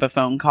to pick up a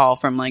phone call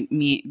from like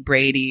me,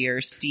 Brady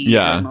or Steve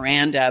or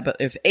Miranda. But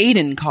if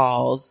Aiden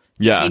calls,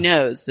 he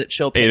knows that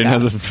she'll pick up. Aiden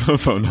has a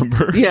phone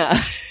number.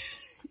 Yeah.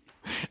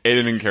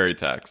 Aiden and Carrie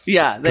text.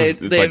 Yeah. They've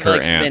like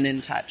been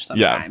in touch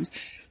sometimes.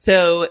 Yeah.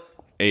 So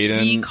Aiden,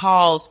 he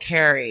calls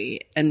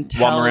Carrie and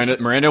tells... While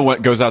Miranda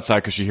goes outside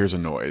because she hears a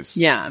noise.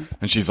 Yeah.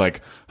 And she's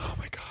like, oh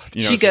my God.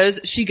 She goes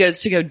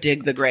to go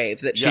dig the grave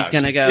that she's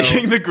going to go...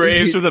 digging the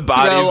graves with the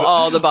bodies. Throw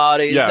all the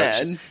bodies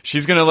in.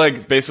 She's going to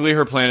like... Basically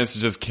her plan is to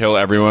just kill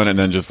everyone and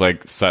then just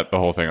like set the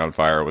whole thing on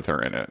fire with her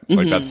in it.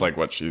 Like that's like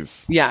what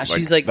she's... Yeah,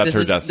 she's like, that's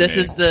her destiny. This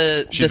is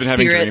the... She's been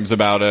having dreams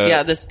about it.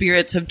 Yeah, the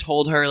spirits have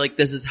told her like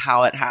this is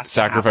how it has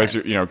to happen.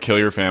 Sacrifice, kill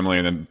your family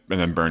and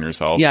then burn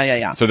yourself.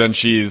 Yeah. So then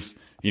she's...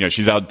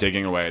 she's out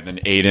digging away. Then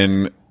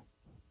Aiden...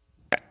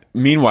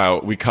 Meanwhile,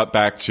 we cut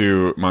back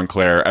to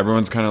Montclair.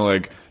 Everyone's kind of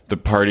like... The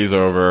party's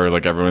over.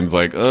 Like everyone's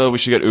like, oh, we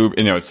should get Uber.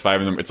 It's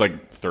 5 a.m. It's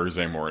like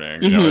Thursday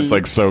morning. It's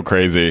like so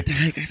crazy.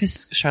 Like,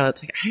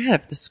 Charlotte's like, I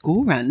have the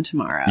school run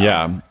tomorrow.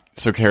 Yeah.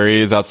 So Carrie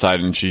is outside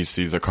and she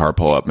sees a car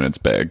pull up and it's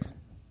big.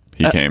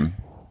 He came.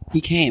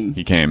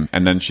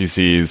 And then she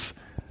sees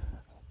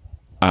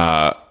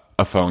a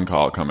phone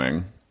call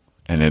coming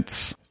and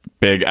it's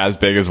big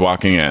as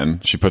walking in.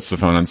 She puts the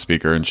phone on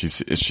speaker and she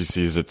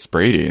sees it's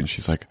Brady and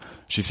she's like,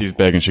 she sees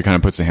Big and she kind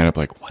of puts the hand up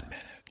like 1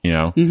 minute.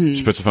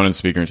 She puts the phone on the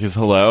speaker and she goes,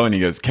 hello. And he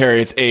goes,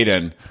 Carrie, it's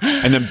Aiden.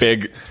 And then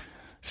Big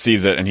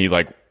sees it and he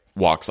like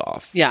walks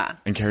off. Yeah.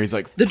 And Carrie's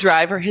like,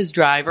 his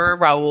driver,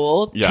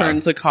 Raul, Yeah.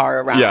 turns the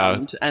car around Yeah.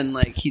 and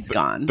like he's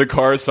gone. the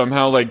car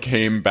somehow like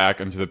came back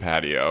into the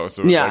patio.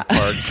 So it was Yeah. like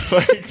parked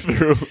like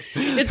through.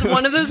 It's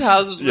one of those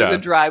houses where Yeah. the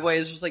driveway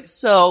is just like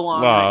so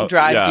long Wow, it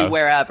drives yeah. you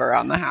wherever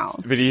on the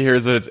house. But he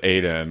hears that it's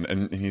Aiden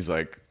and he's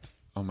like,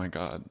 oh my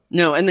God.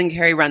 No, and then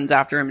Carrie runs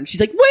after him and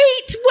she's like,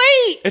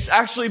 wait! It's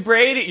actually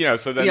Brady. You know,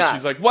 so then Yeah.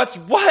 she's like, what?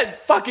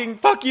 Fuck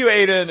you,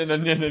 Aiden. And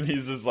then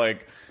he's just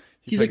like,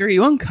 He's like, are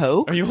you on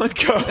coke? are you on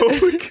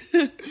coke?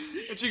 And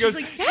she goes,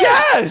 like,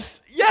 yes,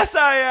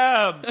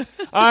 I am.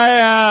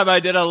 I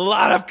did a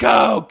lot of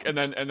coke. And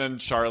then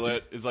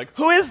Charlotte is like,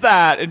 who is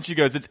that? And she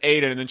goes, it's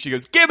Aiden. And then she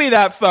goes, give me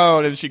that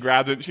phone. And she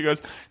grabs it and she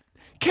goes,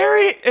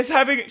 Carrie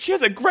she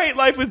has a great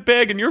life with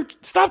Big, and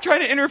stop trying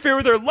to interfere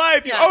with her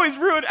life. You Yeah. always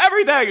ruin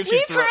everything. And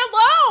Leave her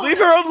alone. Leave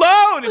her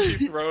alone. And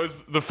she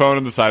throws the phone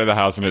on the side of the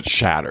house and it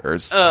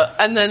shatters.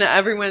 And then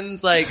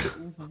everyone's like,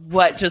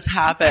 what just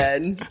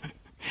happened?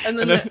 And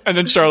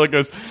then, Charlotte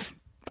goes,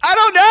 I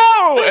don't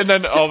know. And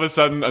then all of a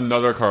sudden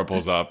another car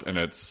pulls up and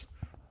it's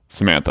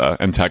Samantha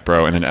and Tech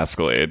Bro in an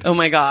Escalade. oh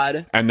my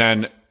God. And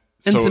then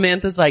And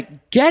Samantha's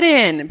like, get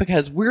in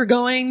because we're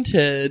going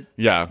to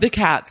Yeah. the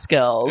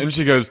Catskills. and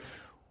she goes,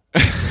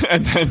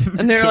 and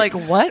they're like,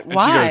 what? and she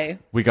Why? goes,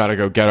 we got to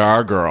go get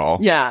our girl.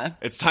 Yeah.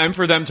 It's time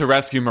for them to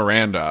rescue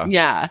Miranda.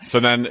 Yeah. So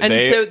then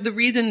And so the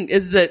reason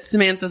is that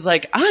Samantha's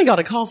like, I got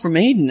a call from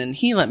Aiden and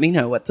he let me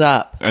know what's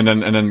up. and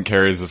then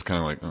Carrie's just kind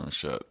of like, oh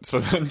shit. So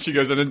then she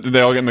goes, and then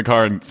they all get in the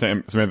car and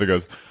Samantha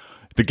goes,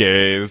 the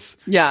gays.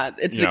 Yeah,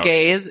 it's You the know.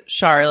 gays,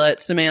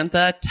 Charlotte,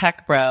 Samantha,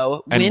 Tech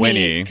Bro. And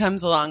Winnie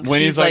comes along.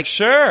 Winnie's She's like,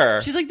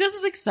 sure. She's like, this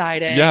is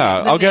exciting. Yeah,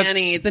 I'll get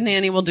the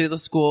nanny will do the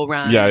school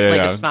run. Yeah, like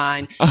yeah. it's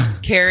fine.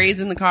 Carrie's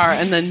in the car,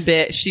 and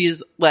then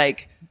she's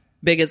like,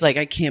 Big is like,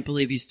 I can't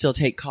believe you still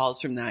take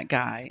calls from that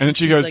guy. And then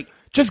she She's goes, like,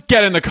 just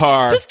get in the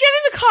car. just get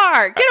in the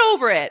car, get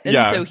over it. And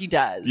Yeah. so he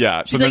does.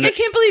 Yeah. She's So like, then I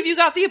can't believe you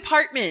got the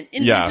apartment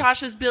in Yeah.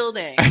 Natasha's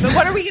building. But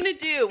what are we gonna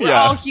do? We're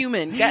Yeah. all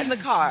human. Get in the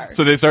car.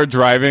 So they start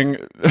driving.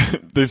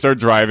 They start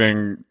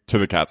driving to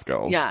the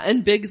Catskills. Yeah,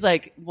 and Big's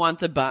like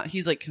wants a bump.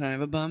 He's like, "Can I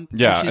have a bump?"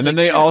 Yeah, she's and then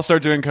like, they "Sure." all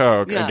start doing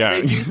coke yeah, again.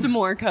 they do some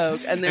more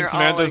coke, and they're and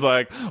Samantha's all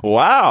like,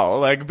 "Wow,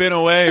 like been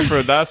away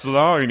for that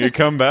long, and you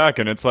come back,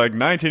 and it's like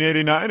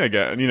 1989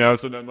 again." You know,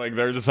 so then like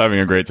they're just having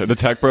a great time. The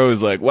Tech Bro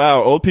is like,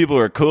 "Wow, old people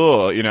are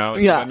cool." You know,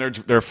 so Yeah. then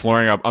they're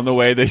flooring up on the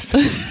way. They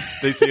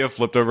see a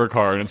flipped over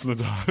car, and it's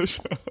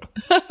Natasha.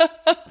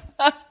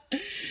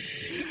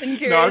 And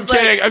No, I'm Carrie's like,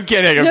 kidding. I'm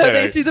kidding. I'm no, kidding.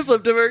 they see the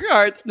flipped over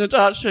car. It's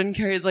Natasha, and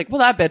Carrie's like, "Well,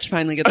 that bitch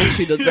finally gets what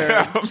she deserves,"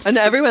 Yeah, and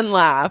everyone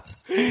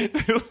laughs.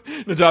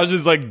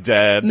 Natasha's like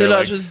dead.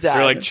 Natasha's dead.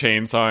 They're like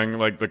chainsawing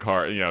like the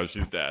car. You know,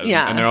 she's dead.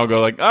 Yeah. and they all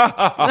go like,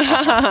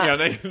 ah.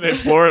 They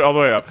floor it all the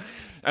way up,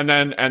 and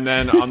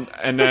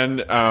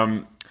then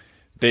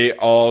they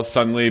all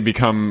suddenly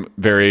become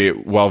very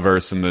well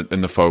versed in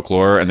the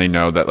folklore, and they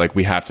know that like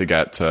we have to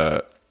get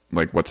to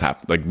like what's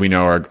happened. Like we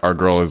know our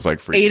girl is like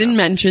freaking Aiden out.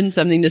 mentioned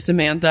something to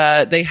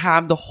Samantha. They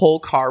have the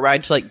whole car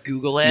ride to like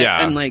Google it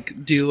Yeah. and like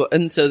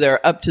and so they're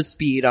up to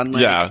speed on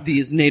like Yeah.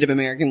 these Native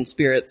American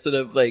spirits that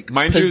have like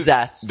Mind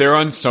possessed. you, they're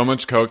on so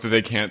much coke that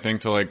they can't think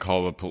to like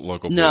call the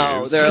local police.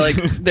 No,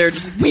 they're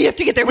just we have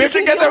to get there. We have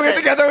to get there. We have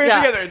to get there. We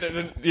have Yeah. to get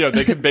there. You know,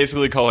 they could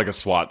basically call like a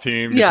SWAT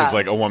team Yeah. because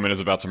like a woman is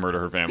about to murder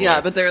her family.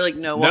 Yeah, but they're like,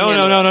 no,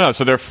 No.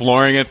 So they're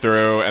flooring it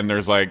through, and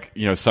there's like,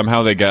 you know,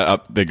 somehow they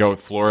go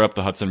floor up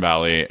the Hudson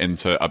Valley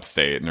into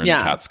upstate, and they're in Yeah.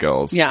 the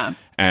Catskills. Yeah.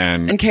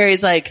 And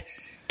Carrie's like,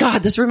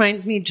 God, this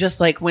reminds me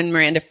just like when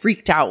Miranda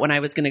freaked out when I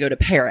was going to go to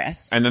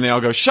Paris. then they all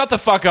go, "Shut the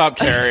fuck up,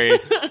 Carrie."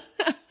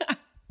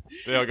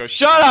 They all go,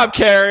 "Shut up,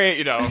 Carrie."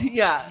 You know.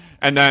 Yeah.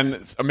 And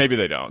then or maybe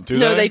they don't. Do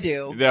No, they? they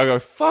do. They all go,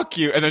 "Fuck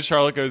you," and then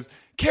Charlotte goes,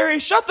 "Carrie,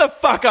 shut the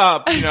fuck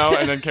up," you know.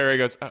 And then Carrie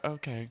goes,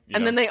 "Okay." You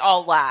And know. then they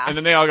all laugh. And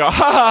then they all go, ha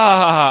ha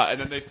ha ha. And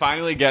then they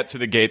finally get to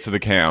the gates of the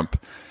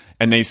camp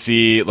and they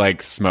see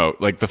like smoke,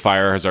 like the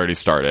fire has already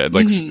started.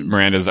 Like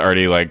Miranda's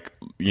already like,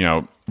 you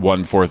know,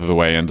 1/4 of the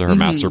way into her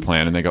master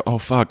plan. And they go, oh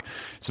fuck.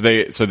 So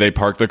they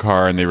park the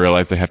car and they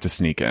realize they have to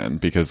sneak in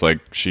because like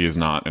she is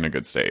not in a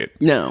good state.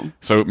 No.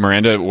 So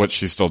Miranda,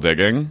 she's still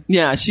digging?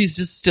 Yeah, she's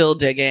just still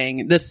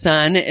digging. The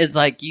sun is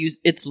like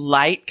it's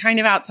light kind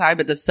of outside,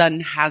 but the sun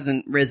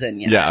hasn't risen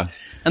yet. Yeah.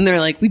 And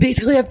they're like, we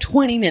basically have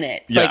 20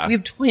 minutes. Yeah. Like we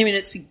have 20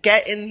 minutes to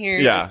get in here,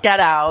 Yeah. to get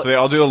out. So they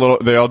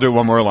all do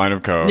one more line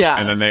of coke. Yeah.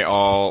 And then they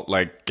all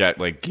like get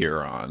like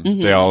gear on.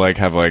 They all like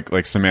have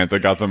like Samantha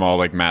got them all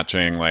like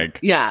matching like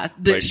yeah.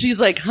 like-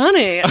 She's like,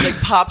 honey, and like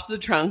pops the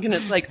trunk and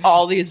it's like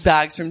all these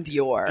bags from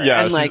Dior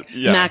Yeah, and she's- like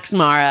yeah. Max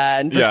Mara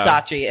and Yeah.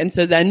 Versace. And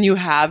so then you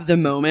have the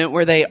moment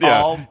where they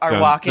all are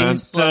walking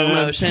slow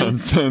motion.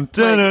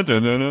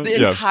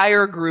 The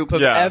entire group of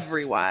Yeah.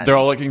 everyone. They're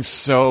all looking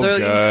so They're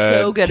good. looking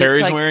so good. It's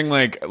Carrie's like- wearing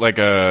like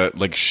a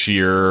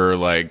sheer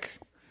like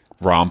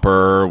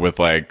romper with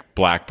like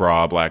black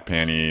bra, black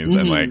panties,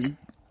 and like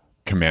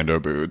commando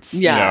boots.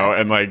 Yeah. You know?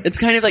 And like It's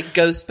kind of like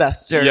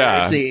Ghostbusters.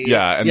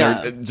 yeah, and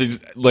they're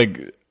just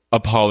like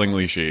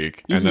appallingly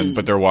chic. And then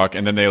but they're walking,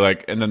 and then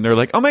they're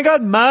like, oh my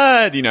god,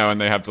 mud, you know, and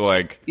they have to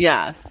like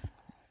Yeah.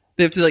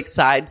 They have to like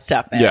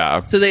sidestep it.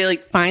 Yeah. So they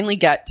like finally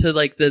get to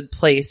like the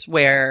place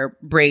where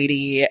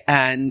Brady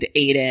and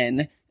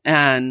Aiden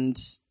and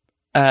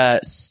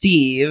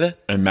Steve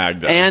And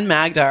Magda. and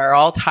Magda are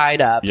all tied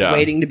up, Yeah.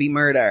 waiting to be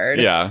murdered.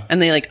 Yeah. And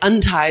they like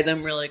untie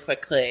them really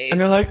quickly. And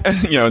they're like,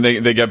 and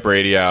they get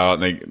Brady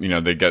out,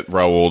 and they get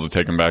Raul to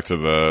take him back to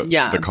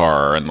the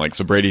car, and like,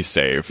 so Brady's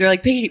safe. They're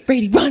like,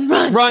 Brady, run.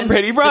 And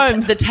Brady,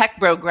 run. The tech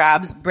bro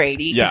grabs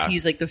Brady because Yeah.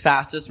 he's like the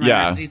fastest runner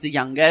Yeah. because he's the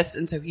youngest.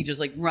 And so he just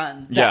like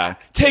runs back. Yeah.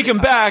 Take him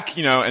back,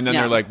 and then Yeah.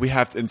 they're like, we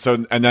have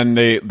to, and then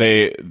they,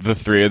 the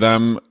three of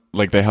them,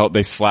 like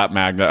they slap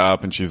Magda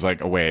up, and she's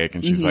like awake,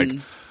 and she's like,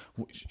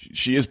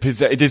 she is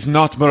possessed. It is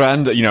not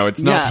Miranda, it's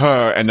not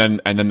her. And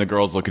then the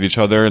girls look at each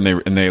other, and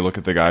they look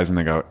at the guys, and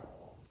they go,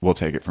 we'll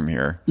take it from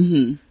here.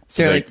 Mm-hmm.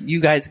 So they're like, you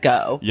guys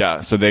go.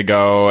 Yeah. So they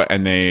go,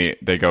 and they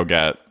go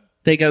get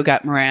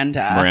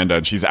Miranda.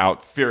 And she's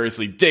out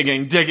furiously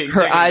digging.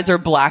 Her eyes are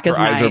black as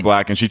night. Her eyes are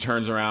black, and she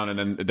turns around,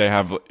 and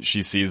then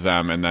she sees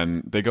them, and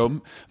then they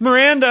go,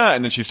 Miranda,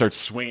 and then she starts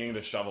swinging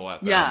the shovel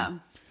at them. Yeah.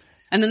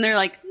 And then they're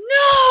like,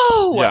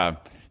 no! Yeah.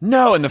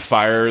 No, and the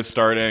fire is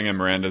starting, and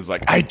Miranda's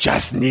like, I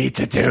just need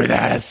to do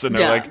this. And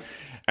they're like,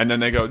 and then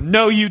they go,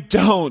 no, you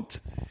don't.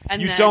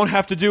 And you then- don't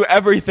have to do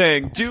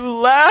everything. Do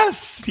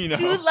less, Do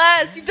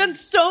less. You've done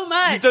so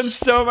much. You've done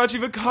so much.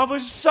 You've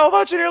accomplished so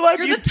much in your life.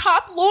 You're the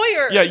top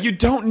lawyer. Yeah, you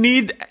don't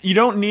need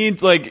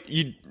like,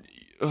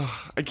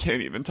 I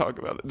can't even talk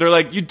about it. They're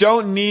like, you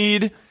don't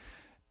need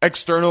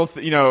external,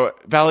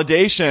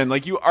 validation.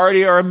 Like, you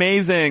already are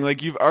amazing.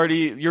 Like, you're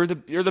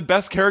the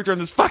best character in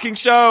this fucking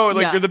show.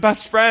 Like, Yeah. you're the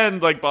best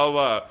friend. Like, blah,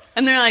 blah, blah.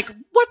 And they're like,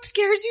 what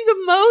scares you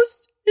the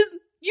most is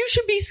you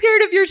should be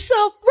scared of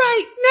yourself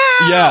right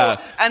now.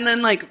 Yeah. And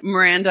then like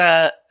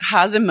Miranda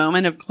has a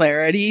moment of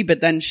clarity,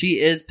 but then she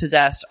is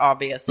possessed,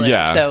 obviously.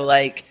 Yeah. So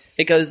like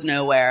it goes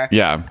nowhere.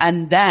 Yeah.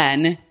 And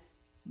then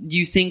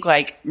you think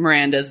like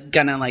Miranda's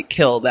gonna like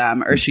kill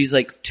them or she's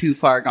like too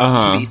far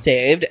gone to be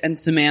saved. And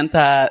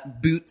Samantha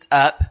boots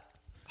up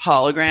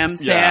hologram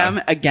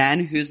Sam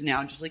again, who's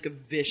now just like a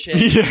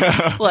vicious,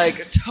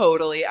 like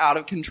totally out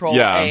of control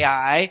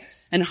AI.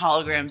 And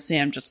hologram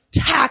Sam just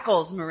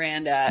tackles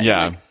Miranda. And,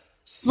 like,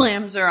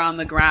 slams her on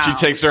the ground.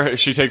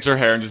 She takes her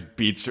hair and just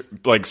beats her,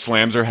 like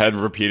slams her head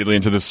repeatedly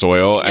into the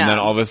soil. And then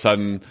all of a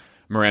sudden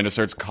Miranda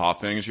starts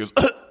coughing and she goes,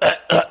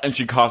 and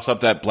she coughs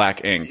up that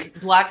black ink.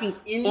 Black ink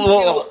into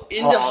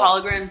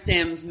hologram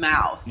Sam's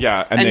mouth.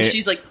 Yeah. And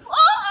she's like,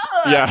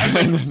 and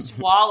then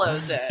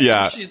swallows it.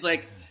 Yeah. And she's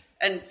like,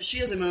 and she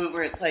has a moment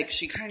where it's like,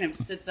 she kind of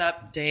sits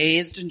up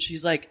dazed and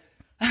she's like,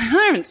 I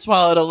haven't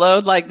swallowed a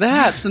load like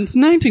that since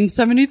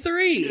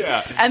 1973.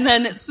 Yeah. And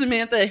then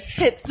Samantha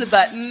hits the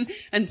button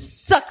and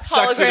sucks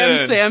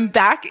hologram Sam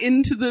back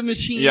into the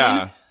machine.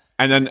 Yeah.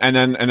 And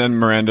then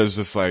Miranda's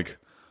just like,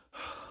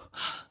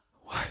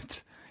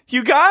 what?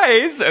 You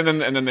guys? And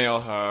then they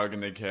all hug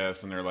and they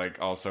kiss and they're like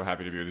all so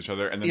happy to be with each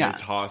other. And then they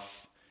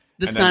toss.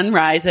 The sun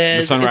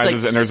rises. The sun rises,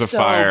 it's like and there's a so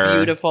fire.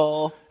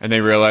 Beautiful. And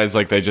they realize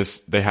like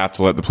they have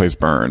to let the place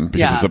burn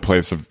because it's a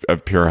place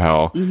of pure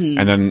hell. Mm-hmm.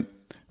 And then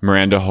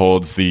Miranda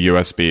holds the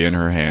USB in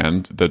her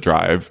hand, the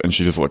drive, and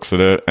she just looks at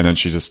it, and then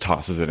she just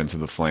tosses it into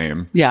the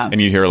flame. Yeah. And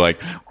you hear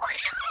like,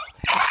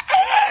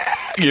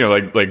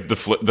 like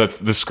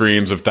the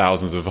screams of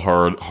thousands of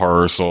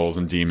horror souls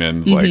and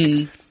demons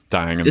like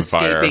dying in the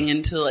fire, escaping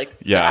into like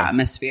the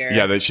atmosphere.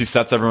 Yeah, she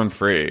sets everyone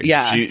free.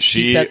 Yeah,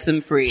 she sets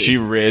them free. She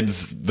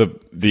rids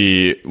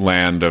the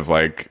land of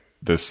like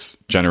this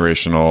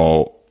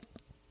generational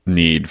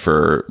need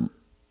for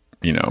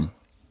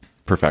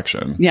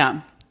perfection.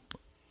 Yeah.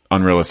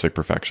 Unrealistic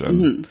perfection.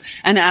 Mm-hmm.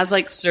 And as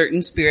like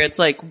certain spirits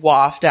like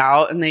waft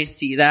out and they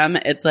see them,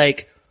 it's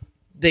like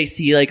they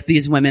see like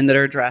these women that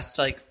are dressed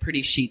like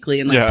pretty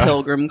chicly in like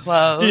pilgrim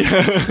clothes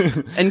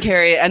and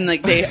carry, and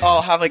like they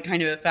all have like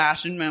kind of a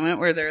fashion moment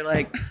where they're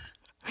like,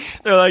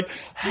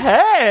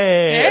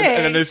 hey.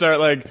 And then they start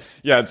like,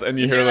 and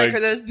you hear like, are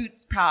those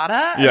boots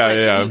Prada?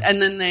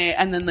 And then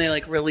they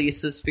like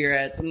release the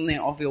spirits and they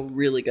all feel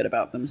really good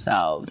about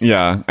themselves.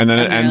 Yeah. And then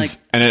it ends, like,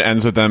 and it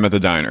ends with them at the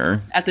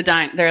diner.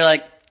 They're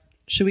like,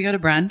 should we go to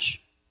brunch?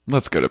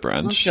 Let's go to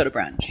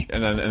brunch.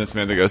 And then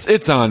Samantha goes,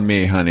 it's on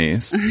me,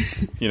 honeys.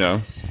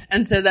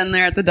 And so then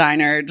they're at the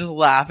diner just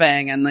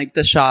laughing and like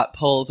the shot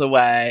pulls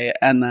away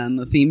and then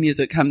the theme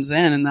music comes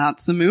in and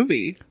that's the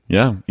movie.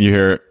 Yeah. You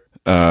hear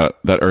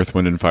that Earth,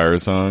 Wind, and Fire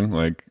song,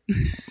 like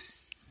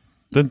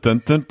dun,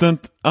 dun, dun, dun,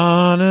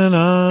 on and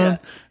on,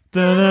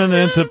 dun, dun,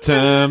 in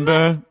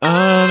September,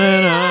 on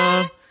and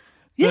on.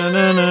 Dun,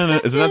 dun, dun,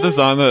 dun. Isn't that the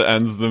song that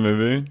ends the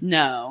movie?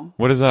 No.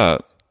 What is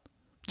that?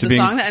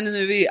 Song that ended the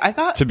movie, I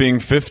thought. To being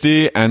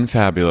 50 and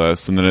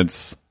fabulous, and then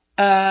it's.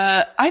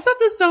 I thought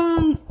the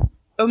song.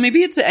 Oh,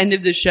 maybe it's the end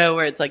of the show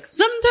where it's like,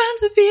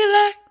 sometimes I feel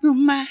like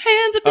my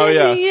hands are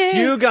in the air.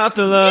 You got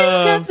the love.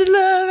 You got the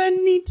love. I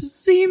need to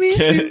see me.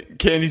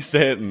 Candy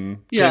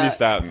Staten. Yeah. Candy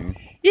Staten.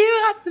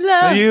 You got the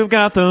love. You've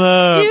got the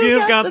love.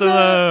 You've got the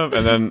love.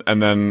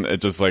 And then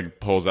it just like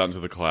pulls out into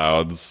the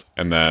clouds,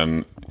 and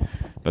then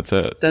that's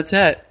it. That's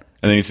it.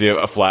 And then you see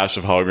a flash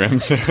of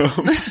hologram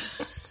Sam.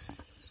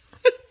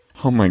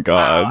 Oh my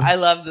God. Wow, I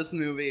love this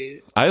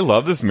movie. I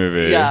love this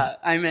movie. Yeah,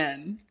 I'm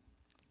in.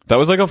 That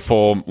was like a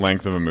full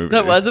length of a movie.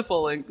 That was a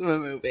full length of a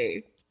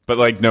movie. But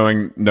like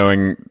knowing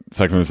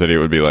Sex and the City, it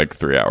would be like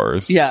 3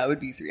 hours. Yeah, it would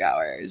be 3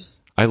 hours.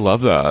 I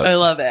love that. I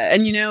love it.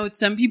 And you know,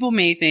 some people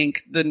may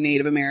think the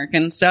Native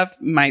American stuff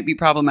might be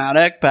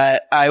problematic,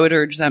 but I would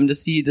urge them to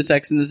see the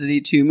Sex and the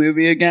City 2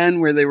 movie again,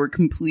 where they were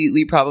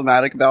completely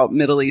problematic about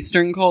Middle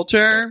Eastern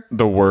culture.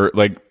 The word,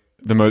 like,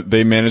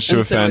 they managed to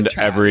And so offend it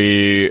tracks.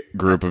 every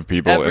group of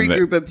people Every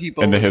group of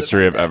people in the was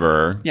history of offended.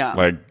 ever. Yeah.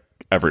 Like,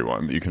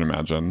 everyone that you can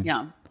imagine.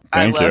 Yeah.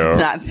 Thank I love you.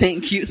 that.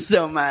 Thank you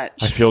so much.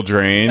 I feel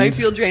drained. I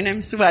feel drained.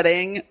 I'm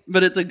sweating,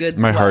 but it's a good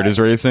My sweat. heart is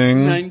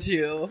racing. Mine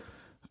too.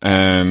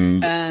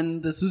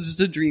 And this was just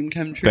a dream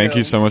come true. thank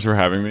you so much for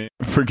having me.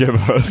 Forgive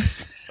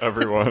us,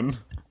 everyone.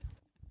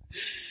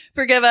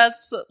 Forgive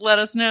us. Let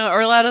us know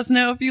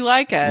if you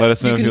like it. Let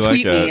us know if you like can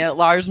tweet me it. at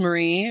Lars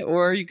Marie,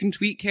 or you can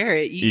tweet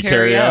Carrie at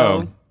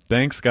E-Carry-O.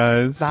 Thanks,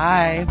 guys.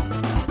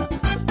 Bye.